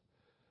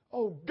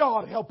 Oh,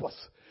 God help us.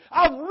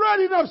 I've read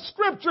enough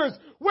scriptures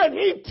when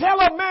he tell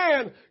a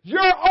man,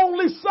 your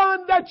only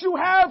son that you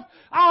have,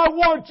 I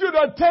want you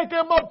to take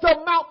him up to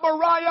Mount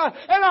Moriah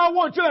and I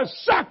want you to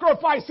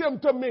sacrifice him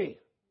to me.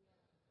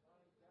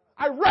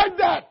 I read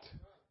that.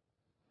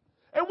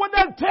 And what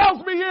that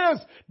tells me is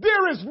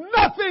there is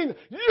nothing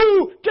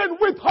you can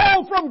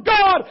withhold from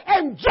God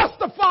and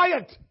justify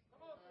it.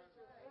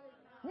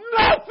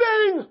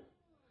 Nothing.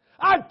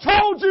 I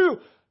told you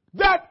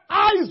that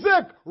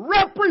Isaac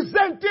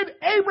represented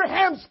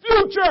Abraham's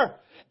future,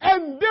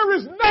 and there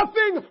is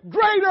nothing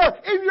greater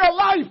in your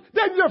life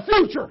than your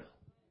future.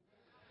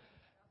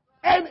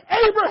 And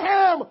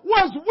Abraham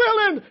was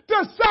willing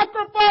to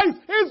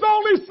sacrifice his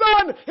only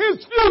son,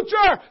 his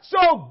future.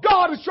 So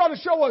God is trying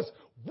to show us,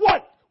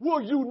 what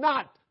will you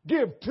not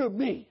give to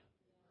me?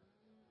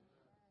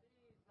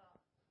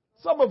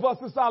 Some of us,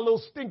 it's our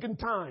little stinking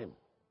time.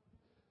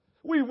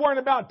 We weren't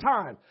about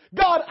time.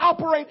 God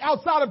operates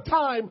outside of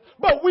time,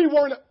 but we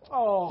weren't.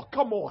 Oh,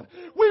 come on.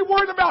 We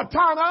weren't about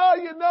time. Oh,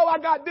 you know, I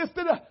got this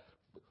to the.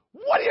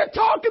 What are you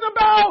talking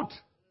about?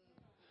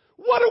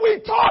 What are we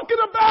talking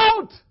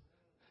about?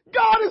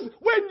 God is,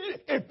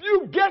 if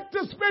you get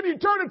to spend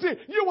eternity,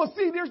 you will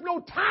see there's no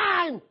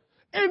time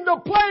in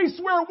the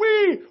place where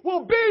we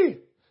will be.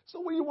 So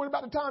what are you worried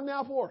about the time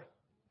now for?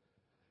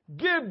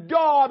 Give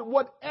God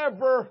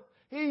whatever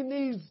he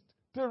needs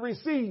to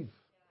receive.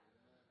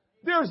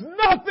 There's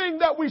nothing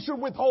that we should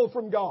withhold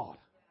from God.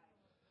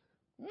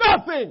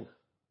 Nothing.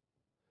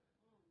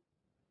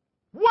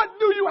 What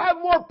do you have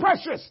more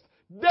precious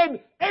than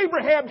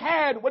Abraham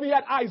had when he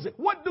had Isaac?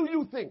 What do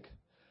you think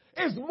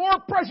is more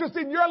precious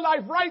in your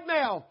life right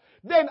now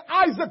than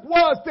Isaac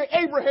was to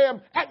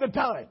Abraham at the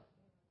time?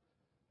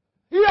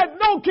 He had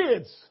no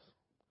kids.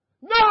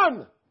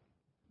 None.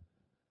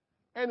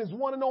 And his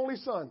one and only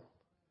son.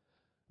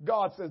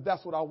 God says,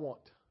 that's what I want.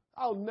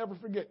 I'll never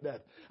forget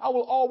that. I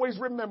will always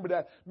remember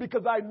that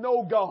because I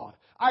know God.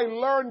 I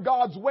learned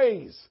God's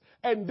ways.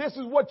 And this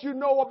is what you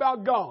know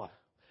about God.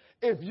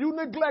 If you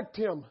neglect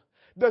him,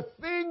 the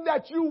thing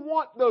that you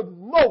want the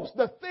most,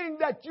 the thing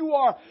that you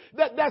are,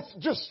 that's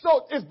just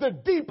so, is the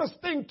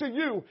deepest thing to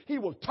you, he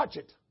will touch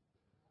it.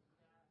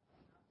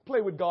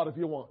 Play with God if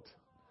you want.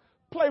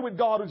 Play with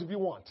God if you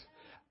want.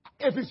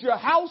 If it's your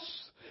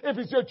house, if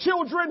it's your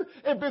children,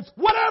 if it's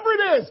whatever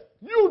it is,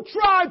 you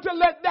try to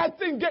let that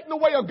thing get in the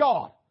way of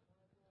God.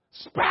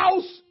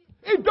 Spouse,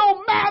 it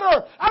don't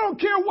matter. I don't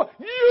care what.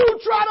 You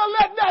try to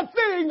let that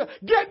thing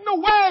get in the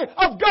way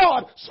of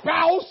God.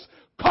 Spouse,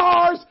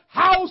 cars,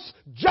 house,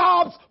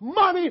 jobs,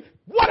 money,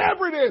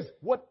 whatever it is.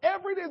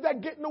 Whatever it is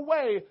that get in the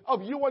way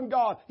of you and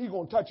God, he's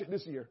going to touch it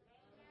this year.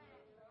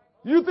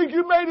 You think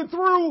you made it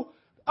through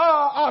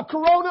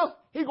Corona?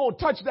 He's going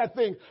to touch that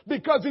thing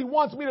because he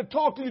wants me to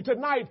talk to you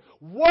tonight.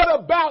 What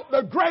about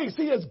the grace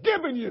he has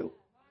given you?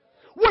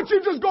 What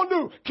you just going to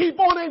do? Keep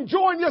on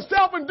enjoying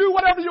yourself and do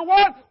whatever you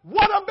want?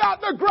 What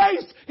about the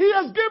grace he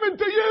has given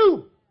to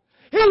you?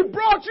 He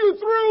brought you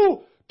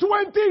through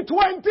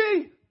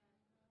 2020.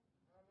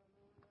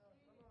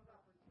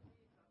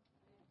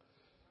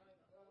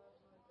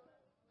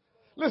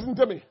 Listen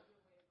to me.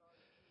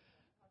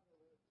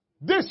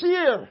 This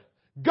year,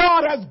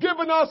 God has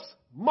given us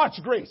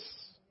much grace.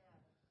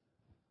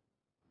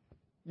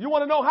 You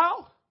want to know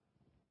how?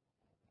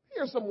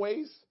 Here's some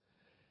ways.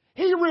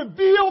 He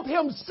revealed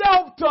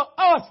himself to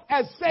us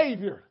as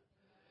Savior.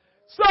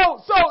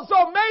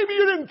 So maybe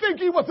you didn't think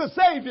he was a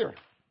Savior.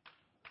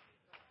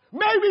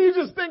 Maybe you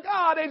just think,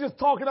 they just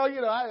talking,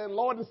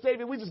 Lord and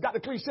Savior, we just got the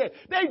cliche.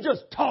 They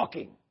just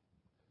talking.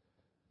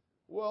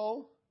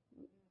 Well,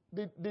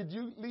 did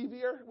you leave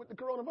here with the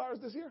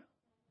coronavirus this year?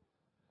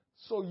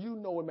 So you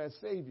know him as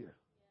Savior.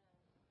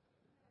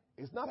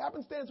 It's not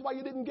happenstance why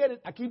you didn't get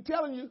it. I keep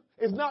telling you.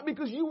 It's not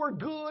because you were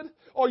good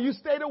or you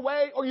stayed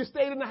away or you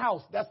stayed in the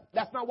house.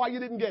 That's not why you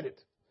didn't get it.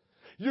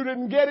 You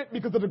didn't get it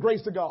because of the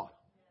grace of God.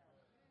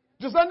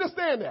 Just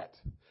understand that.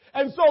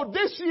 And so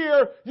this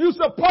year, you're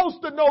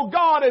supposed to know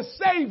God as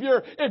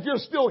Savior if you're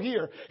still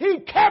here. He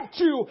kept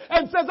you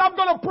and says, I'm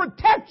going to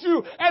protect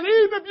you. And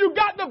even if you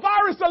got the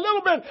virus a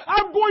little bit,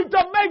 I'm going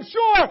to make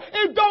sure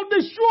it don't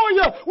destroy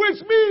you,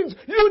 which means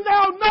you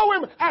now know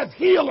Him as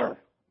healer.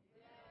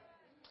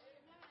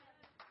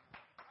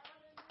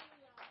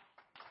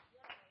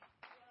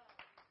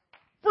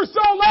 For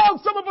so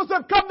long, some of us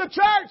have come to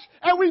church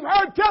and we've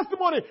heard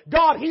testimony.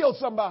 God healed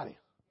somebody.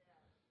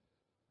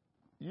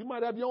 You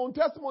might have your own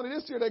testimony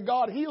this year that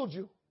God healed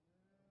you.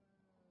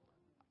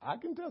 I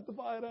can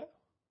testify to that.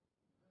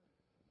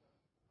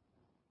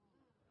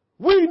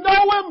 We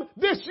know Him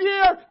this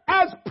year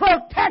as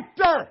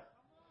protector.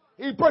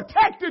 He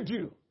protected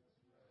you.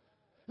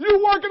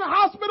 You work in a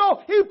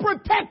hospital, He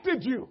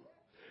protected you.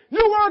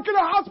 You work in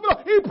a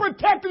hospital, He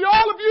protected you.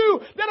 All of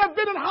you that have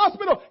been in a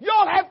hospital,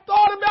 y'all have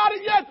thought about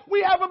it yet?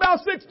 We have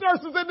about 6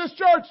 nurses in this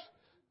church,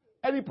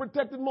 and He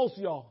protected most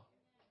of y'all.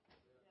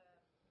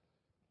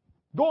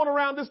 Going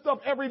around this stuff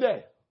every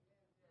day.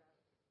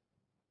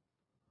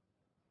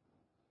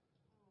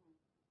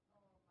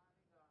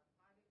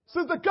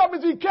 Sister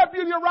Cummins, He kept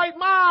you in your right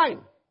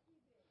mind.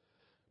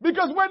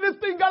 Because when this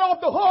thing got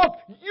off the hook,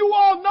 you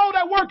all know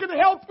that work in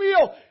the health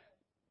field,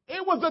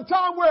 it was a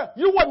time where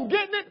you wasn't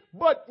getting it,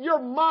 but your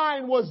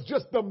mind was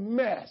just a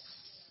mess.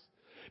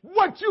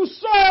 What you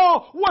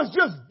saw was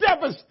just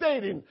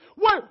devastating.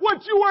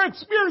 What you were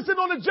experiencing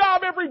on the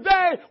job every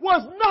day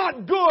was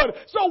not good.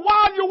 So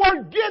while you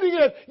weren't getting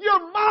it,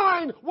 your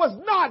mind was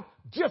not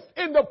just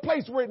in the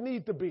place where it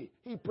needed to be.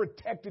 He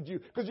protected you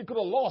because you could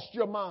have lost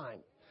your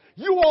mind.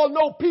 You all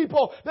know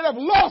people that have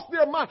lost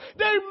their mind.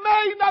 They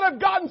may not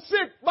have gotten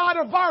sick by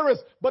the virus,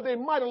 but they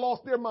might have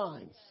lost their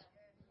minds.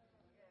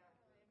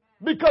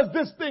 Because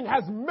this thing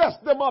has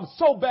messed them up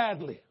so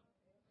badly.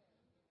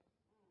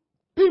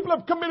 People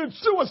have committed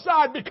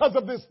suicide because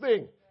of this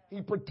thing.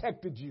 He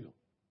protected you.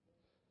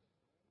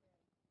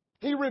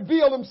 He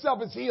revealed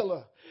Himself as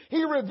healer.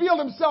 He revealed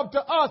Himself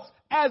to us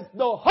as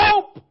the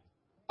hope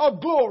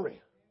of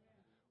glory.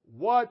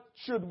 What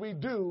should we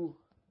do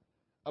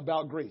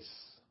about grace?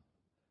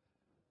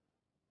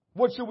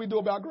 What should we do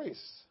about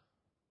grace?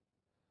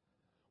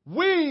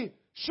 We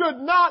should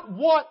not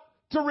want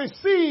to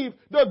receive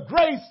the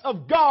grace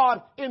of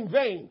God in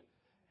vain.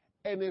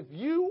 And if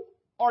you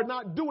are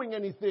not doing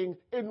anything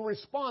in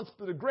response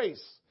to the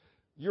grace,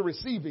 you're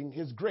receiving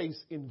His grace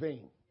in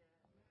vain.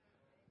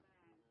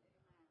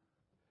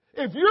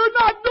 If you're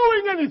not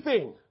doing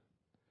anything,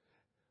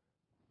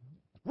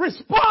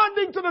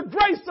 responding to the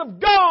grace of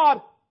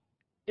God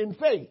in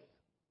faith,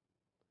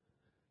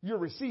 you're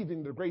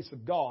receiving the grace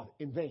of God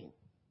in vain.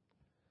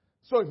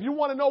 So if you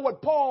want to know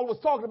what Paul was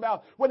talking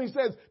about when he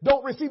says,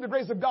 don't receive the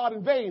grace of God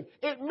in vain,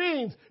 it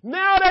means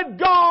now that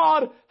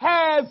God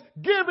has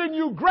given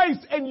you grace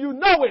and you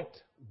know it,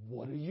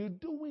 what are you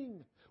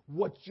doing?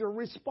 What's your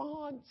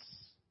response?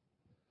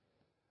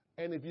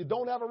 And if you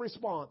don't have a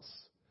response,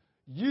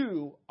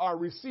 you are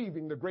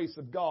receiving the grace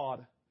of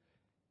God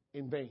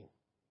in vain.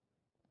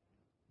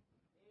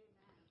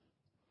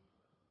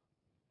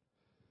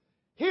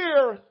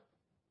 Here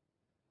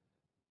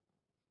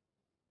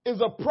is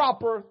a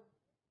proper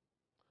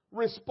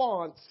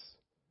response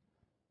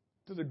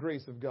to the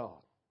grace of God.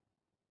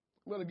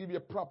 I'm going to give you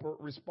a proper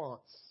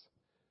response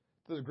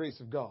to the grace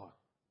of God.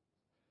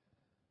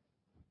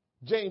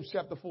 James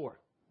chapter 4.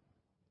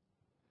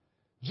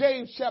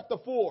 James chapter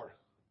 4,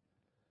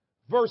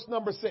 verse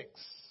number 6.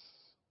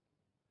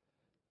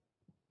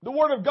 The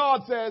word of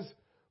God says,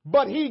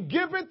 but He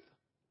giveth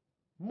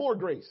more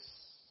grace.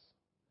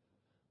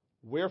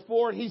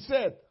 Wherefore He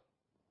said,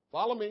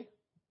 follow me,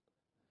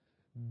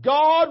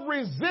 God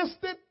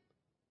resisteth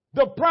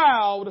the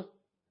proud,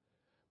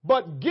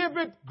 but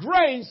giveth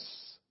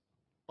grace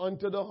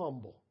unto the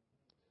humble.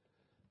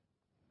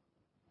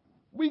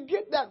 We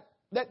get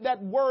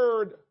that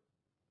word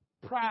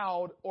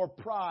proud or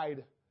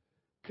pride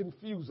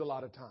confused a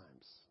lot of times.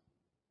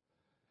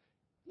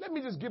 Let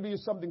me just give you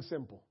something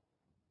simple.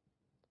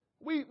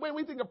 When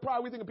we think of pride,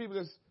 we think of people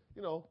that's,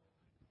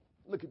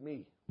 look at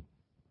me.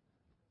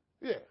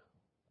 Yeah.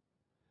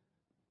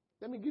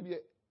 Let me give you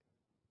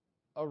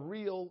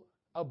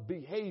a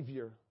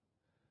behavior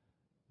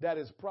that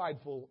is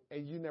prideful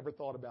and you never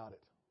thought about it.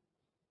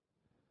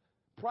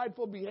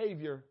 Prideful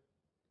behavior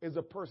is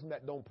a person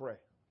that don't pray.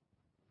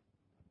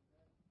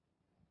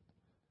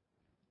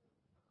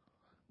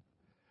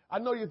 I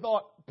know you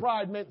thought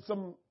pride meant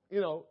some,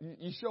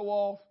 you show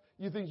off,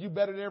 you think you're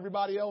better than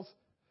everybody else.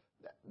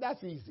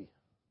 That's easy.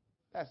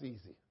 That's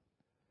easy.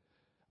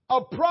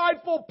 A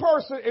prideful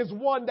person is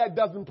one that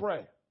doesn't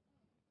pray.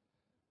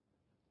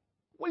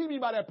 What do you mean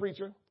by that,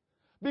 preacher?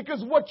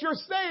 Because what you're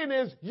saying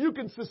is you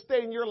can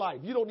sustain your life.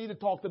 You don't need to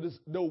talk to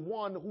the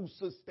one who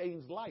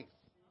sustains life.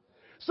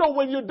 So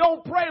when you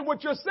don't pray,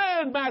 what you're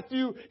saying,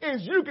 Matthew,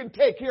 is you can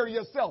take care of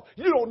yourself.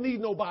 You don't need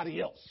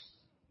nobody else.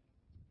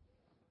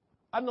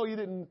 I know you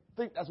didn't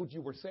think that's what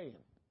you were saying,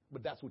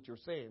 but that's what you're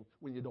saying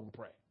when you don't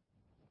pray.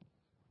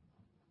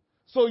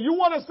 So you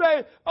want to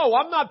say, oh,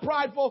 I'm not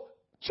prideful.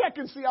 Check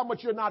and see how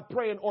much you're not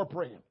praying or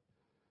praying.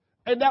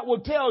 And that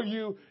will tell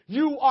you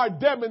you are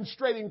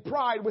demonstrating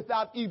pride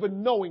without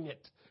even knowing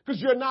it.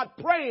 Because you're not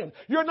praying.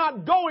 You're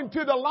not going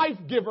to the life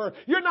giver.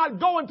 You're not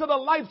going to the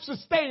life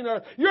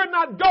sustainer. You're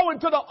not going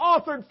to the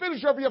author and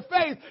finisher of your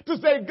faith to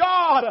say,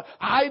 God,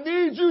 I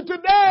need you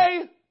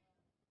today.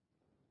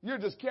 You're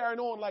just carrying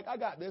on like, I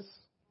got this.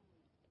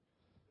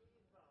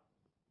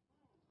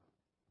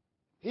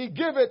 He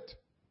giveth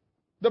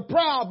the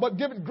proud, but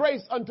giveth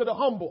grace unto the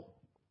humble.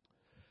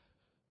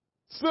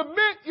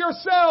 Submit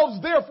yourselves,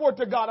 therefore,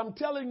 to God. I'm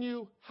telling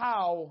you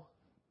how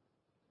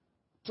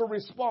to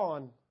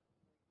respond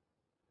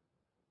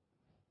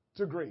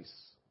to grace.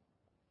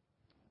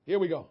 Here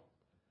we go.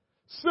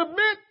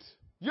 Submit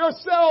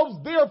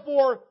yourselves,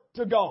 therefore,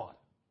 to God.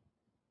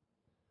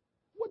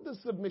 What does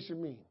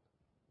submission mean?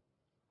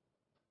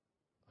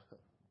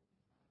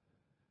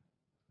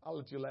 I'll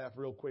let you laugh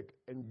real quick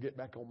and get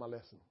back on my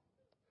lesson.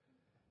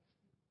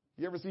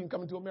 You ever seen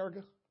Coming to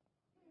America?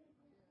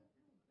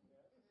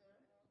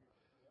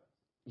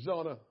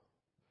 Jonah,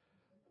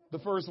 the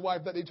first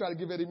wife that they try to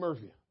give Eddie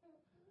Murphy.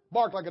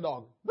 Bark like a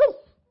dog. Roof,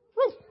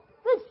 roof,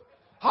 roof.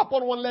 Hop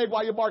on one leg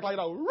while you bark like a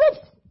dog. Roof,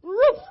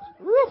 roof,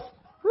 roof,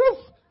 roof,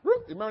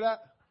 roof. You remember that?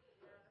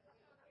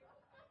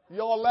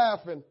 Y'all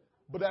laughing,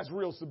 but that's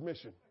real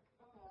submission.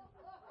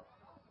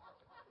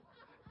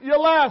 You're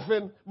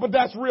laughing, but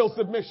that's real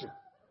submission.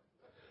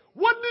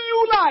 What do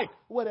you like?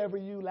 Whatever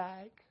you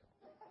like.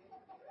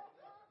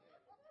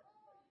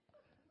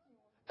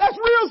 That's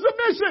real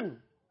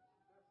submission.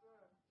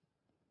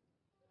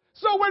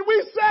 So when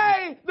we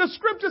say, the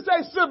scripture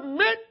says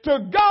submit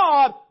to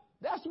God,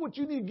 that's what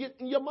you need to get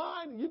in your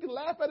mind. You can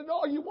laugh at it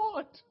all you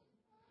want.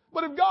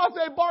 But if God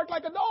say bark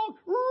like a dog,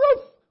 roof,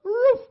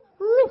 roof,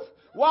 roof,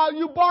 while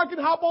you bark and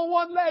hop on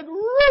one leg,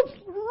 roof,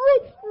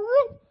 roof,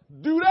 roof,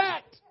 do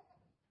that.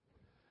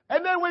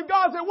 And then when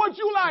God said, what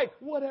you like?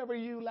 Whatever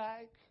you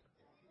like.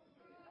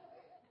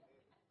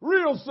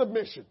 Real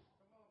submission.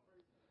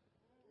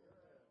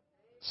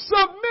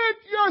 Submit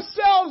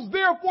yourselves,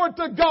 therefore,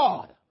 to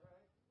God.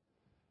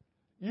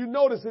 You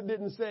notice it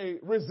didn't say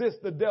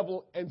resist the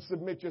devil and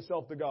submit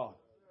yourself to God.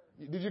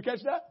 Did you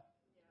catch that?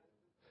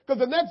 Because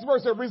the next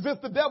verse says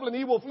resist the devil and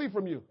he will flee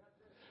from you.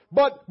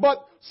 But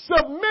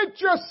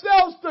submit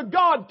yourselves to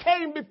God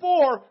came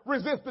before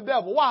resist the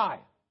devil.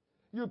 Why?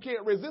 You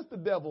can't resist the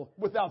devil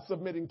without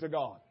submitting to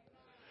God.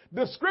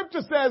 The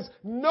scripture says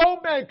no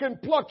man can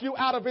pluck you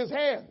out of his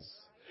hands.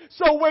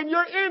 So when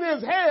you're in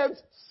his hands,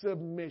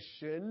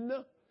 submission.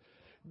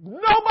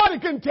 Nobody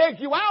can take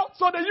you out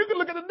so that you can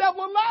look at the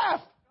devil and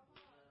laugh.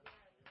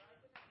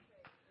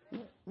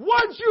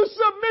 Once you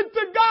submit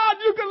to God,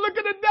 you can look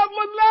at the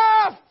devil and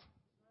laugh.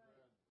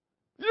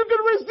 You can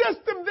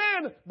resist him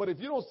then. But if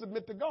you don't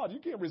submit to God, you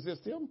can't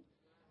resist him.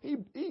 He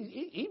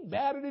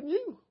badder than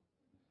you.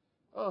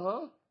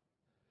 Draw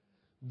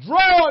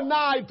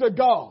nigh to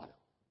God,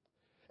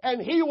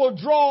 and he will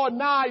draw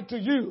nigh to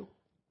you.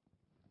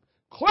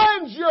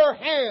 Cleanse your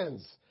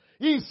hands,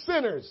 ye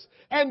sinners,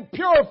 and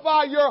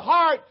purify your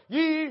heart,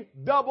 ye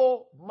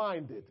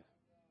double-minded.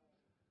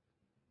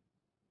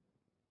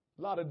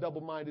 A lot of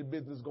double-minded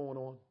business going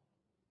on.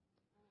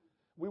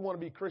 We want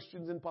to be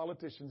Christians and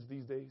politicians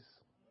these days.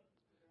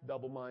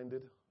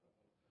 Double-minded.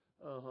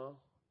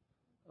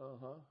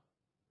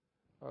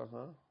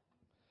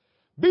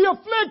 Be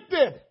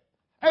afflicted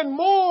and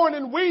mourn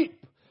and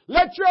weep.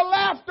 Let your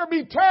laughter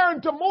be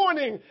turned to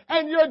mourning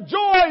and your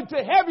joy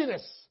to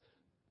heaviness.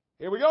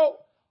 Here we go.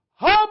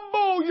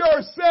 Humble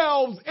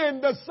yourselves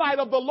in the sight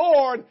of the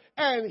Lord,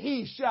 and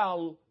he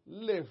shall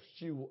lift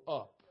you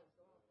up.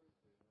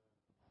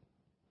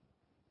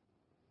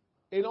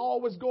 In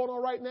all what's going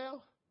on right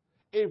now,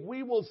 if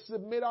we will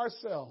submit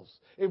ourselves,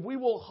 if we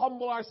will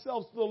humble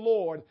ourselves to the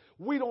Lord,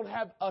 we don't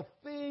have a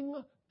thing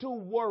to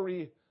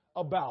worry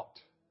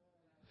about.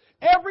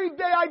 Every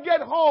day I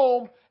get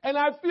home and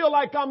I feel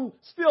like I'm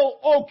still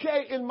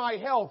okay in my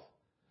health,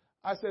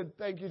 I said,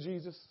 thank you,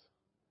 Jesus.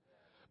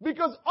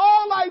 Because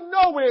all I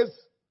know is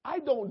I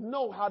don't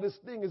know how this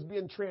thing is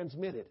being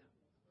transmitted.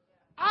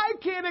 I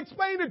can't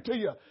explain it to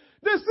you.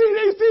 The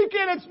CDC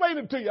can't explain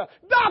it to you.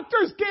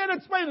 Doctors can't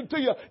explain it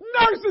to you.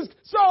 Nurses.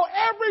 So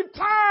every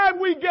time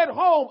we get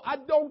home, I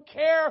don't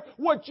care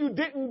what you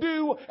didn't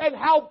do and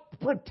how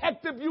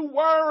protective you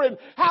were and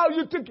how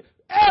you took.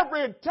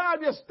 Every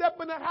time you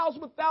step in the house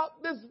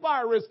without this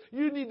virus,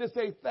 you need to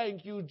say,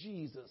 thank you,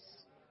 Jesus.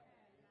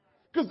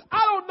 Because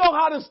I don't know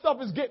how this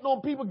stuff is getting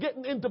on people,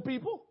 getting into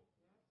people.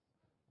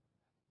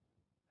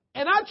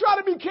 And I try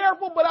to be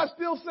careful, but I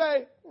still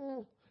say,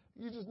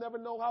 you just never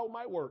know how it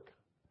might work.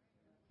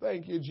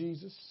 Thank you,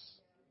 Jesus.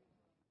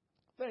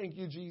 Thank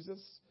you, Jesus.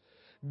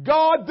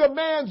 God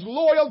demands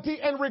loyalty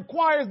and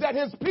requires that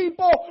his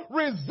people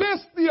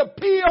resist the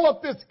appeal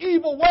of this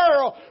evil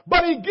world,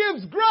 but he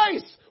gives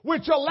grace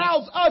which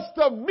allows us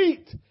to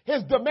meet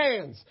his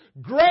demands.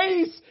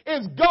 Grace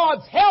is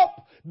God's help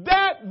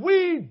that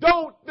we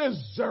don't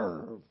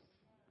deserve.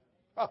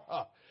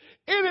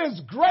 It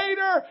is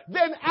greater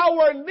than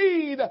our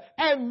need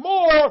and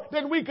more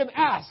than we can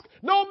ask.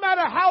 No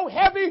matter how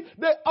heavy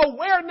the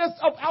awareness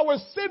of our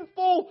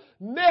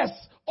sinfulness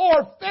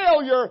or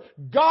failure,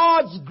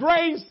 God's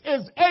grace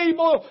is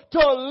able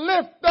to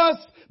lift us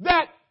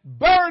that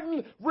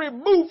burden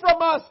removed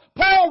from us.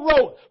 Paul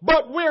wrote,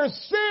 but where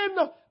sin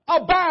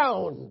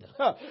abound,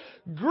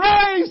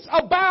 grace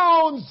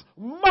abounds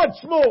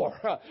much more.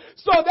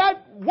 So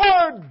that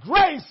word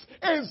grace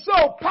is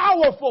so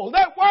powerful.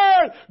 That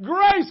word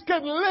grace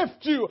can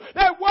lift you.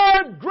 That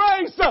word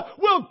grace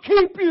will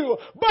keep you.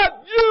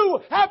 But you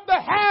have to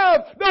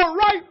have the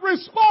right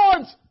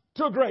response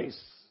to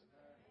grace.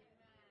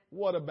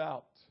 What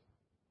about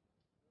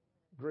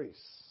grace?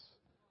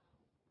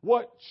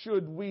 What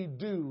should we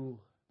do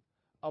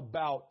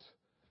about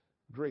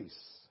grace?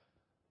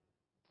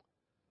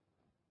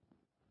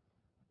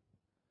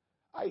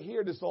 I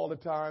hear this all the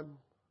time,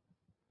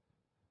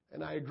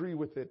 and I agree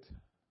with it.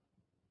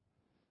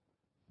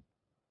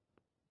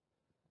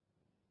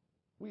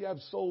 We have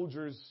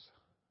soldiers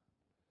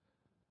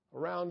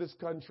around this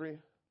country,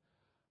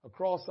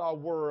 across our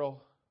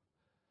world,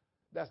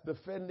 that's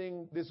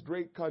defending this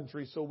great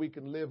country so we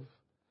can live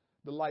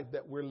the life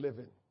that we're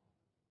living.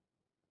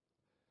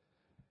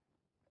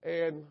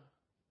 And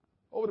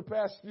over the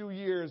past few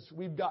years,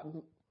 we've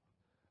gotten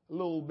a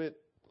little bit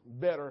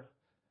better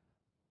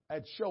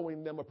at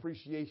showing them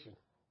appreciation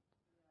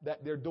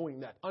that they're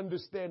doing that,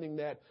 understanding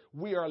that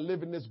we are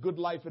living this good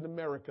life in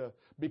America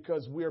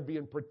because we are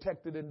being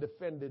protected and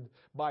defended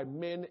by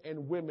men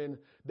and women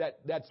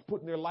that's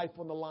putting their life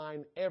on the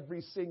line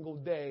every single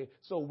day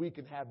so we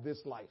can have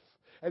this life.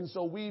 And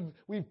so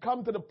we've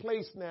come to the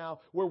place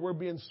now where we're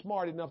being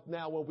smart enough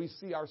now when we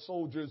see our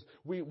soldiers,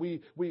 we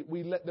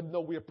let them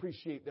know we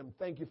appreciate them.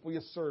 Thank you for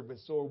your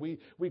service. Or we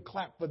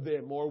clap for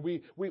them, or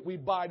we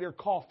buy their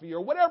coffee,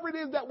 or whatever it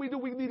is that we do.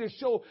 We need to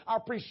show our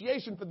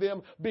appreciation for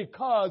them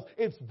because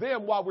it's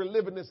them while we're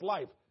living this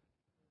life.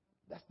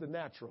 That's the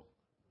natural.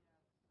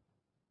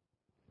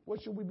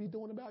 What should we be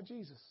doing about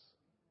Jesus?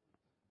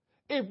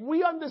 If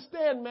we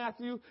understand,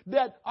 Matthew,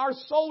 that our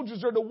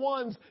soldiers are the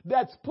ones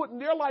that's putting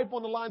their life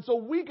on the line so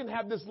we can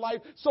have this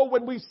life, so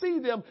when we see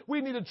them,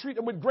 we need to treat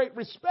them with great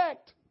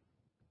respect.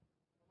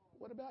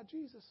 What about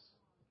Jesus?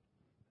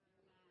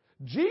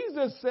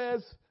 Jesus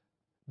says,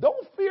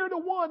 don't fear the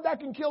one that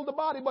can kill the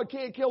body but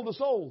can't kill the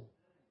soul.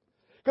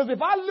 Because if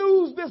I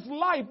lose this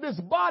life, this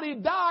body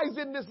dies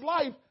in this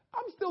life,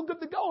 I'm still good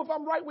to go if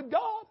I'm right with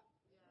God.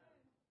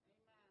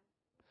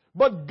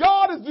 But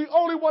God is the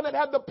only one that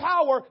had the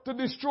power to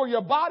destroy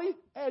your body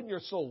and your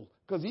soul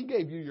because he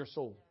gave you your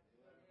soul.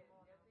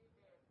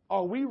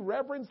 Are we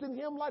reverencing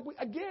him like we?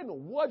 Again,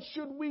 what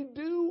should we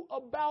do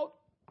about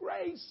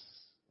grace?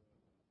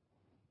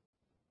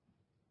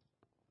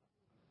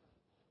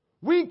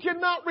 We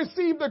cannot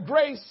receive the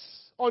grace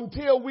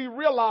until we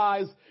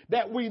realize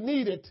that we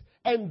need it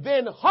and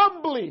then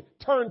humbly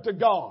turn to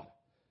God.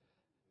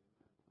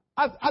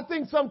 I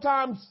think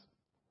sometimes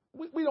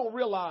we don't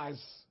realize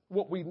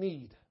what we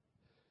need.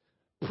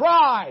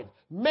 Pride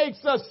makes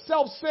us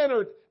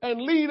self-centered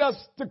and lead us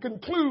to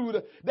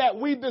conclude that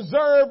we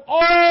deserve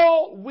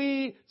all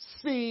we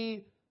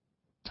see,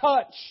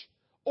 touch,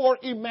 or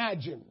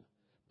imagine.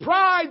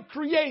 Pride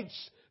creates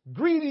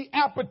greedy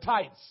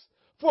appetites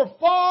for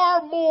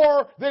far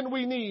more than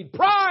we need.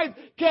 Pride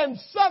can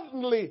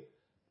suddenly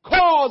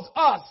cause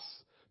us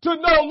to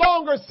no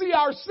longer see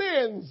our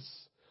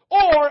sins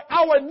or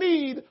our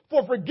need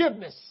for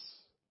forgiveness.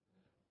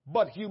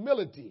 But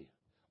humility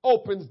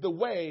opens the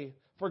way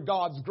for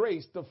God's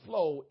grace to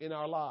flow in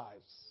our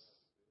lives.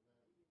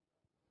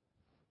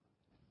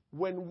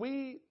 When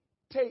we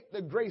take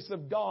the grace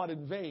of God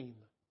in vain,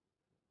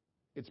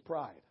 it's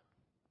pride.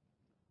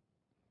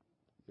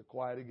 You're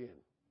quiet again.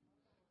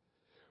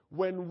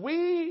 When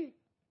we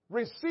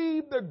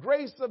receive the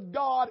grace of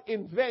God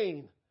in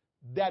vain,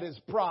 that is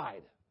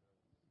pride.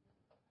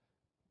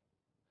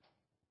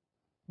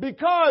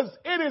 Because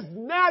it is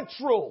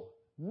natural.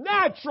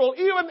 Natural.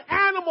 Even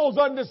animals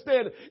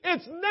understand.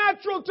 It's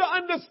natural to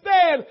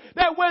understand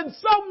that when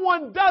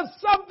someone does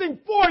something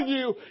for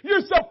you,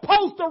 you're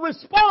supposed to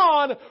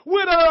respond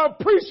with an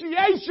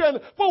appreciation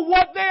for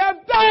what they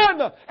have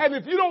done. And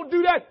if you don't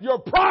do that, you're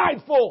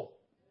prideful.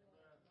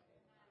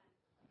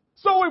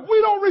 So if we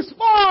don't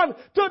respond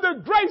to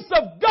the grace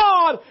of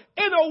God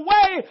in a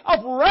way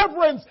of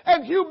reverence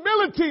and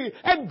humility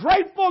and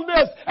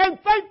gratefulness and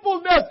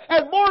thankfulness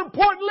and more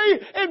importantly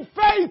in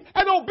faith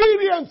and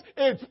obedience,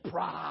 it's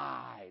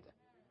pride.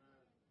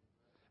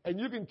 And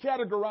you can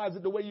categorize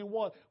it the way you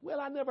want. Well,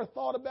 I never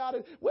thought about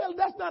it. Well,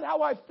 that's not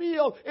how I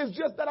feel. It's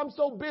just that I'm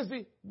so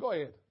busy. Go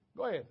ahead.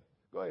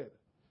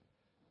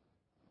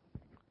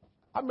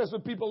 I mess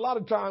with people a lot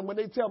of time when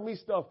they tell me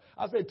stuff.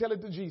 I say, tell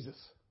it to Jesus.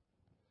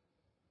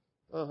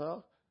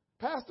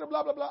 Pastor,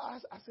 blah, blah, blah.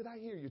 I said, I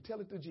hear you. Tell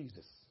it to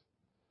Jesus.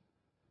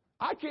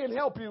 I can't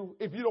help you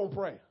if you don't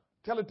pray.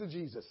 Tell it to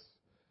Jesus.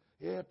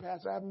 Yeah,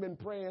 Pastor, I haven't been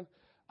praying.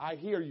 I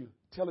hear you.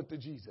 Tell it to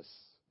Jesus.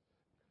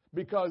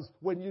 Because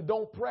when you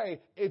don't pray,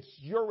 it's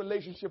your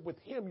relationship with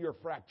him you're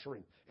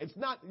fracturing. It's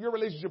not your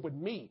relationship with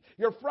me.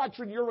 You're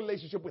fracturing your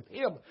relationship with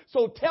him.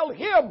 So tell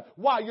him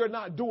why you're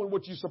not doing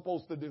what you're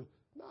supposed to do.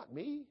 Not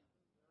me.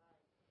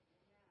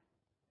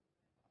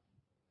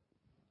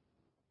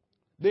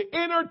 The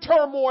inner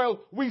turmoil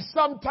we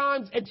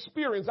sometimes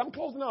experience, I'm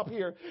closing up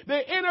here.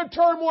 The inner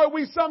turmoil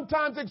we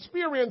sometimes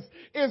experience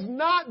is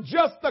not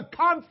just the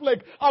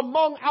conflict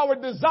among our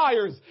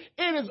desires.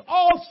 It is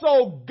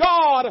also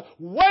God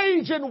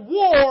waging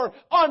war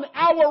on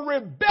our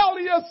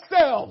rebellious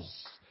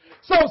selves.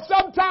 So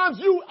sometimes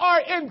you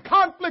are in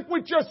conflict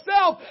with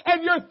yourself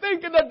and you're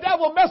thinking the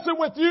devil messing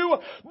with you,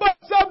 but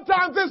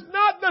sometimes it's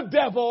not the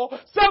devil.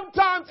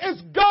 Sometimes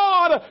it's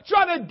God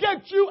trying to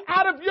get you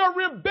out of your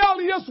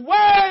rebellious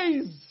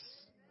ways.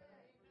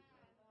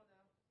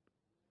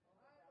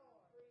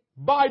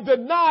 By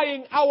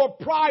denying our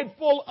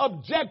prideful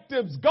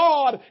objectives,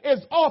 God is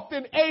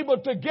often able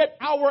to get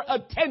our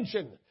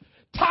attention.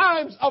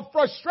 Times of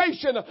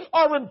frustration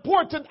are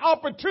important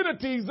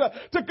opportunities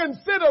to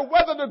consider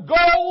whether the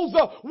goals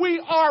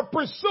we are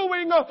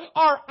pursuing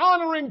are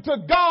honoring to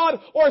God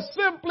or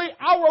simply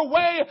our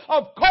way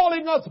of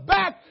calling us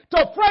back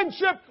to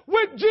friendship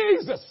with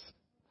Jesus.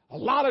 A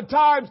lot of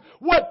times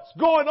what's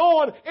going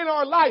on in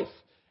our life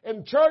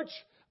in church,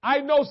 I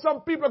know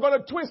some people are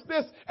going to twist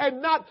this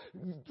and not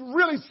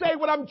really say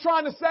what I'm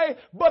trying to say,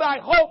 but I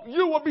hope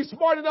you will be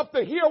smart enough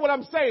to hear what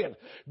I'm saying.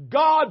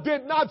 God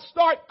did not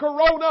start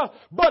Corona,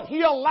 but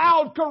he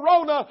allowed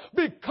Corona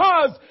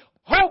because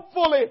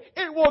hopefully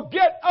it will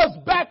get us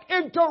back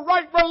into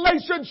right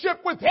relationship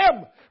with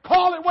him.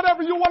 Call it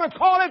whatever you want to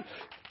call it.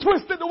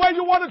 Twist it the way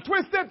you want to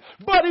twist it,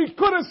 but he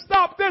could have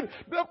stopped it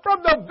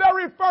from the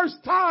very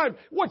first time.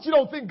 What, you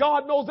don't think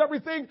God knows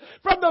everything?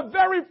 From the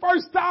very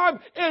first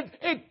time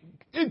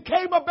it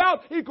came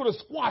about, he could have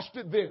squashed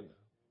it then.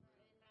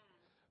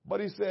 But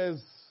he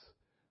says,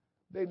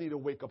 they need a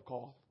wake-up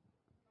call.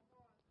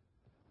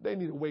 They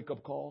need a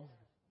wake-up call.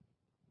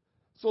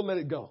 So let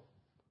it go.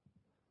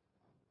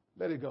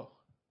 Let it go.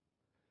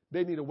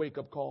 They need a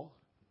wake-up call.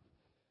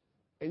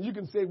 And you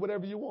can say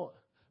whatever you want,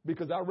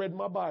 because I read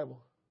my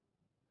Bible.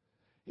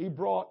 He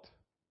brought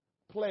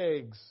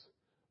plagues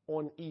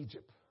on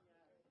Egypt.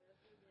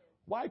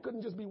 Why couldn't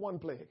it just be one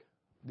plague?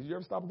 Did you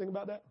ever stop and think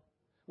about that?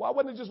 Why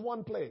wasn't it just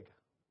one plague?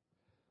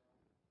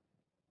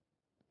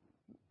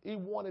 He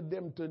wanted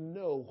them to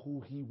know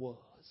who he was.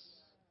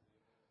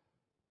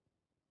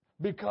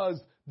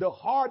 Because the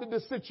harder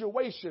the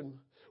situation,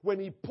 when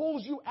he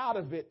pulls you out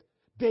of it,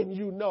 then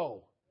you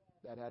know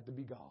that had to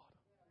be God.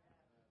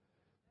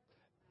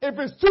 If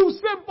it's too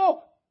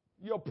simple,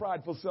 your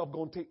prideful self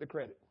going to take the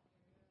credit.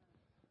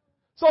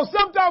 So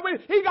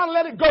sometimes he got to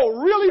let it go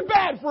really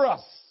bad for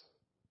us.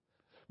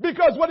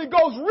 Because when it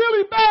goes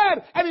really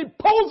bad and he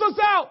pulls us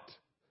out,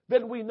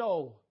 then we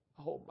know,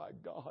 oh my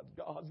God,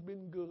 God's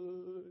been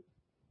good.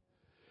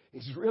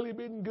 He's really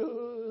been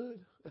good.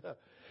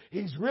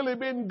 He's really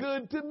been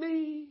good to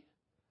me.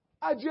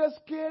 I just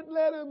can't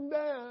let him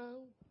down.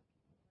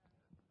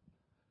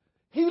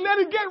 He let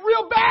it get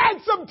real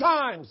bad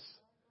sometimes.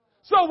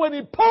 So when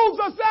he pulls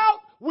us out,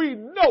 we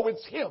know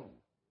it's him.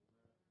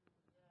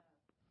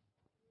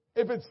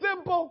 If it's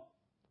simple,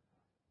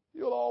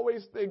 you'll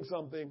always think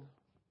something,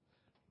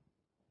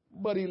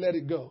 but he let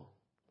it go.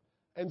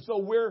 And so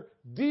we're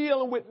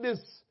dealing with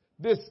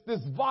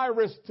this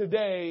virus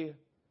today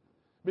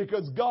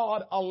because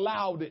God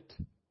allowed it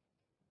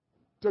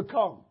to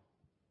come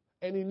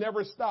and he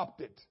never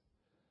stopped it.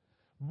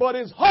 But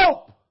his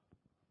hope,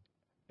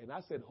 and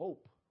I said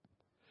hope,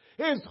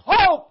 his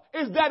hope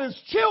is that his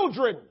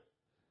children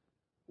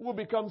will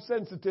become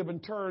sensitive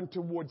and turn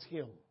towards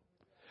him.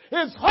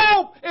 His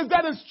hope is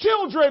that his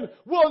children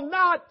will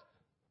not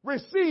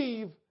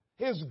receive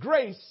his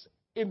grace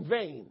in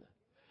vain.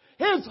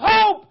 His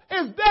hope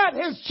is that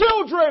his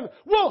children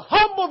will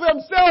humble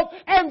themselves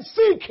and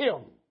seek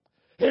him.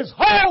 His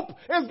hope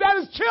is that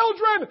his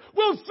children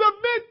will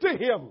submit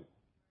to him.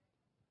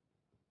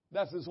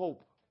 That's his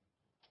hope.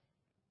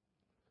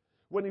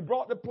 When he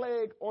brought the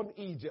plague on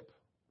Egypt,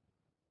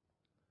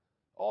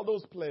 all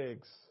those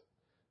plagues,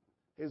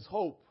 his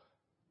hope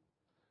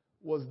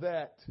was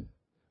that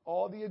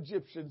all the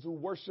Egyptians who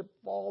worship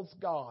false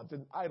gods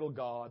and idol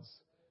gods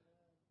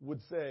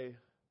would say,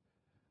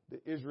 the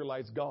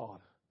Israelites' God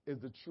is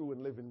the true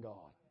and living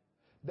God.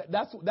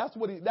 That's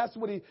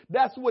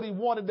what he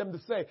wanted them to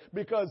say,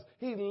 because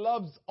he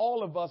loves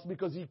all of us,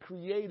 because he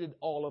created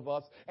all of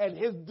us, and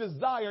his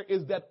desire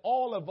is that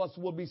all of us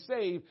will be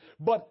saved.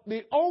 But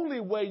the only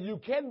way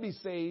you can be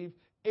saved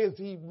is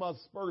he must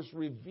first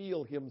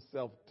reveal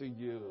himself to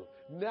you.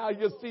 Now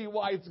you see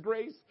why it's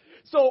grace.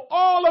 So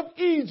all of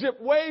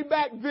Egypt way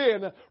back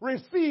then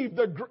received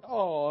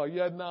oh,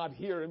 you're not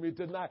hearing me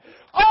tonight.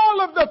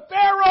 All of the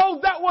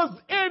pharaohs that was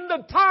in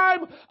the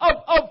time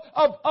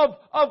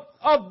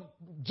of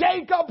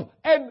Jacob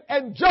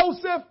and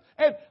Joseph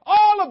and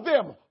all of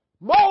them,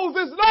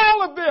 Moses and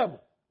all of them,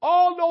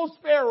 all those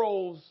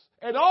pharaohs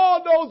and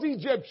all those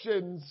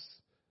Egyptians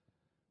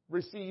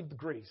received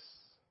grace.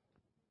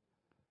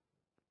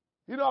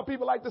 You know how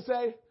people like to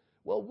say,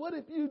 Well, what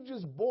if you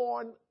just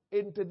born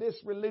into this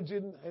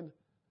religion? And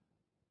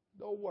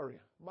don't worry,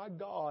 my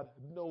God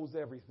knows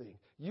everything.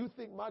 You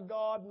think my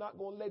God not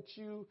going to let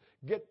you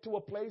get to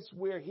a place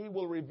where he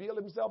will reveal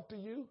himself to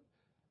you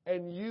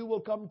and you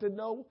will come to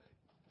know?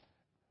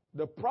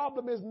 The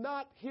problem is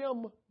not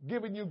him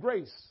giving you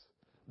grace.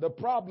 The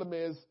problem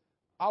is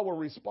our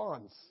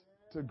response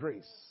to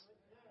grace.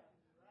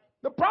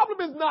 The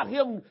problem is not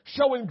him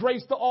showing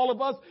grace to all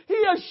of us.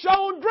 He has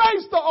shown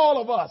grace to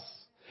all of us.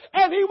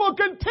 And he will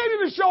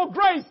continue to show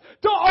grace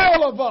to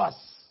all of us.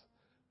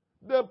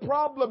 The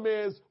problem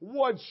is,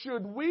 what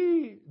should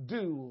we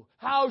do?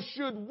 How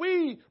should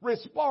we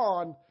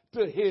respond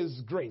to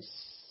his grace?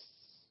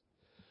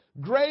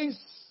 Grace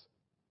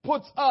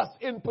puts us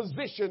in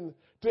position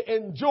to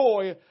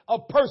enjoy a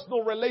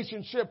personal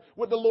relationship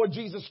with the Lord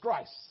Jesus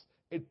Christ.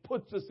 It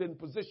puts us in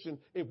position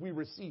if we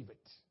receive it.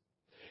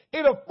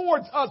 It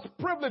affords us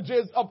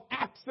privileges of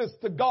access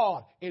to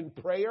God in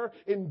prayer,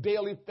 in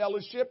daily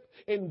fellowship,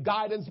 in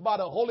guidance by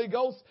the Holy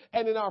Ghost,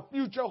 and in our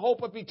future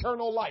hope of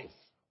eternal life.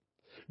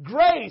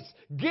 Grace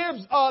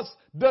gives us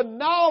the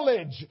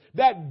knowledge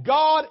that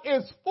God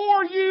is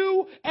for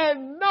you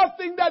and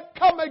nothing that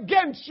come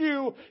against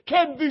you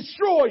can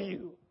destroy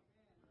you.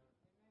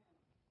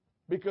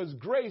 Because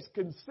grace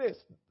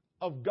consists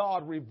of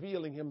God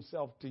revealing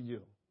himself to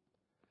you.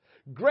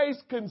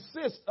 Grace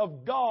consists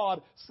of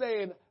God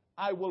saying,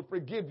 I will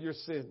forgive your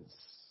sins.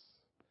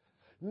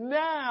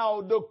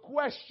 Now the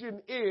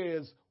question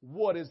is,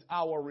 what is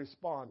our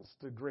response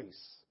to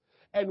grace?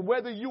 And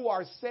whether you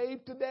are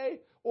saved today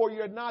or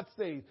you're not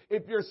saved,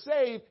 if you're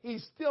saved,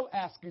 he's still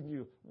asking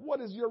you,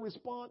 what is your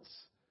response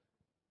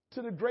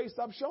to the grace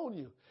I've shown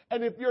you?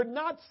 And if you're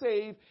not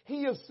saved,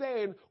 he is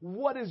saying,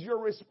 what is your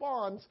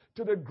response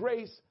to the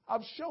grace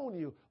I've shown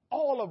you?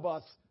 All of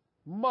us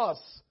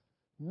must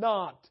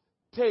not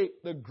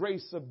take the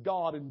grace of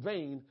God in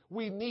vain.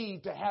 We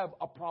need to have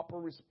a proper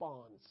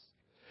response.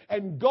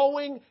 And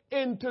going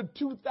into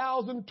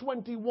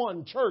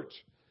 2021, church,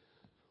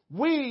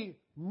 we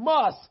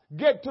must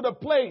get to the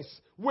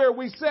place where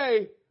we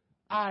say,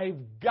 I've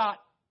got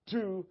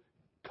to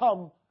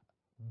come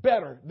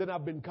better than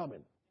I've been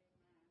coming.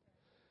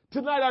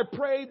 Tonight I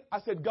prayed, I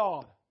said,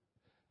 God,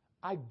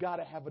 I got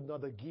to have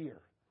another gear.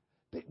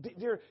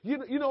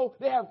 You know,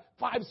 they have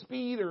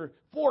 5-speed or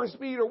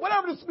 4-speed or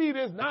whatever the speed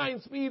is,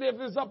 9-speed if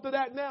it's up to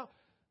that now.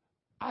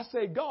 I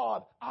say,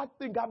 God, I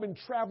think I've been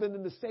traveling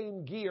in the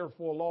same gear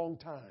for a long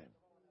time.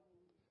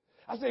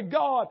 I said,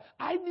 God,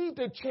 I need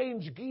to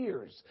change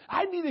gears.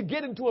 I need to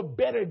get into a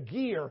better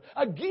gear,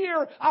 a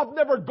gear I've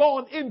never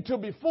gone into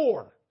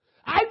before.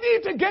 I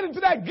need to get into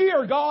that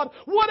gear, God.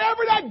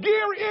 Whatever that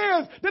gear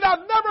is that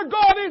I've never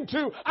gone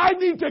into, I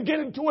need to get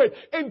into it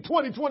in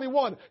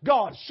 2021.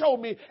 God, show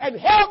me and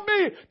help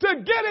me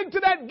to get into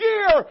that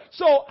gear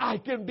so I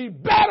can be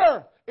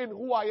better in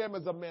who I am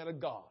as a man of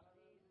God.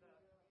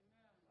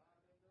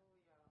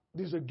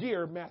 There's a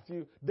gear,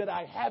 Matthew, that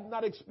I have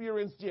not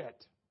experienced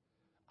yet.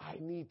 I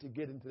need to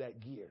get into that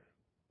gear.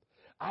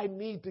 I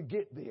need to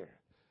get there.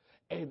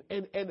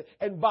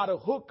 And by the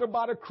hook or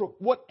by the crook,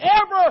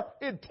 whatever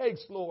it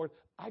takes, Lord,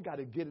 I got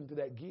to get into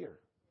that gear.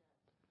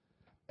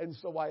 And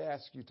so I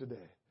ask you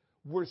today,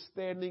 we're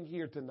standing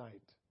here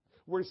tonight.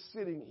 We're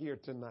sitting here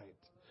tonight.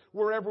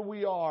 Wherever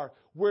we are,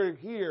 we're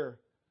here.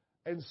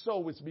 And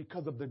so it's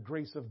because of the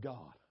grace of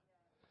God.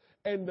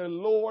 And the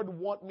Lord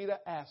want me to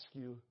ask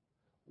you,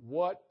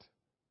 what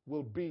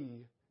will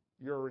be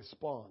your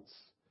response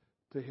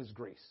to his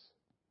grace?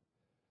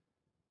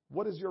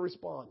 What is your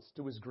response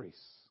to his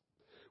grace?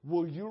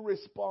 Will you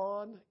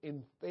respond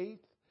in faith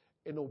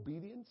and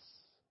obedience?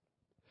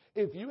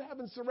 If you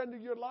haven't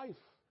surrendered your life,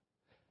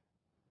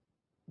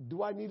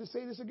 do I need to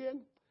say this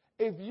again?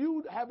 If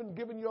you haven't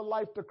given your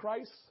life to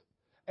Christ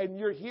and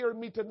you're hearing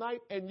me tonight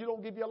and you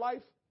don't give your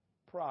life,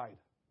 pride.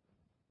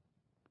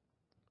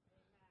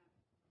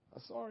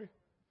 I'm sorry.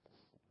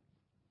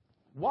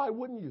 Why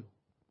wouldn't you?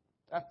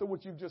 After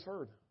what you've just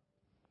heard.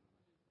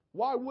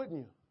 Why wouldn't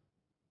you?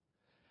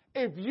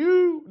 If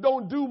you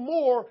don't do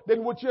more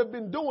than what you have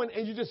been doing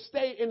and you just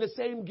stay in the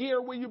same gear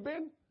where you've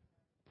been,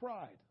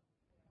 pride.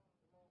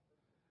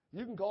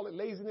 You can call it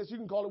laziness. You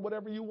can call it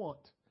whatever you want.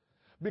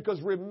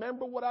 Because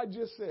remember what I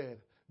just said.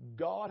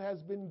 God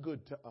has been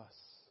good to us.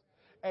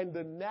 And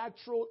the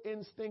natural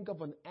instinct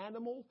of an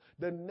animal,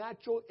 the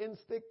natural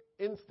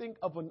instinct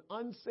of an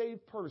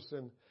unsaved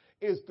person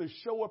is to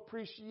show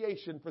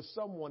appreciation for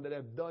someone that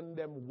have done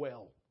them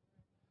well.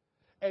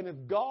 And if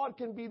God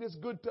can be this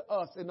good to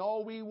us and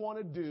all we want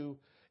to do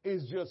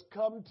is just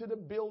come to the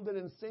building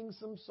and sing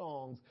some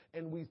songs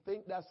and we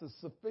think that's a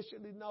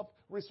sufficient enough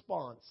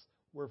response,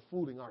 we're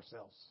fooling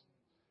ourselves.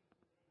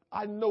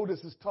 I know this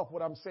is tough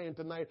what I'm saying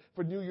tonight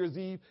for New Year's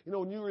Eve. You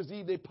know, New Year's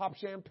Eve, they pop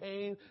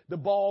champagne, the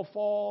ball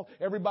fall,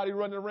 everybody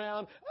running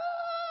around.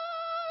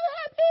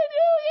 Happy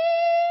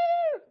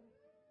New Year!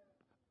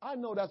 I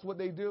know that's what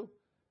they do.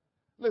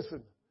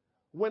 Listen,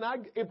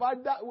 if I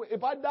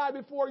die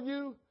before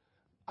you,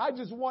 I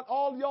just want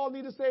all y'all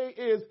need to say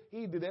is,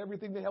 he did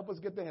everything to help us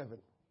get to heaven.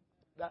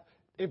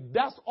 If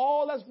that's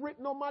all that's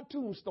written on my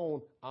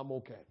tombstone, I'm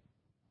okay.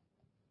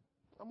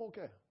 I'm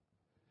okay.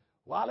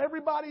 While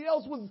everybody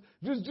else was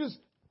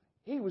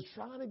he was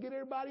trying to get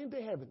everybody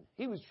into heaven.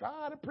 He was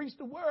trying to preach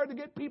the word to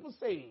get people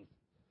saved.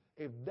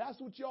 If that's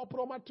what y'all put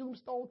on my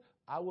tombstone,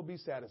 I will be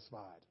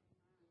satisfied.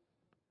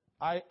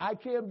 I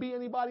can't be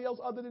anybody else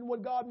other than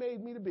what God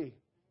made me to be.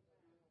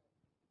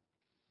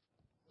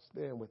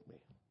 Stand with me.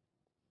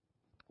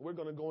 We're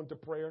going to go into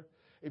prayer.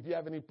 If you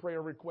have any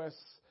prayer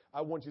requests,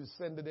 I want you to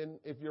send it in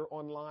if you're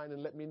online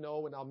and let me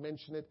know, and I'll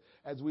mention it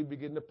as we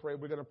begin to pray.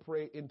 We're going to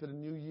pray into the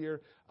new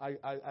year. I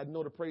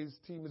know the praise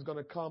team is going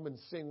to come and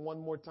sing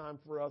one more time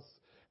for us,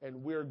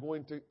 and we're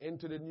going to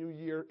enter the new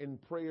year in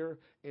prayer,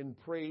 in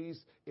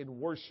praise, in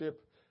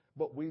worship.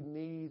 But we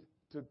need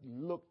to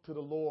look to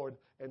the Lord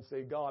and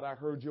say, God, I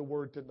heard your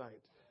word tonight.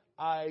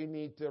 I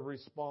need to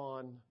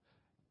respond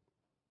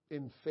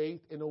in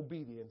faith and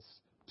obedience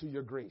to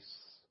your grace.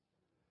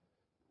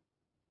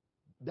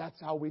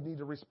 That's how we need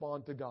to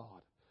respond to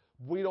God.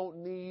 We don't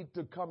need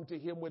to come to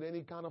him with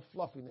any kind of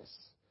fluffiness.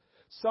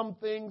 Some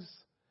things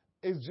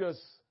is just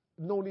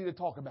no need to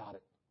talk about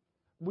it.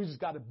 We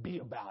just got to be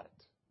about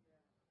it.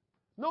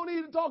 No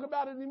need to talk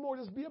about it anymore.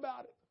 Just be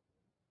about it.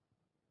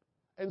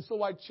 And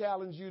so I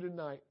challenge you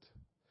tonight,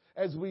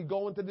 as we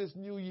go into this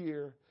new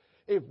year,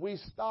 if we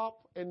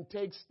stop and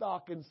take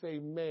stock and say,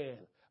 man,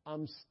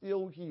 I'm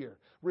still here.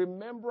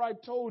 Remember, I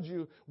told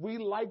you, we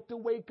like to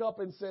wake up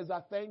and says,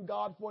 I thank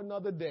God for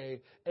another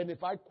day. And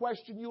if I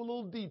question you a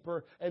little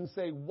deeper and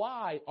say,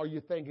 why are you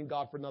thanking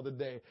God for another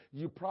day?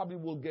 You probably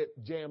will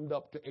get jammed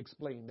up to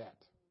explain that.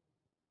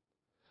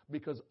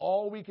 Because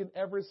all we can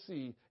ever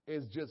see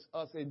is just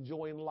us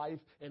enjoying life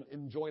and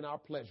enjoying our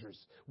pleasures.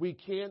 We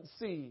can't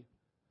see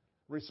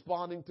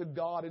responding to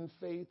God in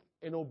faith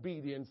and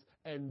obedience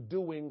and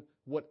doing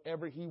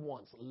whatever he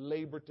wants.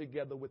 Labor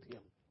together with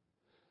him.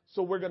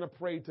 So we're going to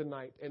pray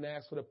tonight and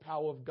ask for the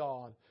power of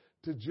God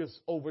to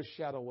just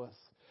overshadow us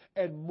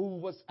and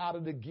move us out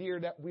of the gear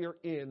that we're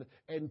in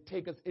and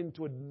take us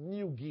into a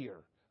new gear,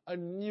 a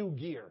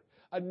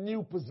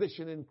new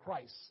position in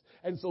Christ.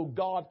 And so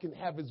God can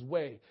have his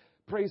way.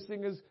 Praise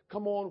singers,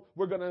 come on,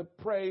 we're going to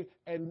pray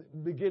and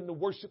begin to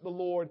worship the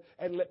Lord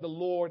and let the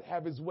Lord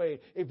have his way.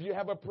 If you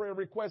have a prayer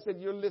request and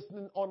you're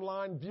listening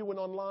online, viewing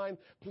online,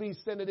 please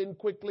send it in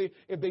quickly.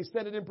 If they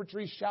send it in,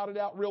 Patrice, shout it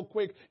out real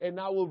quick, and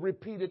I will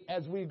repeat it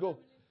as we go.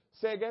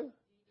 Say again?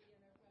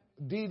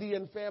 Dee Dee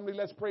and family.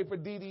 Let's pray for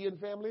Dee Dee and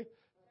family.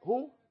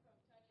 Who?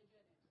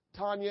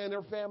 Tanya and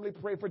her family.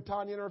 Pray for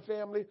Tanya and her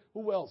family.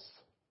 Who else?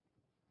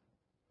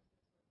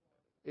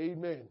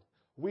 Amen.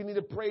 We need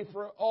to pray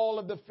for all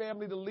of the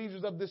family, the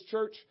leaders of this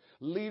church.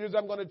 Leaders,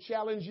 I'm going to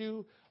challenge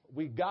you.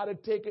 We got to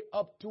take it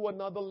up to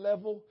another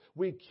level.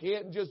 We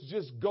can't just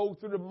go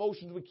through the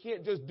motions. We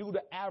can't just do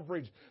the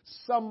average.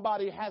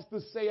 Somebody has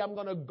to say, I'm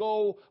going to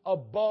go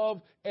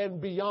above and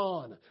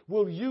beyond.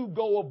 Will you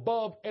go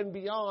above and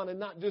beyond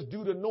and not just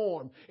do the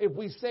norm? If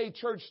we say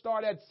church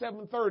start at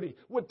 7:30,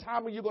 what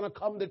time are you going to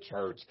come to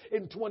church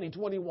in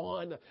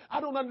 2021? I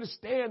don't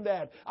understand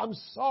that. I'm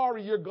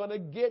sorry, you're going to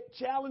get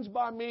challenged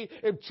by me.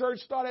 If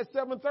church start at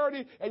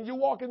 7:30 and you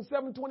walk in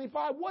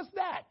 7:25, what's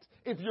that?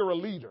 If you're a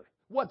leader,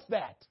 what's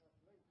that?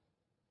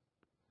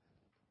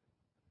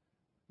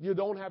 You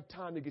don't have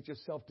time to get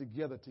yourself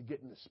together to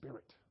get in the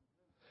spirit.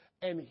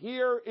 And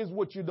here is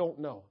what you don't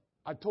know.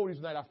 I told you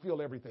tonight, I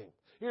feel everything.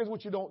 Here's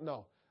what you don't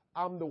know.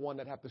 I'm the one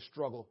that have to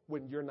struggle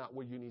when you're not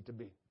where you need to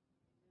be.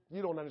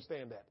 You don't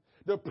understand that.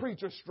 The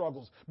preacher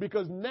struggles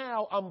because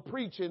now I'm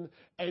preaching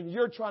and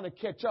you're trying to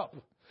catch up.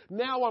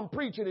 Now I'm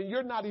preaching and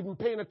you're not even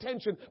paying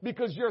attention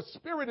because your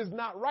spirit is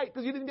not right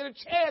because you didn't get a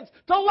chance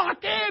to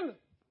lock in.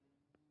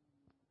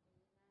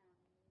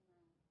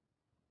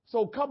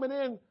 So coming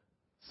in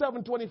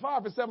 7:25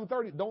 or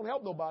 7:30 don't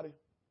help nobody.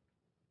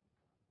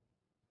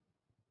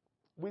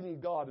 We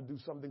need God to do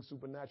something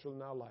supernatural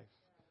in our life.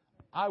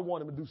 I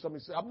want him to do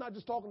something. I'm not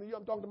just talking to you.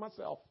 I'm talking to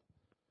myself.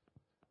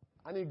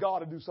 I need God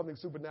to do something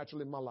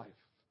supernatural in my life.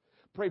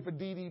 Pray for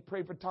Dee Dee.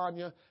 Pray for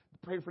Tanya.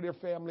 Pray for their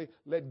family.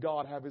 Let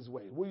God have his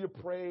way. Will you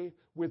pray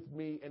with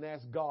me and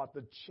ask God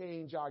to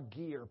change our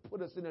gear,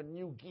 put us in a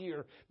new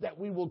gear, that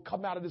we will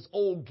come out of this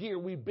old gear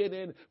we've been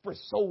in for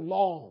so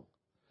long.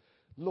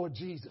 Lord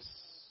Jesus,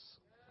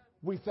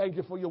 we thank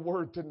you for your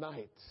word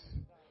tonight.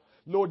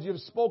 Lord, you've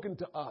spoken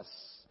to us.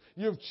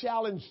 You've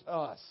challenged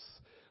us.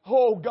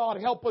 Oh, God,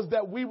 help us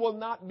that we will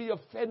not be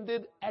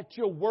offended at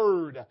your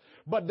word,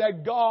 but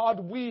that, God,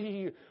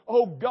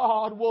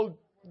 will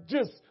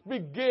just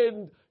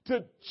begin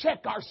to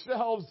check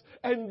ourselves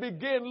and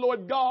begin,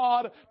 Lord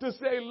God, to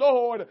say,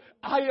 Lord,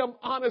 I am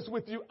honest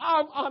with you.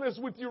 I'm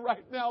honest with you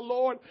right now,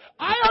 Lord.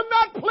 I am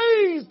not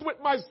pleased with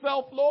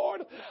myself,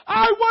 Lord.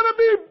 I want to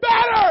be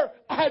better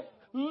at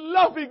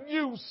loving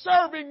you,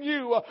 serving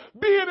you,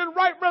 being in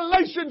right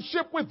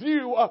relationship with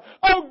you.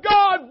 Oh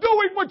God,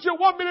 doing what you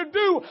want me to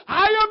do.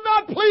 I am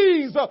not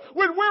pleased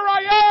with where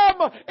I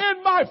am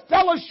in my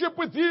fellowship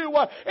with you,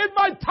 in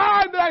my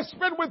time that I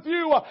spend with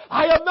you.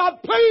 I am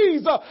not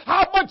pleased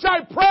how much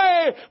I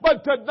pray.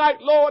 But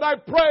tonight, Lord, I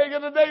pray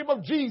in the name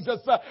of Jesus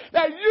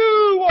that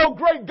you, oh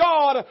great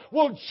God,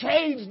 will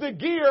change the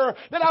gear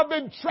that I've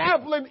been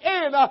traveling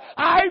in.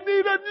 I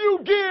need a new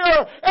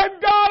gear.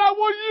 And God, I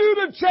want you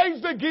to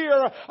change the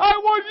gear. I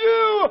want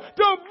you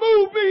to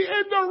move me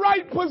in the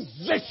right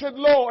position,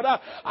 Lord.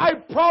 I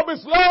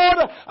promise,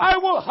 Lord, I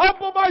will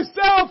humble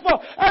myself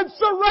and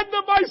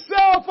surrender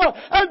myself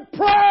and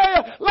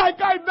pray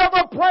like I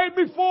never prayed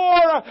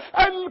before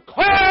and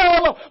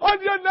call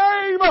on your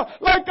name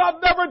like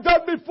I've never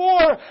done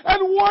before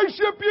and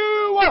worship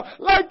you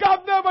like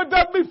I've never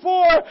done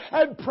before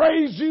and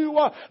praise you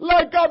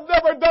like I've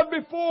never done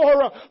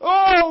before.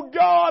 Oh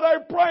God, I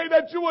pray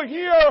that you will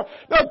hear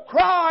the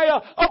cry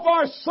of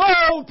our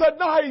soul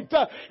tonight.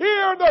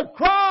 Hear the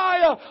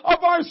cry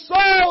of our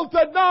soul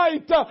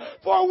tonight.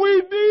 For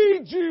we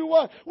need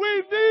you.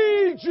 We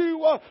need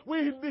you.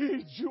 We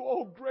need you.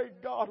 Oh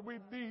great God, we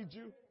need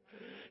you.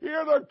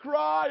 Hear the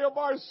cry of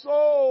our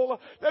soul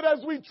that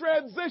as we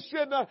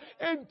transition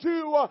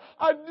into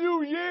a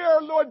new year,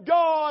 Lord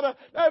God,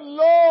 and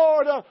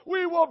Lord,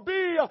 we will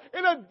be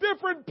in a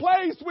different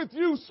place with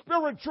you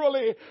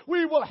spiritually.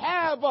 We will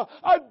have a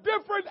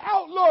different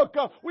outlook.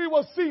 We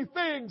will see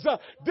things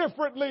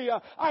differently.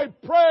 I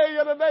pray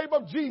in the name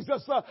of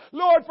Jesus,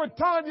 Lord, for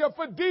Tanya,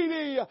 for Dee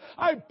Dee,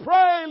 I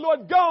pray,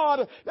 Lord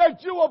God,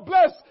 that you will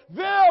bless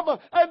them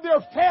and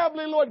their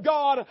family, Lord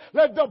God.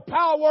 Let the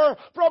power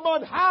from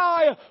on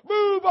high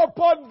move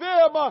upon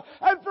them.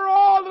 And for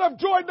all that have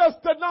joined us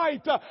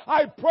tonight,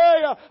 I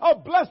pray a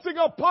blessing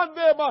upon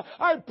them.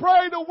 I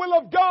pray the will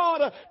of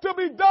God to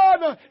be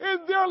done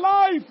in their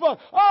life.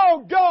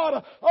 Oh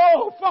God,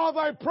 oh Father,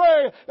 I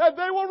pray that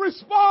they will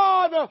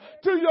respond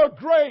to your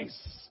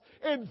grace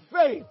in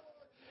faith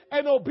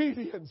and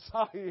obedience.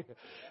 That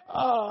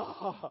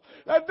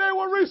they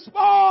will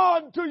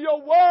respond to your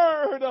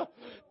word,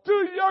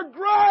 to your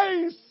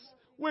grace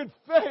with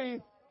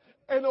faith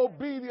and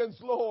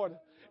obedience, Lord.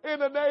 In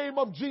the name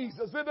of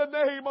Jesus, in the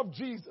name of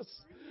Jesus.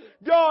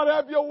 God,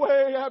 have your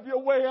way, have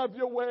your way, have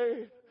your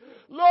way.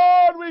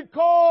 Lord, we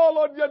call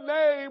on your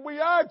name. We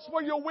ask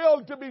for your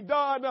will to be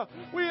done.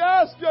 We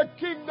ask your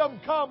kingdom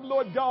come,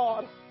 Lord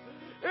God.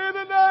 In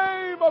the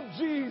name of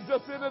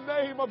Jesus, in the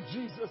name of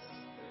Jesus.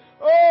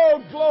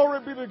 Oh,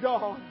 glory be to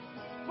God.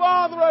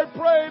 Father, I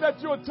pray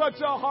that you'll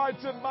touch our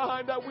hearts and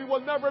minds, that we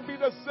will never be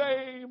the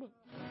same.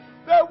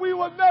 That we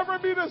will never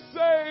be the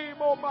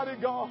same, Almighty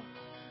God.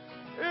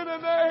 In the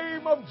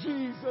name of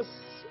Jesus.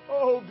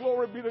 Oh,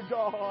 glory be to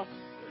God.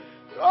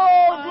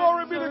 Oh,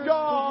 glory be to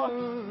God.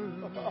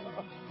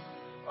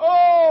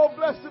 Oh,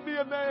 blessed be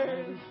your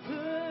name.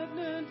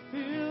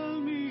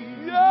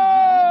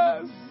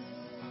 Yes.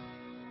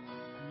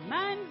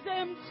 Man's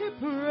empty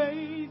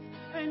praise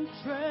and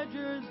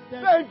treasures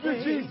that thank you,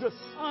 Jesus.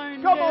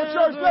 Come on,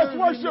 church. Let's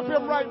worship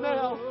him right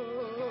now.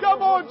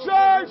 Come on,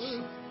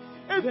 church.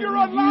 If you're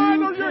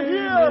online or you're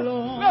here,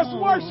 let's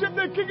worship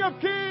the King of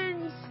Kings.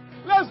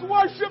 Let's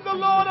worship the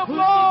Lord of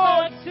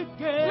Lords.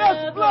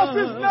 Let's bless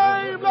his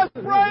name. Let's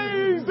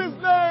praise his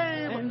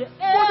name.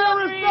 For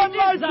there is none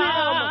like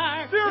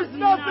him. There's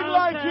nothing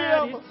like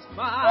him.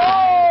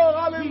 Oh,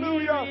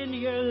 hallelujah.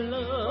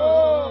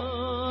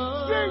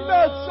 Oh, sing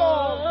that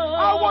song.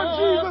 I want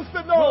Jesus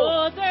to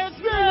know. Sing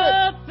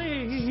it.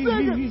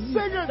 Sing it.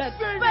 Sing it. That's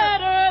sing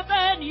better it.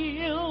 than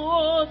you.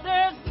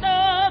 There's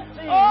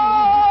nothing.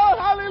 Oh,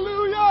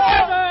 hallelujah.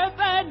 Better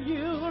than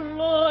you,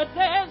 Lord.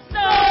 There's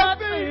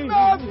nothing.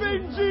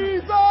 Nothing,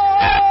 Jesus.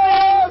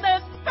 Nothing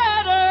that's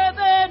better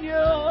than you.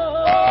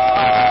 Oh,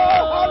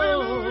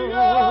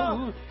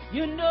 hallelujah.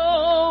 You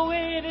know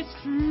it is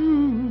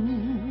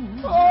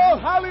true. Oh,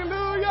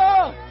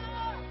 hallelujah.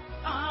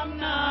 I'm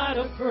not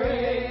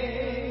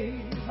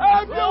afraid.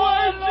 Have your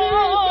way,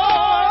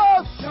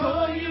 Jesus.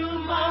 Show you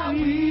my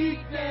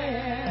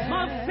weakness,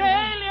 my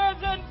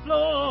failures and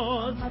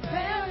flaws. My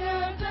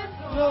failures and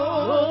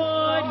flaws.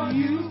 Lord,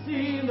 you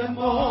see them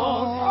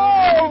all.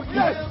 Oh,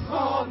 yes.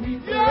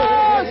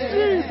 Yes,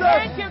 Jesus.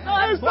 Thank you,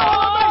 God, it's all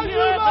about you,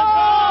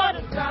 Lord.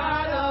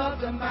 God of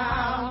the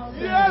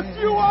mountain. Yes,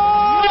 you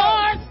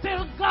are. You're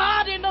still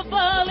God in the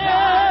valley.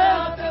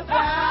 God of the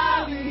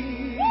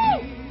valley.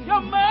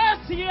 Your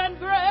mercy and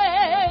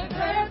grace.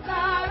 There's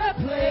not a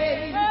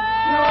place.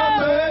 Your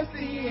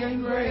mercy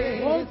and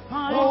grace. Won't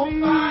find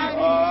me.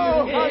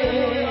 Oh,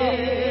 hallelujah.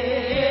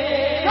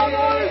 Come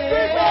on and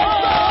sing that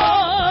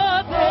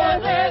song.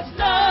 There's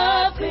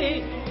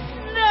nothing.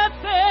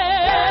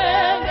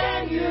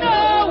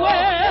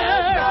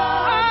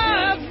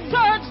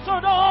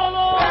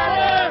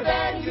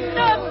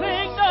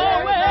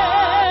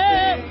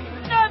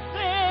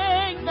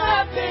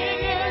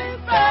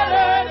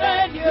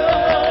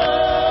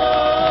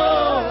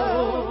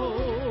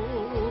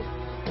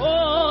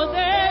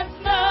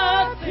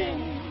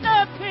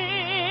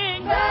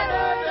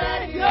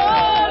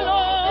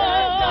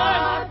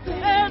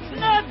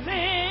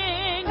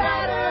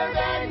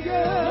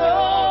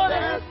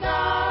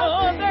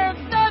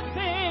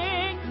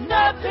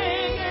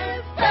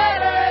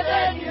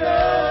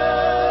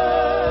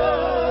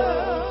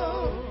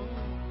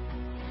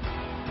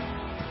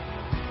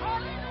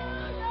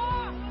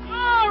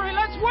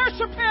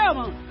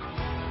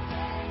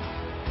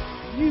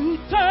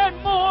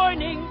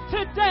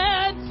 to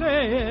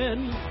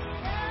dancing.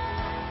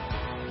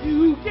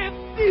 You give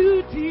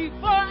beauty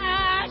for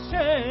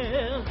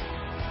ashes.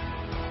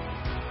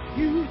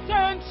 You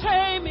turn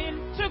shame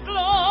into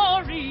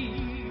glory.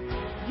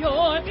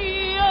 You're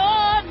the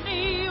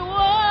only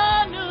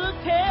one who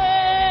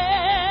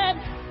can.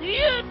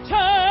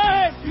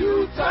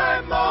 You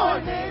turn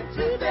mourning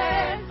to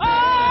dance.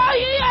 Oh,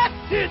 yes,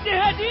 you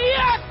did.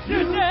 Yes,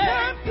 you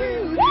did.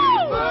 Beauty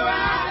for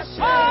ashes.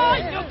 Oh,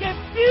 you give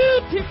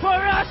beauty for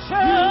ashes.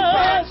 You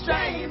turn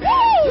shame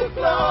into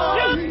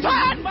glory. You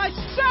turn my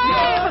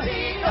shame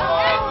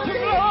into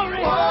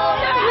glory.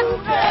 Yes, you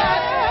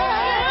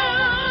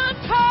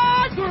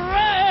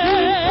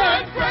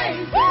turn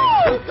grace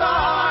into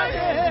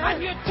garden. And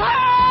you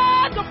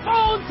turn the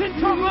bones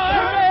into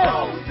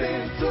armies.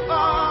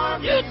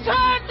 You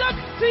turn the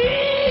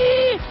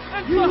sea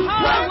into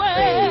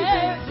highway.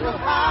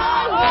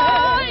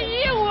 Oh,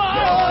 you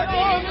are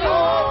the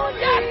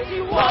only. Yes,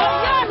 you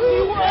are. Yes,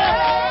 you are.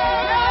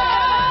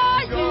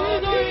 You're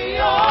the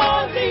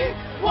only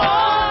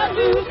one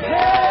who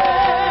can.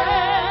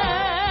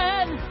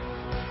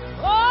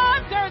 Oh,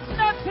 there's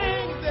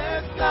nothing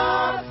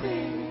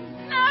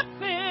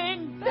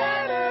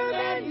better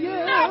than you.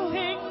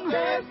 Nothing.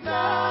 There's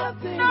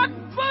nothing. Not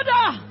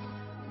Buddha.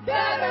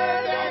 Better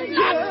than you.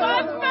 Not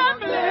my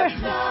family.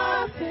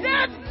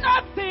 There's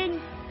nothing.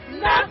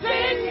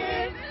 Nothing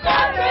is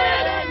better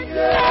than you.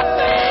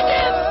 Nothing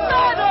is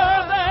better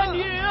than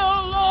you,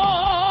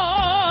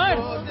 Lord.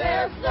 Oh,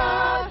 there's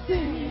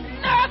nothing.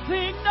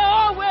 Nothing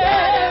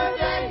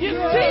nowhere. You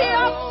see,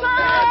 I've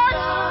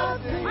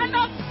searched and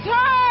I've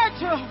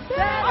searched.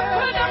 I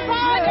couldn't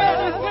find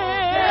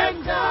anything.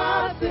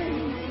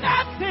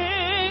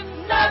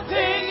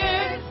 Nothing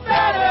is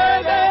better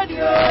than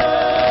you.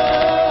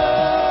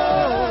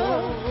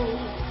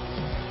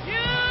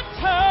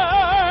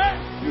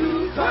 You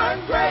turn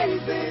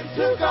grace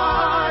into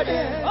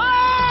garden.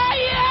 Oh,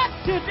 yes,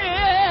 you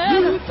did.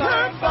 You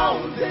turn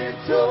bones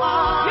into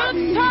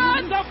armies. You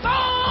turn the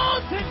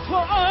bones into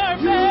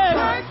armies. You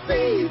turn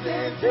seas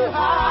into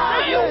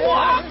highways. You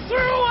walk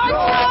through a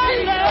dry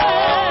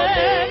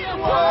land. You're the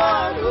only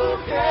one who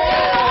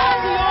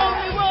cares. You're the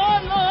only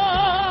one,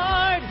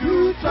 Lord. You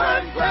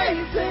turn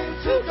grace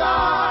into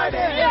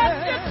garden. Yes,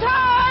 you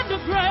turn the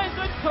grace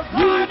into garden.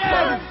 You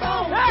turn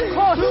bones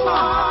into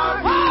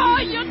armies. Oh,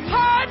 you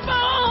turn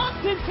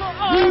bones into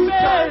armies. You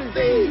turn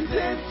seas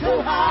into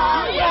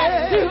highways.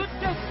 Yes, you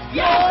did.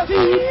 Yes, you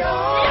did.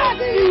 Yes,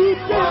 you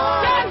did.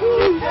 Yes, you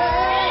did.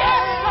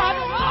 Yes, God,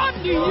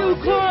 only you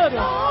could.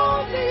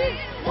 Only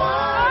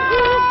one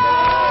who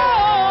can.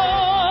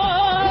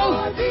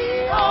 You're the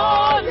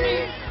only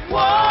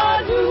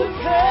one who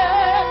can.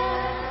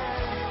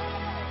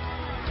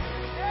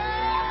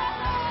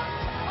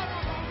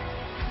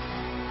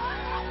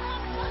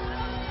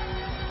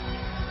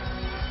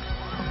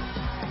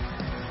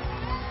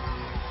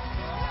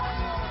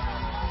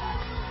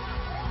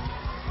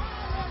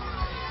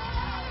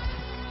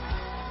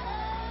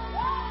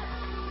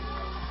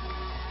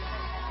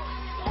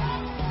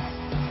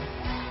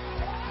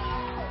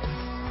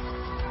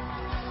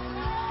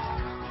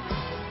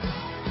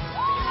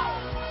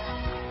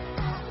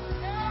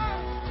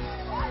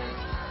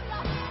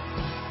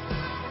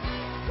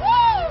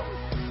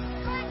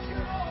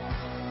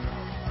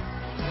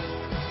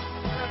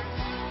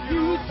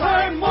 You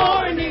turn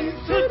mourning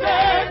to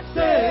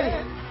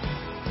dancing.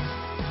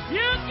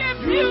 You give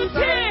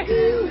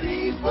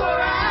beauty for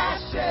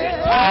ashes.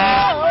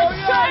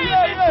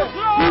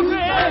 You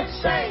turn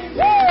shame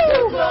into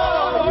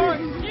glory.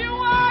 You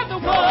are the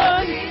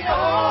one, the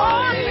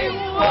only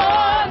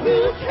one who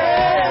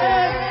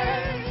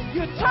can.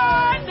 You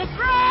turn the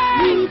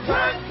grace. You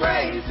turn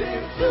grace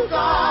into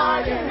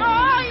garden.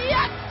 Oh,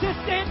 yes, you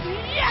did.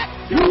 Yes,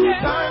 you did. You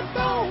turn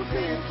bones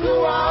into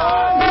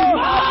armies.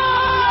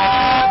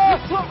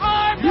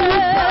 You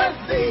turn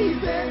seas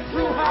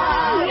into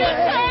highways. You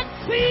turn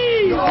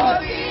seas. You're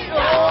the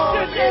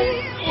only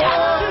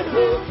one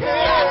who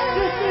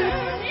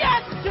cares.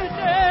 Yes, you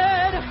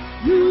did.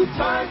 You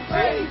turn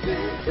grace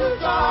into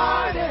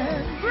garden.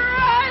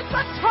 Grace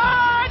a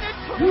turn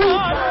into armies. You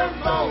turn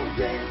bones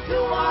into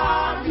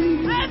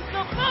armies. And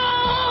the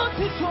bones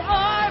into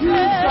armies. You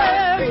turn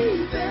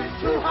seas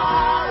into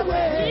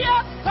highways.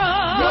 Yes,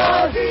 sir.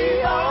 You're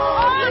the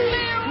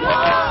only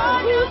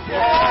one who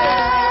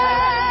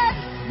cares.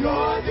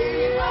 You're the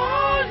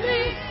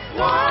only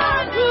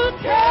one who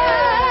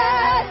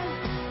cares.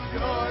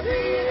 You're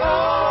the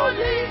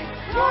only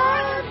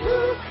one who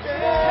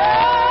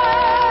cares.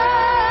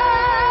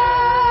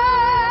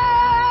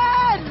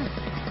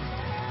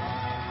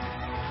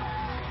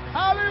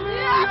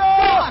 Hallelujah.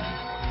 Yes,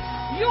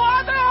 you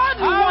are the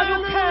only one who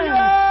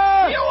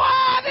cares. You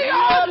are the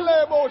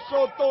only one.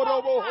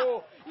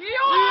 You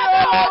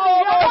are the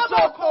only one.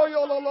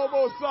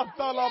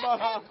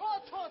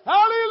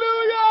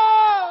 Hallelujah.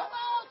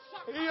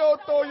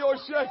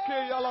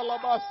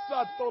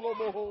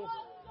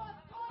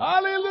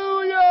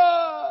 Hallelujah.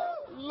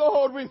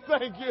 Lord, we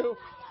thank you.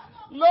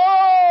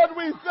 Lord,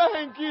 we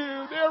thank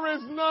you. There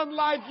is none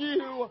like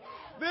you.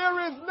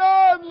 There is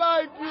none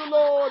like you,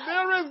 Lord.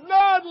 There is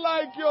none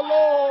like you,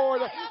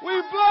 Lord.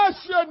 We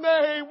bless your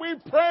name. We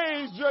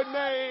praise your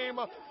name.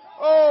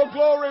 Oh,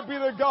 glory be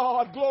to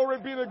God. Glory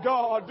be to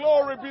God.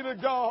 Glory be to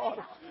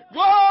God.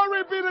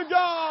 Glory be to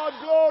God.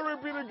 Glory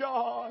be to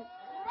God.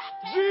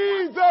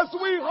 Jesus,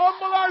 we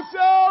humble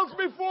ourselves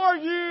before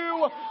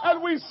you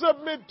and we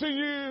submit to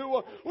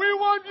you. We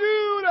want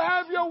you to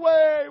have your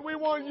way. We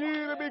want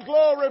you to be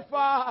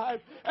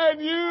glorified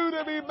and you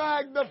to be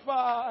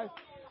magnified.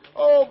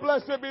 Oh,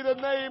 blessed be the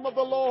name of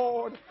the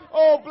Lord.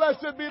 Oh,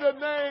 blessed be the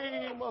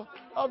name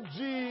of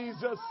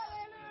Jesus.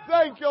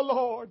 Thank you,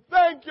 Lord.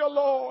 Thank you,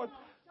 Lord.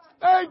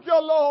 Thank you,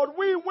 Lord.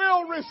 We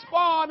will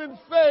respond in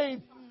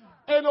faith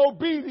and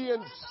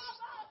obedience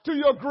to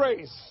your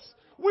grace.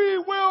 We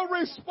will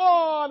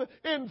respond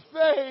in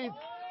faith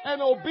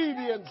and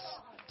obedience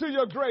to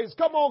your grace.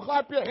 Come on,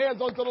 clap your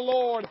hands unto the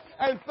Lord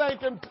and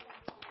thank Him.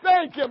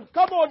 Thank Him.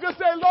 Come on, just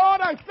say,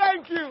 Lord, I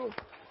thank you.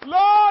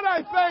 Lord,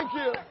 I thank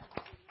you.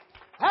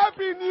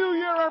 Happy New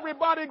Year,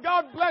 everybody.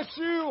 God bless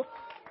you.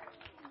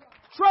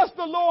 Trust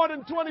the Lord in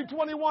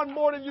 2021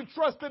 more than you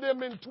trusted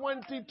Him in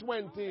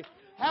 2020.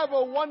 Have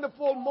a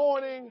wonderful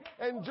morning.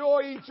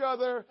 Enjoy each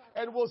other.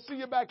 And we'll see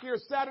you back here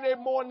Saturday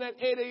morning at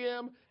 8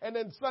 a.m. and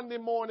then Sunday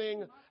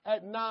morning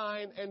at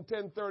 9 and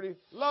 10:30.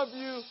 Love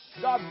you.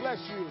 God bless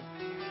you.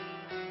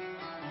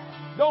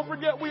 Don't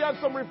forget we have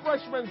some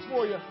refreshments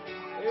for you.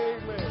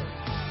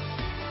 Amen.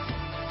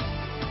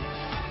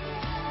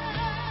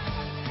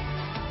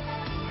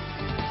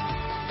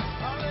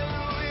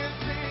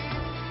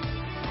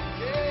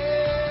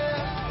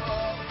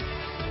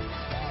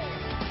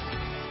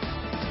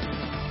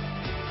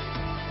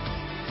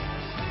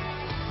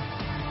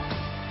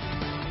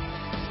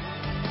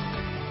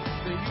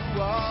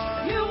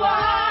 You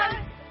are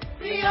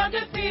the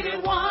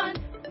undefeated one,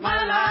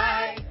 my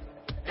life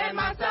and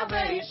my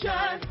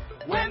salvation.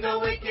 When the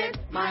wicked,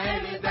 my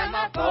enemies and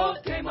my foes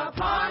came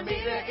upon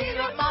me to eat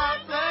up my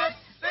flesh,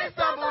 they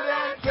stumbled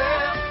and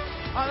fell.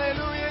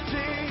 Hallelujah,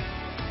 Jesus.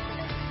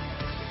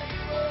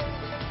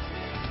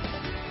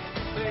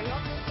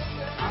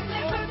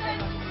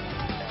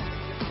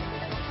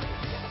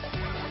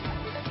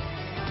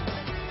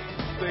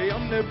 Say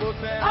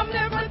omnipotent.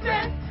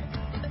 Omnipotent.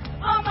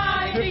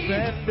 Almighty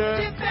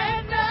Defender.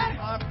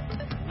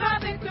 my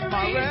victory,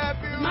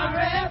 My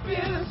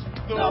refuge.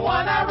 the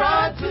one I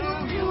run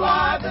to. You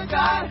are the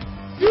God,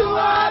 you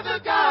are the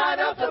God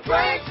of the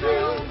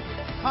breakthrough.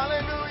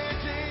 Hallelujah,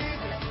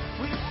 Jesus.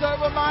 We serve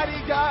a mighty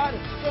God.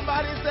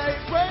 Somebody say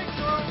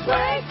breakthrough.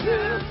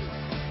 Breakthrough,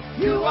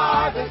 you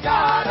are the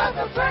God of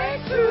the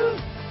breakthrough.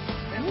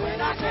 And when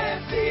I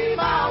can't see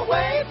my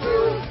way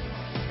through,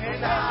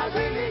 and I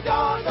really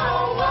don't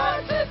know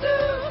what to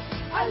do,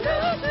 I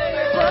look to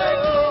you.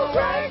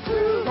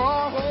 Breakthrough,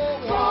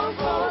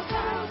 strongholds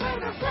down when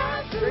I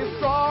break through.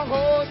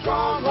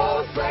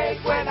 Strongholds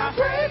break when I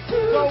break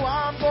through. So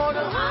I'm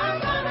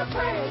gonna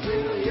praise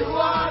you. You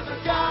are the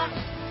God,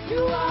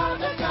 you are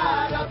the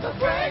God of the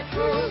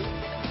breakthrough.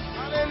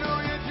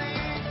 Hallelujah,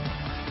 Jesus.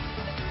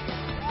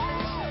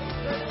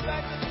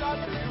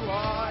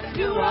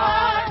 You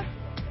are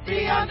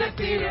the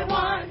undefeated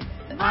one,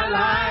 my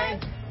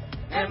life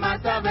and my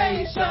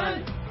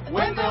salvation.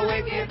 When the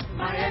wicked,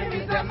 my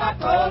enemies and my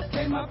foes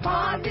came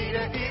upon me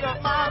to eat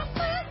up my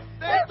flesh,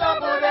 they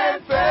stumbled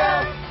and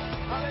fell.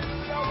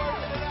 Hallelujah,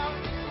 work it out.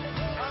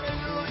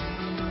 Hallelujah.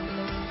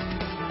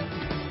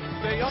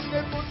 Say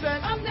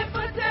Omnipotent,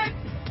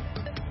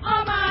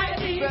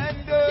 almighty,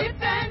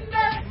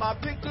 defender, my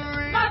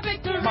victory, my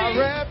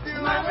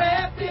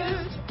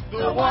refuge,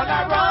 the one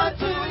I run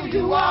to.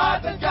 You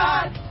are the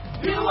God,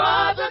 you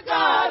are the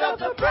God of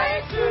the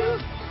breakthrough.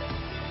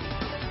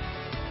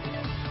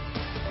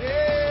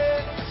 Yeah.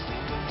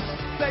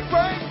 Say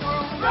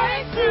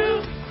Breakthrough.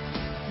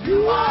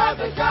 You are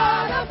the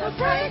God of the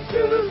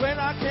breakthrough. When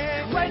I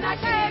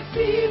can't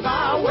see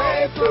my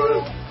way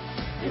through,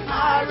 and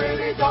I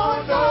really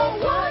don't know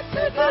what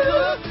to do,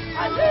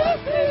 I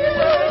look to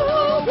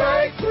you.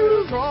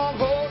 Breakthrough.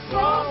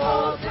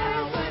 Strongholds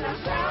down when I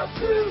shout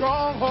through.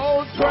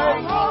 Strongholds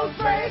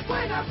break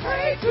when I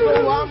pray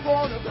through. So I'm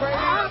gonna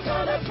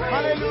praise.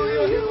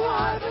 Hallelujah. You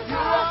are the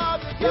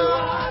God. You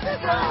are the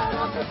God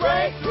of the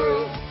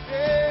breakthrough.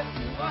 Yeah.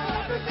 You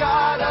are the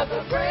God of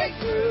the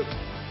breakthrough.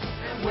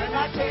 And when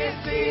I can't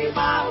see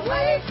my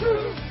way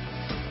through,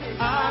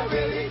 I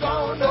really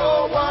don't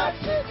know what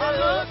to do, I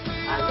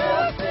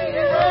look to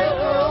you.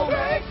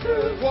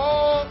 Breakthrough.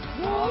 Walls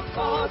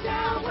fall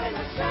down when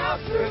I shout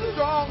through.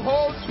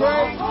 Strongholds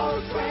break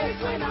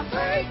when I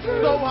break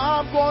through. So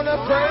I'm gonna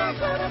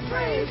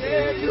praise.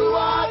 Yeah, you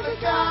are the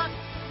God.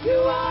 You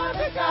are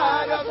the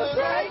God of the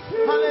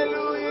breakthrough.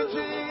 Hallelujah,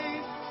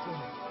 Jesus.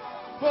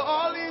 For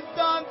all He's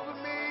done for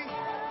me,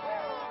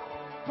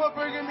 for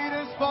bringing me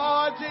this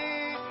far,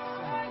 Jesus.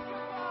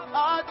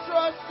 I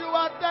trust you.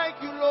 I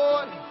thank you,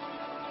 Lord,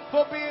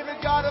 for being the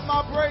God of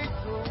my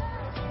breakthrough.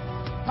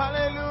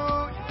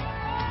 Hallelujah.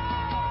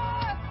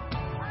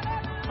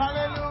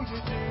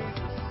 Hallelujah,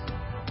 Jesus.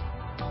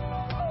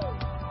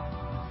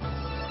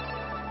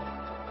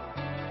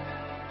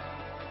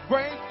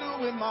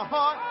 breakthrough in my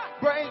heart,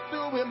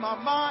 breakthrough in my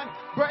mind,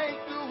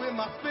 breakthrough in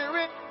my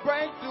spirit,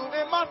 breakthrough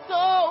in my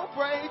soul,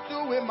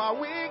 breakthrough in my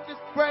weakness,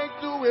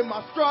 breakthrough in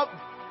my struggle.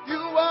 You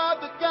are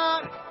the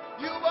God.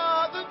 You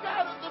are the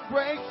God of the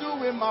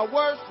breakthrough in my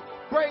worship,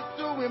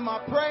 breakthrough in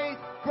my praise,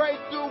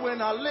 breakthrough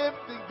when I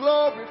lift and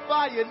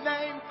glorify your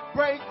name,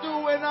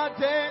 breakthrough when I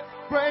dance,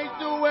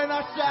 breakthrough when I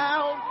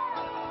shout.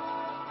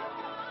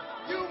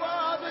 You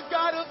are the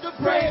God of the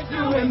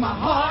breakthrough in my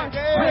heart,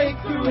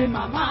 breakthrough in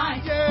my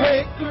mind,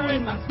 breakthrough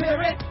in my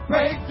spirit,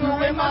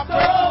 breakthrough in my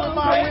soul,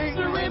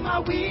 breakthrough in my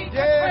weakness,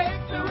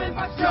 breakthrough in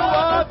my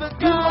struggle.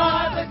 You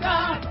are the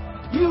God.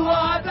 You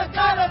are the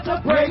God of the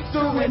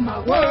breakthrough in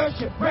my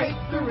worship,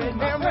 breakthrough in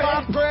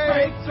my praise,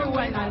 breakthrough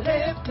when I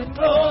lift and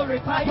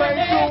glorify your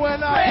name, breakthrough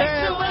when I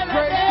dance,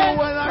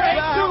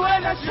 breakthrough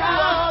when I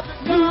shout.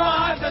 You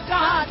are the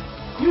God.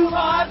 You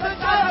are the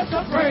God of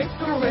the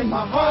breakthrough in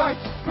my heart,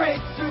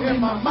 breakthrough in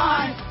my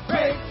mind,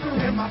 breakthrough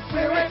in my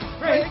spirit,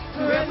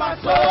 breakthrough in my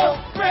soul,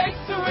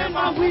 breakthrough in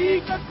my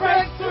weakness,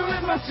 breakthrough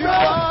in my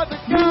struggle.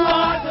 You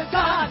are the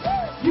God.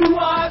 You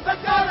are the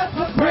God of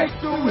the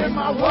breakthrough in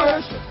my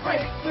worship,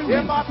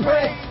 breakthrough in my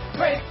praise,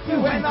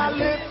 breakthrough when I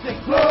lift and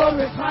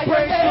glorify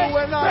your name,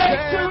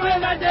 breakthrough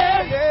when I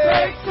dance,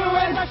 breakthrough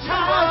when I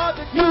shout.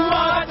 You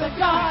are the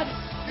God.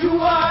 You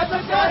are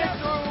the God of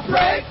the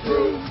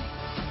breakthrough.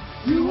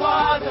 You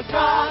are the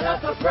God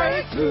of the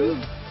breakthrough.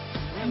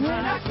 And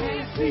when I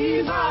can't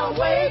see my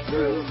way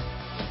through,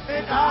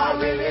 and I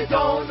really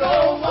don't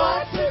know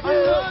what to do,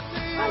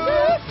 I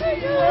look to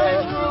you,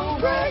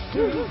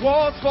 breakthrough.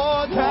 Walls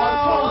fall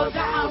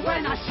down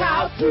when I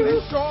shout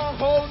through.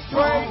 Strongholds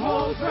break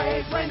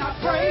when I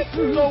pray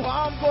through. So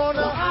I'm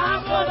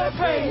gonna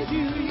praise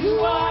you.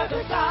 You are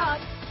the God.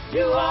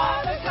 You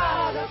are the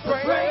God of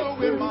the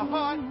breakthrough in my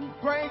heart,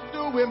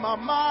 breakthrough in my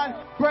mind,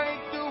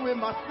 breakthrough in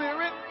my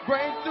spirit,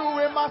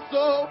 breakthrough in my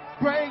soul,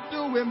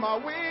 breakthrough in my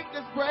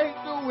weakness,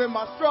 breakthrough in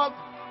my struggle.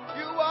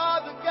 You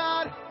are the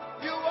God.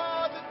 You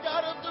are the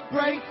God of the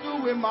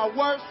breakthrough in my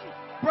worship,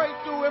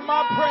 breakthrough in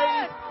my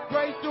praise,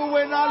 breakthrough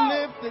when I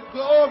lift and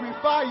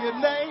glorify your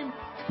name,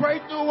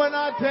 breakthrough when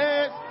I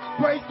dance,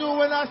 breakthrough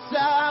when I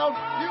shout.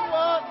 You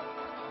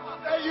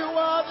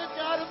are the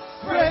God of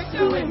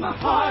breakthrough in my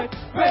heart,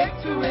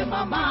 breakthrough in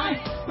my mind,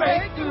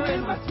 breakthrough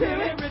in my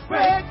spirit,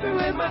 breakthrough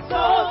in my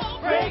soul,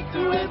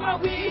 breakthrough in my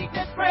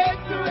weakness,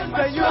 breakthrough in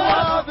my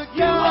struggle.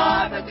 You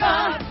are the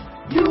God.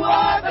 You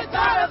are the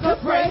God of the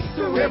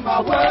breakthrough in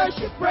my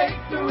worship,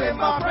 breakthrough in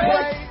my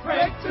praise,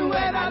 breakthrough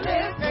when I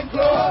live and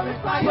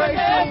glorify your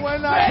name, breakthrough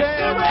when I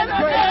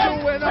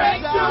dance,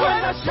 breakthrough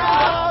when I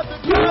shout.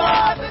 You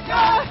are the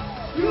God.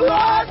 You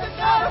are the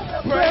God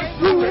of the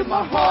breakthrough in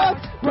my heart,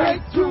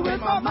 breakthrough in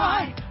my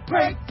mind,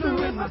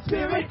 breakthrough in my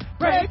spirit,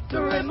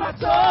 breakthrough in my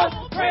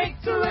soul,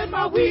 breakthrough in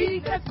my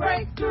weakness,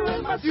 breakthrough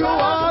in my soul. You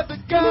are the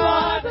God. You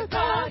are the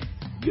God.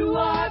 You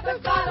are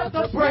the God of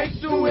the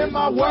breakthrough in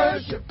my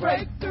worship,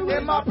 breakthrough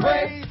in my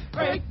praise,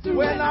 breakthrough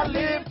when I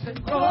live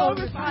and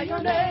glorify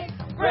your name,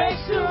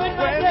 breakthrough when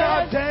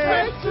I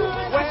dance, breakthrough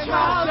when I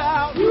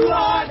shout. You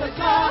are the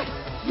God.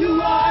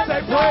 You are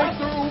the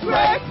breakthrough,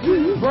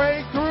 breakthrough,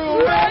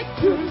 breakthrough,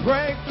 breakthrough,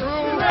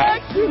 breakthrough,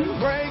 breakthrough,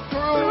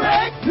 breakthrough,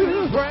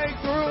 breakthrough,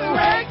 breakthrough,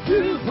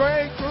 breakthrough,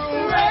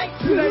 breakthrough,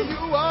 breakthrough. Say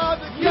you are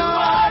the God. You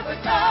are the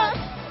God.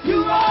 You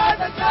are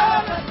the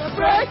God of the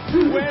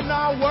breakthrough. When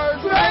I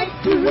work,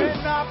 breakthrough.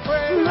 When I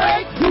pray,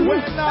 breakthrough.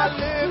 When I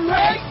live,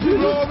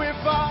 breakthrough.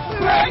 Glorify,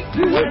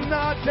 breakthrough. When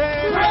I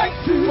dance,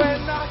 breakthrough.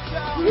 When I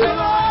shout, you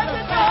are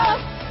the God.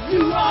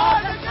 You are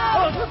the God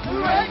of the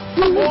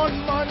breakthrough. On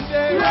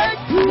Monday,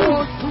 breakthrough.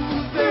 On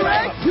Tuesday,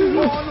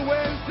 breakthrough. On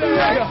Wednesday,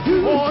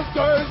 breakthrough. On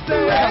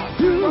Thursday,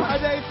 breakthrough.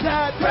 Friday,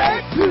 Saturday,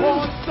 breakthrough.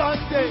 On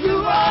Sunday, you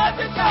are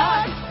the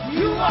God.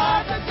 You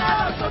are the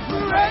God of the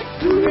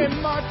breakthrough. In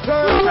my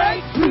church,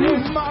 breakthrough.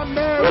 In my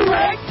marriage,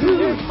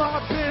 breakthrough. In my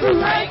business,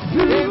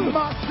 breakthrough. In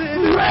my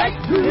city,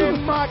 breakthrough.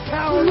 In my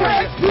county,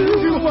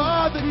 breakthrough. You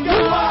are the God.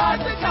 You are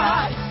the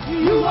God.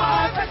 You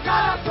are the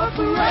God of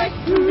the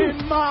breakthrough. In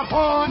my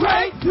heart,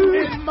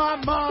 breakthrough. In my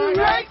mind,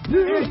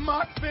 breakthrough. In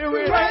my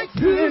spirit,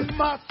 breakthrough. In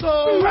my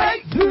soul,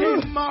 breakthrough.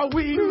 In my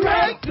weakness,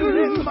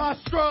 breakthrough. In my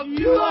struggle,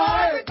 you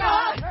are the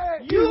God.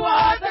 You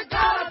are the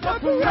God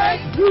of the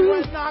breakthrough.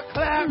 When I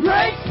clap,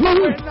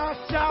 breakthrough. When I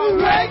shout,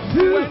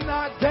 breakthrough. When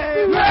I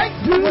dance,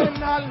 breakthrough.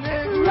 When I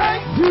live,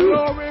 breakthrough.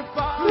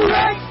 Glorify,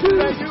 breakthrough.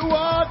 That you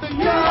are the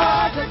God. You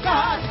are the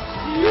God.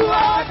 You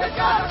are the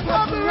God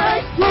of the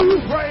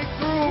breakthrough.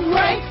 Breakthrough,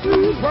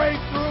 breakthrough,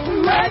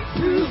 breakthrough,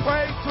 breakthrough,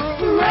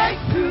 breakthrough,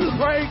 breakthrough,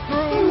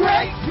 breakthrough,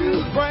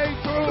 breakthrough,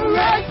 breakthrough,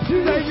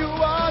 breakthrough. Say you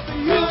are the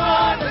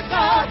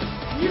God.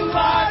 You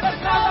are the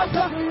God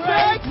of the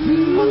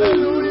breakthrough.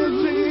 Hallelujah,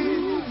 Jesus.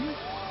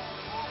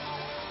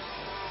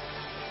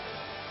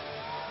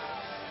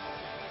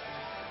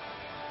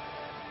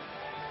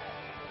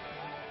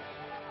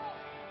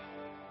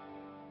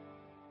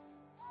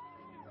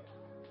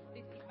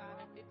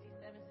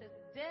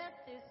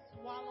 Death is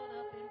swallowed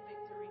up in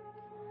victory.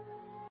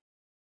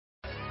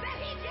 That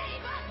he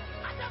gave us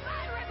a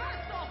divine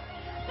reversal.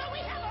 So we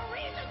have a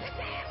reason to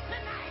dance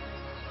tonight.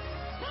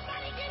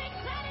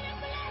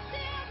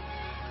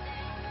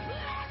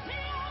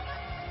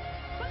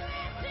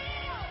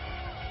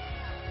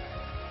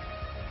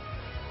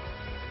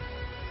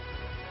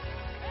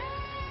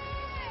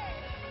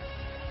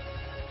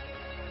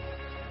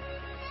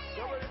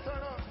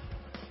 turn up.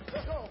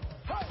 Let's go.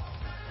 Hey!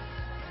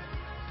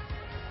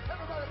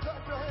 Everybody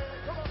clap your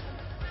hands. Come on.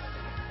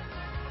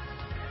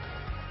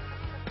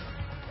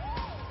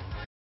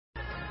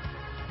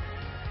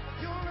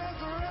 Your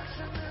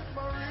resurrection is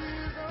my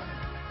reason.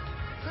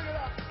 Sing it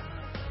out.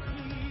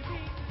 He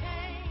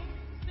became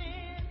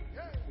sin,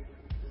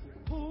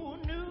 who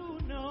knew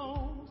no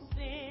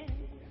sin,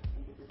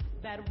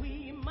 that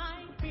we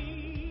might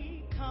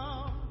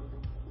become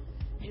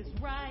his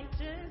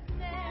righteousness.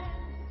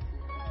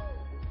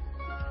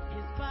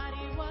 His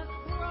body was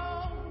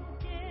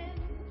broken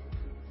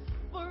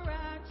for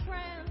our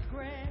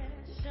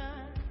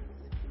transgressions,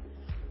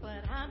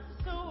 but I'm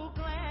so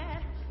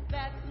glad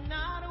that's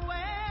not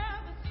where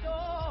the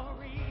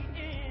story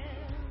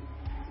ends.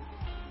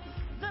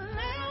 The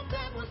lamb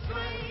that was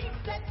slain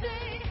that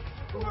day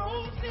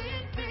rose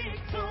in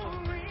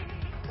victory.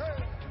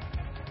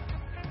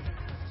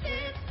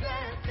 Since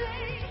that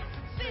day,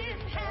 sin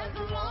has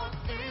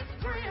lost its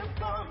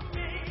grip on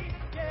me.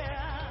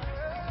 Yeah.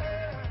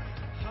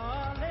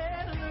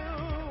 Hallelujah.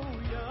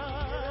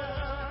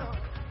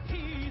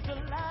 He's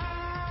alive.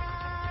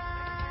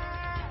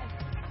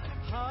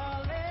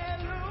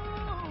 Hallelujah.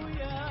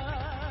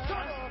 Come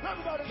on,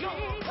 everybody, come on.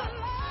 He's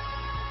alive.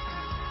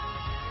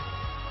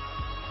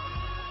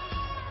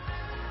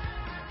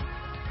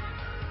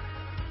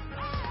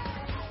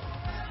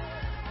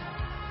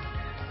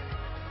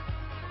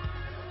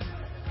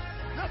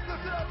 Let's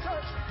lift it up,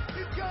 church.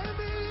 He gave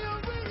me a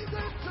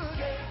reason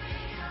today.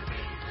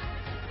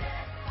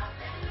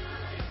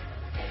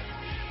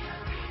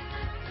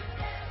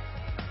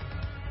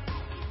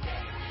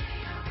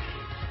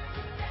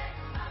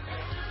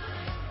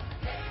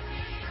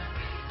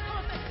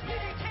 He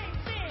became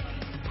sin.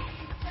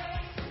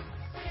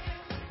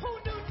 Who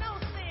knew no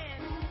sin?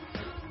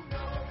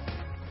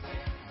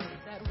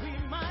 That we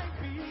might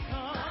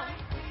become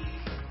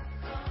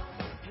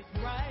his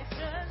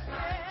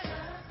righteousness.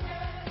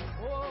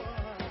 Oh,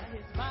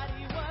 his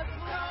body was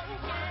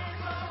broken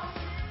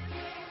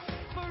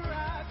for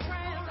our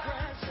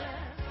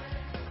transgressions.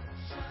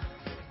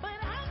 But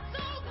I'm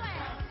so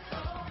glad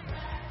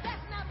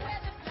that's not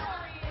where the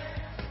story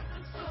is.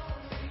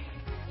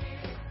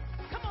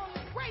 Come on,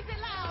 raise it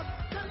loud.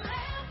 The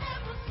lamb that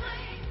was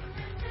slain,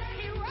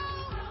 he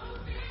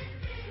rose.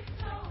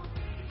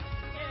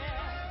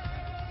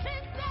 Yeah.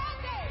 Since that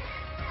day,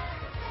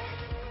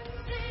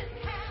 sin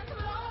has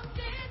lost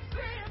its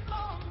grip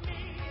on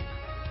me.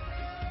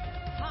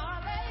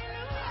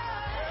 Hallelujah.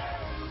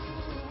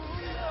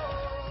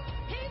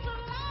 He's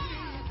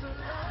alive.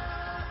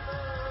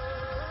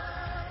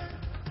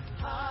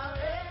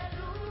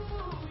 Hallelujah.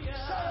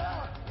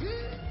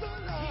 He's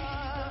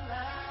alive.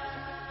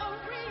 A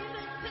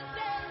reason to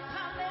dance,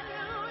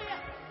 hallelujah.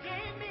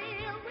 Gave me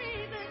a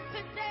reason to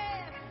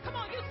dance. Come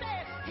on, you say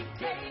it. He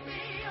gave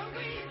me a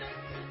reason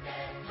to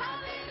dance,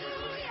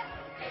 hallelujah.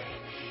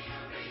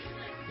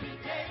 He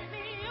gave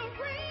me a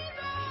reason.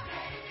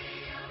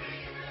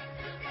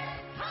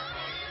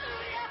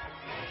 Hallelujah.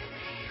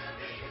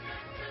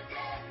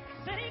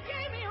 Said he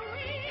gave me a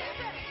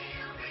reason.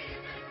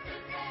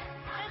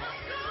 And I'm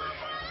so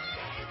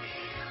glad.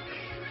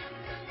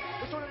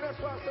 That's what the next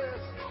part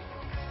says.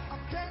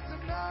 I'm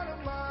dancing out of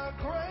my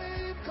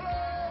grave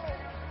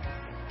clothes.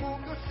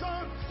 Whom the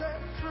sun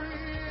set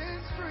free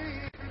is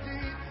free.